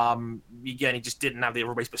 Again, he just didn't have the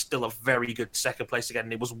other race, but still a very good second place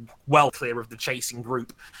again. It was well clear of the chasing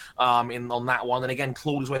group on that one, and again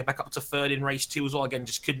clawed his way back up to third in race 2 as well. Again,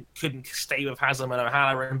 just couldn't stay with Haslam and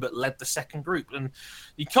O'Halloran, but led the second group, and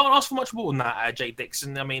you can't ask for much more than that, Jake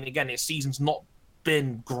Dixon. I mean, again, his season's not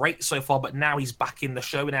been great so far, but now he's back in the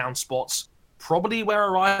showdown spots, probably where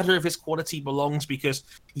a rider of his quality belongs, because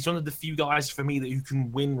he's one of the few guys for me who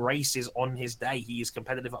can win races on his day. He is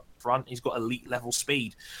competitive up front. He's got elite level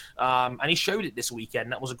speed, and he showed it this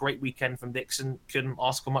weekend. That was a great weekend from Dixon. Couldn't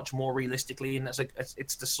ask for much more realistically, and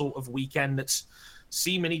it's the sort of weekend that's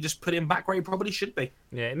seemingly just put him back where he probably should be.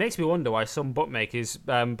 Yeah, it makes me wonder why some bookmakers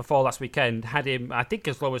before last weekend had him, I think,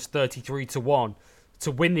 as low as 33-1 to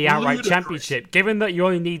win the outright championship, given that you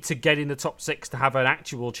only need to get in the top 6 to have an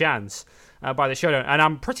actual chance by the showdown. And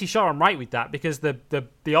I'm pretty sure I'm right with that, because the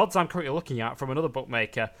odds I'm currently looking at from another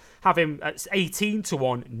bookmaker have him at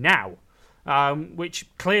 18-1 now, which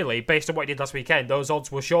clearly, based on what he did last weekend, those odds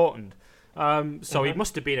were shortened. So he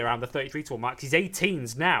must have been around the 33-1 mark. He's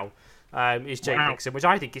 18s now, is Jake Dixon, which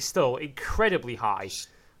I think is still incredibly high.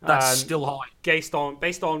 That's still high. Based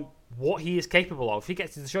on what he is capable of. If he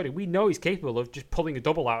gets to the showdown, we know he's capable of just pulling a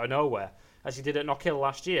double out of nowhere, as he did at Knockhill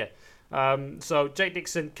last year. So Jake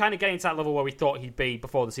Dixon kind of getting to that level where we thought he'd be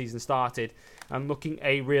before the season started, and looking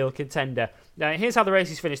a real contender. Now, here's how the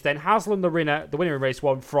races finished then. Haslam, the winner in race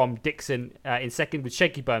 1 from Dixon in second, with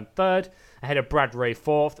Shaky Byrne third, ahead of Brad Ray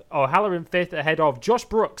fourth. O'Halloran fifth, ahead of Josh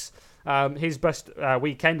Brooks. His best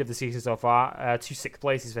weekend of the season so far, 2 sixth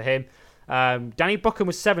places for him. Danny Buchan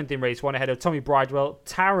was 7th in race 1, ahead of Tommy Bridewell,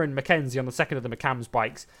 Taron McKenzie on the second of the McCams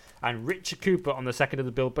bikes, and Richard Cooper on the second of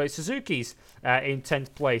the Bilbao Suzukis in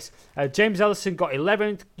 10th place. James Ellison got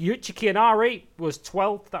 11th. Yuichi Kianari was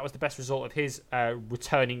 12th. That was the best result of his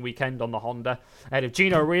returning weekend on the Honda, ahead of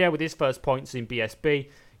Gino Ria with his first points in BSB.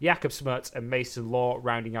 Jakob Smertz and Mason Law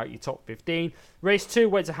rounding out your top 15. Race 2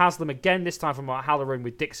 went to Haslam again, this time from Halloran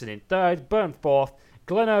with Dixon in 3rd, Byrne 4th,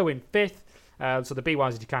 Gleno in 5th. So the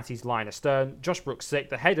BYD Ducati's line astern. Josh Brooks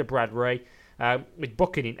 6th, ahead of Brad Ray, with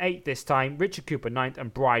Buchan in 8th this time, Richard Cooper 9th,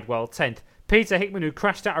 and Bridewell 10th. Peter Hickman, who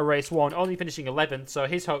crashed out of race 1, only finishing 11th, so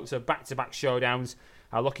his hopes of back-to-back showdowns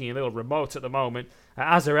are looking a little remote at the moment.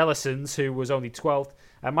 Azar Ellison's, who was only 12th,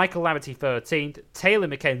 Michael Laverty 13th, Taylor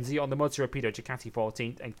McKenzie on the Motor Rapido Ducati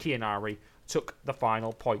 14th, and Kianari took the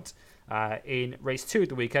final point in race 2 of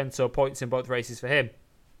the weekend, so points in both races for him.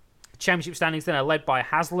 Championship standings then are led by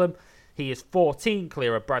Haslam. He is 14,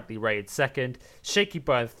 clear of Bradley Ray in second. Shaky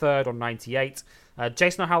Byrne third on 98.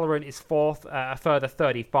 Jason O'Halloran is fourth, a further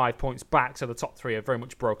 35 points back, so the top 3 are very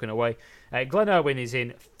much broken away. Glenn Irwin is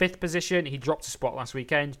in 5th position. He dropped a spot last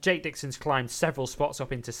weekend. Jake Dixon's climbed several spots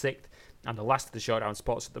up into 6th, and the last of the showdown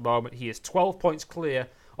spots at the moment. He is 12 points clear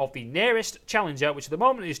of the nearest challenger, which at the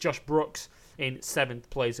moment is Josh Brooks in 7th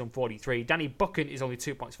place on 43. Danny Buchan is only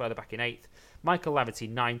 2 points further back in 8th. Michael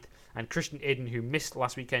Laverty 9th, and Christian Idden, who missed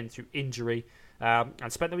last weekend through injury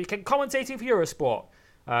and spent the weekend commentating for Eurosport.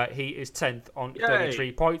 He is 10th on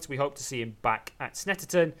 33 points. We hope to see him back at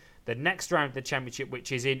Snetterton, the next round of the championship,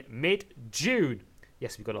 which is in mid-June.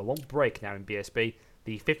 Yes, we've got a long break now in BSB,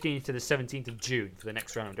 the 15th to the 17th of June for the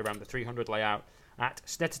next round around the 300 layout at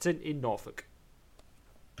Snetterton in Norfolk.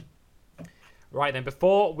 Right then,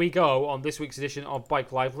 before we go on this week's edition of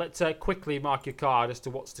Bike Live, let's quickly mark your card as to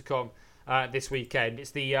what's to come this weekend.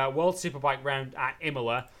 It's the World Superbike round at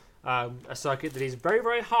Imola, a circuit that is very,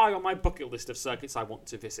 very high on my bucket list of circuits I want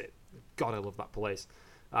to visit. God, I love that place.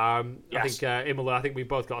 Yes. I think Imola, I think we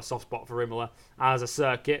both got a soft spot for Imola as a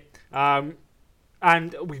circuit. And I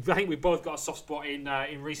think we've both got a soft spot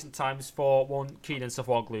in recent times for one Kenan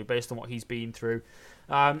Sofuoglu, based on what he's been through.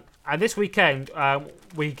 And this weekend,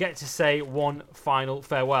 we get to say one final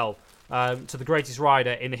farewell to the greatest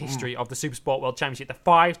rider in the history of the Supersport World Championship, the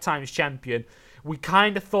 5 times champion. We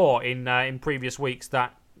kind of thought in previous weeks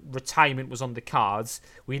that retirement was on the cards.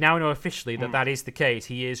 We now know officially that that is the case.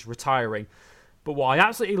 He is retiring. But what I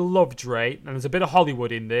absolutely love, Dre, and there's a bit of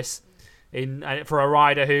Hollywood in this, for a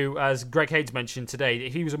rider who, as Greg Haynes mentioned today,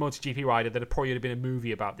 if he was a MotoGP rider, there'd probably have been a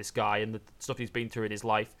movie about this guy and the stuff he's been through in his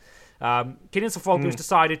life. Kenan Sofuoglu's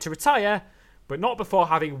decided to retire, but not before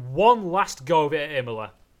having one last go of it at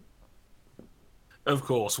Imola. Of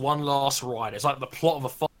course, one last ride. It's like the plot of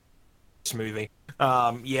a movie.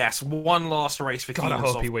 Yes, one last race for God, I Kenan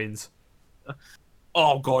hope he wins.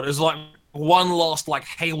 Oh god, it's like one last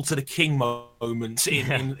hail to the king moment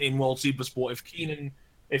in World Supersport.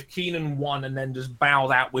 If Kenan won and then just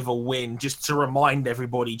bowed out with a win, just to remind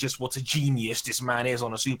everybody just what a genius this man is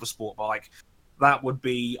on a Supersport bike, that would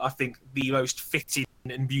be, I think, the most fitting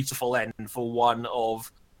and beautiful end for one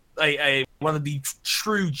of the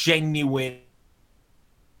true, genuine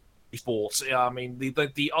sports. I mean,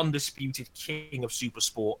 the undisputed king of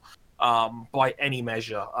Supersport by any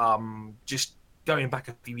measure. Just going back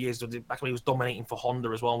a few years, back when he was dominating for Honda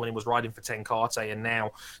as well, when he was riding for Ten Kate, and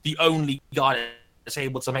now the only guy that's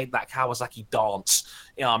able to make that Kawasaki dance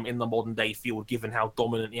in the modern day field, given how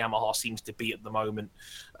dominant Yamaha seems to be at the moment.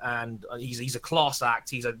 And he's a class act.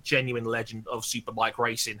 He's a genuine legend of superbike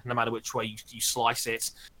racing, no matter which way you slice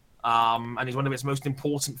it. And he's one of its most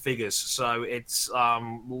important figures. So it's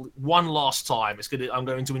one last time. I'm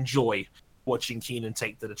going to enjoy watching Kenan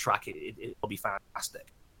take to the track. It'll be fantastic.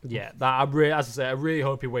 Yeah, as I say, I really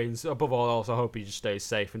hope he wins. Above all else, I hope he just stays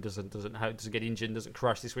safe and doesn't get injured and doesn't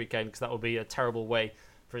crash this weekend, because that would be a terrible way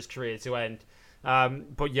for his career to end.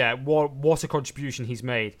 But yeah, what a contribution he's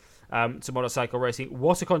made to motorcycle racing.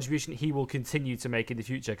 What a contribution he will continue to make in the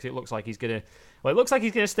future, because it looks like he's gonna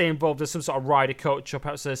stay involved as some sort of rider coach or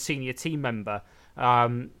perhaps a senior team member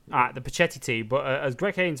at the Pacetti team. But as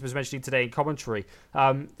Greg Haynes was mentioning today in commentary,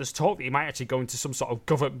 there's talk that he might actually go into some sort of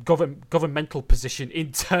governmental position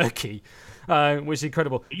in Turkey, which is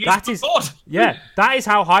incredible. That is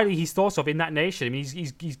how highly he's thought of in that nation. I mean,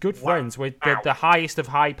 he's good friends with the highest of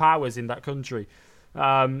high powers in that country.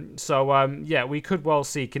 We could well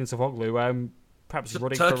see Kenan Sofuoglu perhaps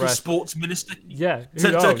running Turkish for sports minister. Yeah,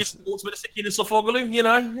 Turkish sports minister Kenan Sofuoglu. You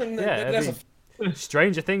know,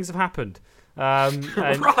 stranger things have happened.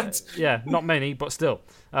 Right. Yeah, not many, but still.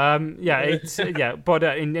 But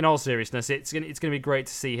in all seriousness, it's gonna be great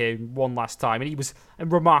to see him one last time. And he was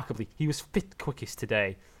fifth quickest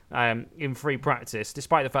today in free practice,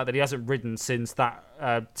 despite the fact that he hasn't ridden since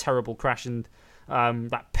that terrible crash and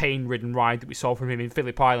that pain-ridden ride that we saw from him in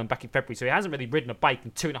Phillip Island back in February. So he hasn't really ridden a bike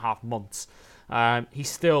in 2.5 months. He's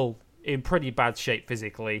still in pretty bad shape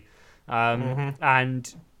physically,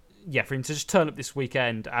 and yeah, for him to just turn up this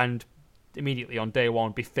weekend and immediately on day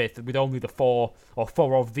one be fifth with only the four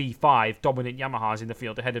of the five dominant Yamahas in the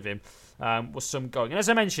field ahead of him was some going. And as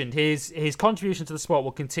I mentioned, his contribution to the sport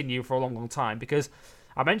will continue for a long, long time, because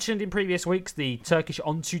I mentioned in previous weeks the Turkish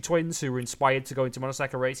Onsu twins who were inspired to go into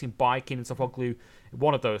motorcycle racing by Kenan Sofuoglu.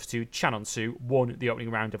 One of those two, Can Onsu, won the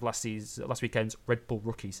opening round of last weekend's Red Bull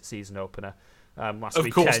Rookies season opener last weekend.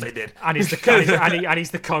 Of course they did. And he's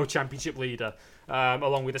the co-championship leader,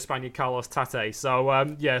 along with the Spaniard Carlos Tate. So,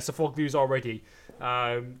 Sofuoglu's already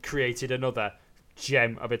created another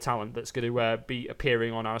gem of a talent that's going to be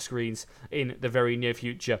appearing on our screens in the very near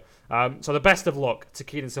future. So the best of luck to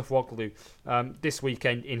Kenan Sofuoglu this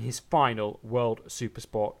weekend in his final World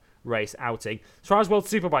Supersport race outing. As far as World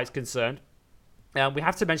Superbike's concerned, we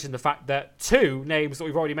have to mention the fact that two names that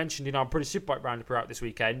we've already mentioned in our British Superbike Roundup are out this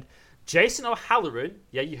weekend. Jason O'Halloran,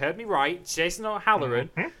 yeah, you heard me right, Jason O'Halloran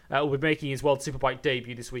will be making his World Superbike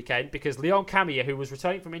debut this weekend, because Leon Camier, who was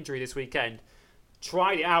returning from injury this weekend,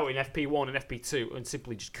 tried it out in FP1 and FP2 and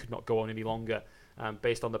simply just could not go on any longer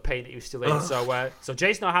based on the pain that he was still in. So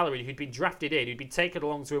Jason O'Halloran, who'd been drafted in, who'd been taken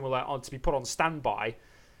along to Imola to be put on standby,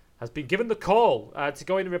 has been given the call to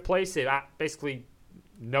go in and replace him at basically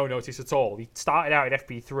no notice at all. He started out in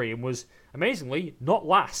FP3 and was amazingly not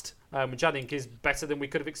last, which I think is better than we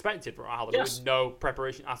could have expected from O'Halloran, with no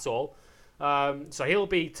preparation at all. So he'll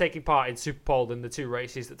be taking part in Superpole and the two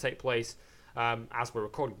races that take place as we're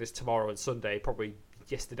recording this tomorrow and Sunday, probably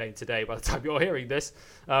yesterday and today by the time you're hearing this.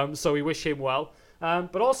 So we wish him well.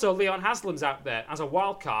 But also Leon Haslam's out there as a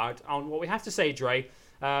wild card on what we have to say, Dre.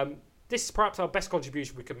 This is perhaps our best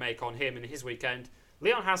contribution we can make on him in his weekend.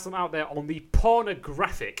 Leon Haslam out there on the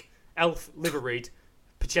pornographic elf liveried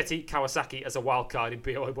Pacetti Kawasaki as a wild card in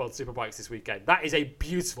BOA World Superbikes this weekend. That is a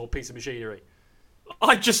beautiful piece of machinery.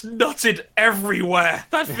 I just nutted everywhere.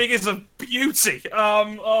 That thing is a beauty.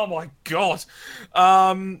 Oh my god.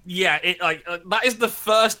 That is the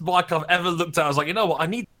first bike I've ever looked at. I was like, you know what? I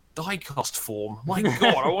need die-cast form. My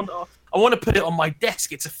god, I want to put it on my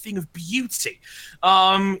desk. It's a thing of beauty.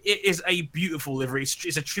 It is a beautiful livery.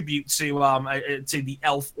 It's a tribute to the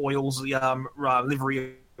Elf Oils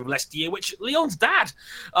livery Lestier, which Leon's dad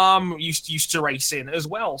used to race in as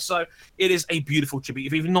well. So it is a beautiful tribute.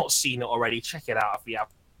 If you've not seen it already, check it out if you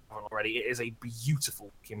haven't already. It is a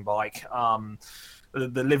beautiful looking bike.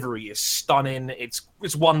 The livery is stunning.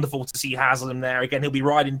 It's wonderful to see Haslam there again. He'll be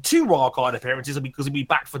riding 2 wildcard appearances because he'll be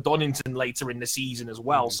back for Donington later in the season as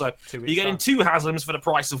well. So you're getting 2 Haslams for the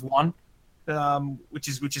price of 1, which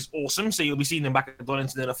is awesome. So you'll be seeing them back at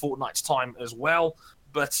Donington in a fortnight's time as well.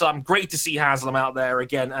 But great to see Haslam out there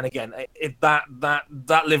again. And again, if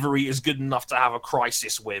that livery is good enough to have a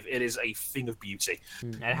crisis with, it is a thing of beauty.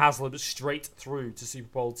 And Haslam straight through to Super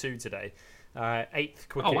Bowl 2 today. 8th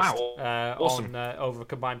quickest awesome. on over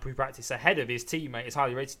combined pre-practice, ahead of his teammate, his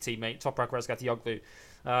highly rated teammate Toprak Razgatlioglu,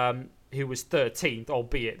 who was 13th,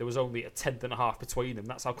 albeit there was only a 10th and a half between them.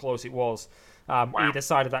 That's how close it was. Either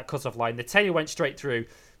side of that cut-off line. The 10 went straight through.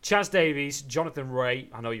 Chaz Davies, Jonathan Ray,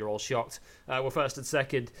 I know you're all shocked, were first and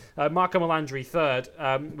second. Marco Melandri third,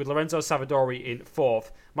 with Lorenzo Savadori in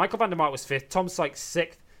fourth. Michael van der Mark was fifth. Tom Sykes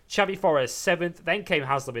sixth. Xavi Forres seventh. Then came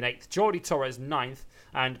Haslam in eighth. Jordi Torres ninth.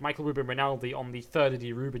 And Michael Ruben Rinaldi on the third of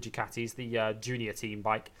the Aruba Ducatis, the junior team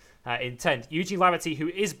bike, in 10th. Eugene Larity, who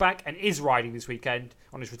is back and is riding this weekend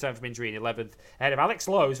on his return from injury, in 11th. Ahead of Alex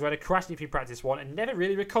Lowe's, who had a crash in practice 1 and never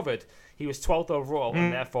really recovered. He was 12th overall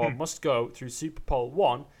and therefore must go through Super Pole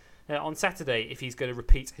 1 on Saturday if he's going to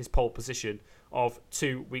repeat his pole position of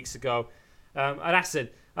 2 weeks ago. And Asin,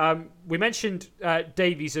 we mentioned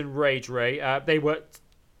Davies and Rage Ray. They were...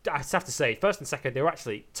 I have to say, first and second, they were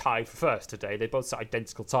actually tied for first today. They both set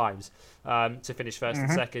identical times to finish first and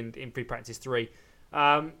second in pre-practice 3.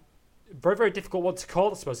 Very, very difficult one to call,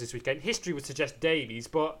 I suppose, this weekend. History would suggest Davies,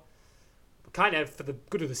 but kind of, for the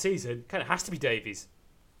good of the season, kind of has to be Davies.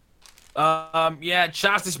 Yeah,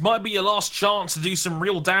 Chaz, this might be your last chance to do some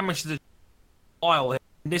real damage to the pile.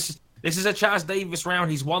 This is a Chaz Davies round.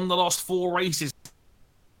 He's won the last 4 races.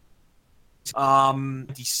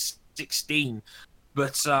 2016.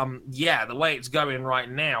 But, yeah, the way it's going right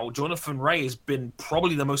now, Jonathan Ray has been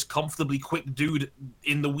probably the most comfortably quick dude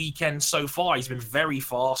in the weekend so far. He's been very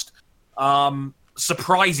fast.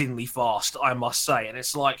 Surprisingly fast, I must say. And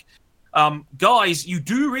it's like, guys, you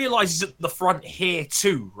do realize he's at the front here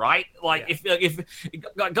too, right? Like, if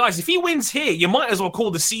guys, if he wins here, you might as well call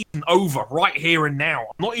the season over right here and now.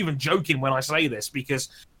 I'm not even joking when I say this, because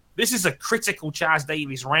this is a critical Chaz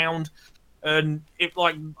Davies round. And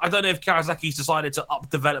I don't know if Kawasaki's decided to up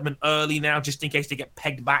development early now, just in case they get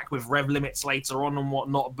pegged back with rev limits later on and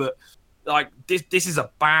whatnot. But this is a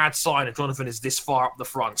bad sign if Jonathan is this far up the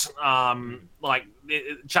front.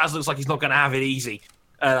 Chaz looks like he's not going to have it easy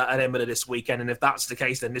at Imola this weekend, and if that's the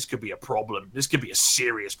case, then this could be a problem. This could be a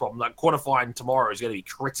serious problem. Like, qualifying tomorrow is going to be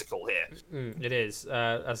critical here. It is.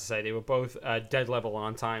 As I say, they were both dead level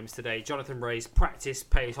on times today. Jonathan Ray's practice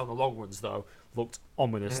pace on the long runs, though, looked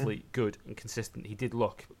ominously good and consistent. He did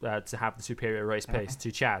look to have the superior race pace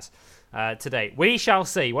to Chaz today. We shall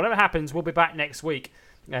see. Whatever happens, we'll be back next week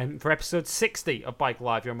for episode 60 of Bike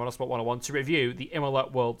Live here on Motorsport 101 to review the Imola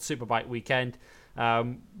World Superbike weekend.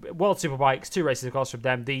 World Superbikes, 2 races of course from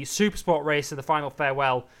them. The Supersport race and the final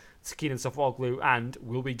farewell to Kenan Sofuoglu, and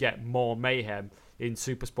will we get more mayhem in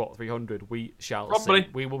Supersport 300? We shall see.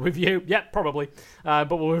 We will review, probably, but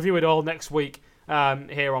we'll review it all next week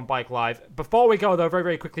here on Bike Live. Before we go, though, very,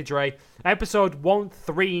 very quickly, Dre, episode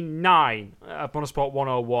 139 of Motorsport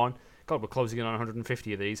 101. God, we're closing in on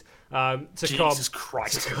 150 of these. Jesus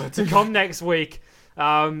Christ. To come next week.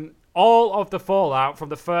 All of the fallout from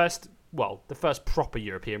the first proper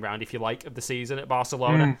European round, if you like, of the season at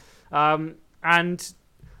Barcelona. And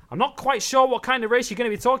I'm not quite sure what kind of race you're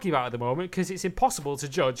going to be talking about at the moment, because it's impossible to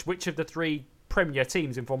judge which of the 3 premier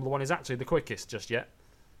teams in Formula 1 is actually the quickest just yet.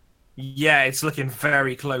 Yeah, it's looking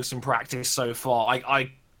very close in practice so far.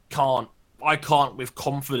 I can't with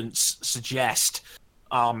confidence suggest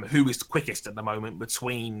who is the quickest at the moment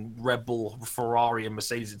between Red Bull, Ferrari, and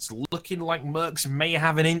Mercedes. It's looking like Merckx may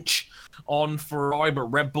have an inch on Ferrari, but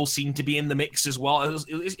Red Bull seem to be in the mix as well.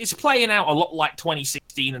 It's playing out a lot like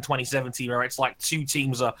 2016 and 2017, where it's like 2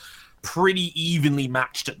 teams are pretty evenly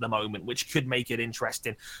matched at the moment, which could make it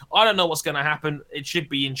interesting. I don't know what's going to happen. It should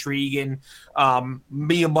be intriguing.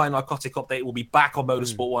 Me and my narcotic update will be back on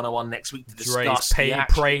Motorsport 101 next week to discuss.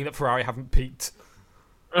 Praying that Ferrari haven't peaked.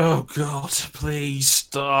 Oh, God, please.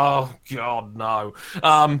 Oh, God, no.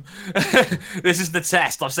 This is the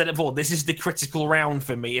test. I've said it before. This is the critical round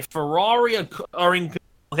for me. If Ferrari are in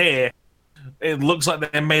here, it looks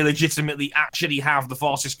like they may legitimately actually have the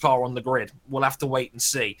fastest car on the grid. We'll have to wait and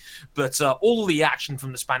see. But all the action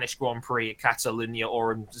from the Spanish Grand Prix at Catalonia,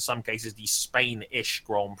 or in some cases the Spain-ish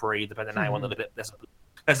Grand Prix, depending on how you want to look at it.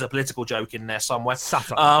 There's a political joke in there somewhere.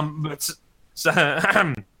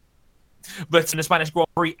 But in the Spanish Grand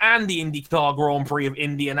Prix and the IndyCar Grand Prix of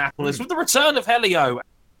Indianapolis, with the return of Helio,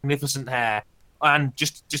 magnificent hair. And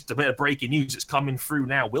just a bit of breaking news that's coming through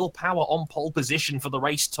now. Will Power on pole position for the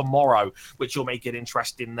race tomorrow, which will make it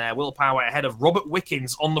interesting there. Will Power ahead of Robert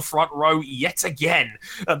Wickens on the front row yet again.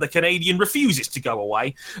 The Canadian refuses to go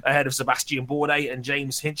away, ahead of Sebastian Bourdais and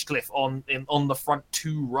James Hinchcliffe on the front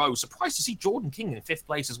 2 rows. Surprised to see Jordan King in 5th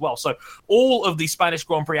place as well. So all of the Spanish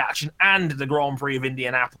Grand Prix action and the Grand Prix of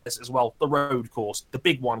Indianapolis as well. The road course, the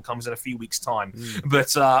big one, comes in a few weeks' time.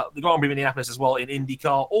 But the Grand Prix of Indianapolis as well in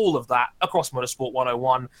IndyCar, all of that across Motorsport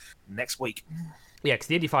 101 next week. Yeah, because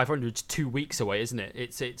the Indy 500's 2 weeks away, isn't it?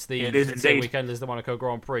 It's the it is same weekend as the Monaco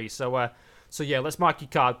Grand Prix. So yeah, let's mark your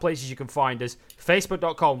card. Places you can find us: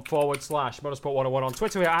 Facebook.com/Motorsport101. On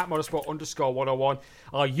Twitter, we're at Motorsport_101.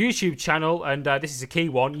 Our YouTube channel, and this is a key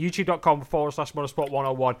one: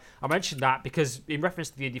 YouTube.com/Motorsport101. I mentioned that because in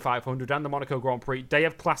reference to the Indy 500 and the Monaco Grand Prix, Day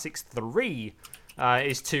of Classics 3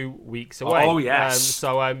 is 2 weeks away. Oh, yes.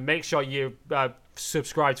 So make sure you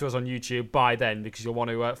subscribe to us on YouTube by then, because you'll want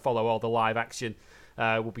to follow all the live action.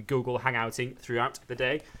 We'll be Google Hangouting throughout the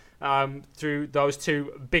day through those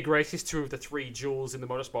 2 big races, 2 of the 3 jewels in the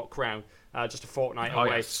motorsport crown, just a fortnight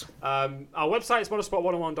away. Yes. Our website is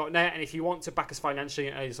motorsport101.net, and if you want to back us financially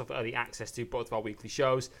and yourself early access to both of our weekly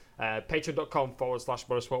shows,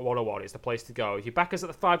 patreon.com/motorsport101 is the place to go. If you back us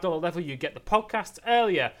at the $5 level, you get the podcast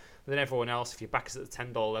earlier than everyone else. If you back us at the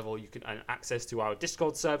 $10 level, you can access to our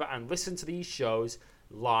Discord server and listen to these shows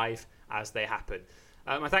live as they happen.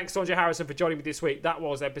 My thanks to Andre Harrison for joining me this week. That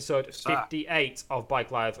was episode 58 of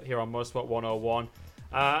Bike Live here on Motorsport 101.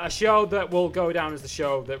 A show that will go down as the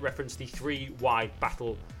show that referenced the 3-wide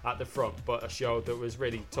battle at the front, but a show that was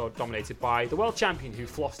really dominated by the world champion who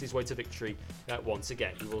flossed his way to victory once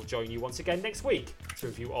again. We will join you once again next week to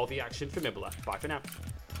review all the action from Imola. Bye for now.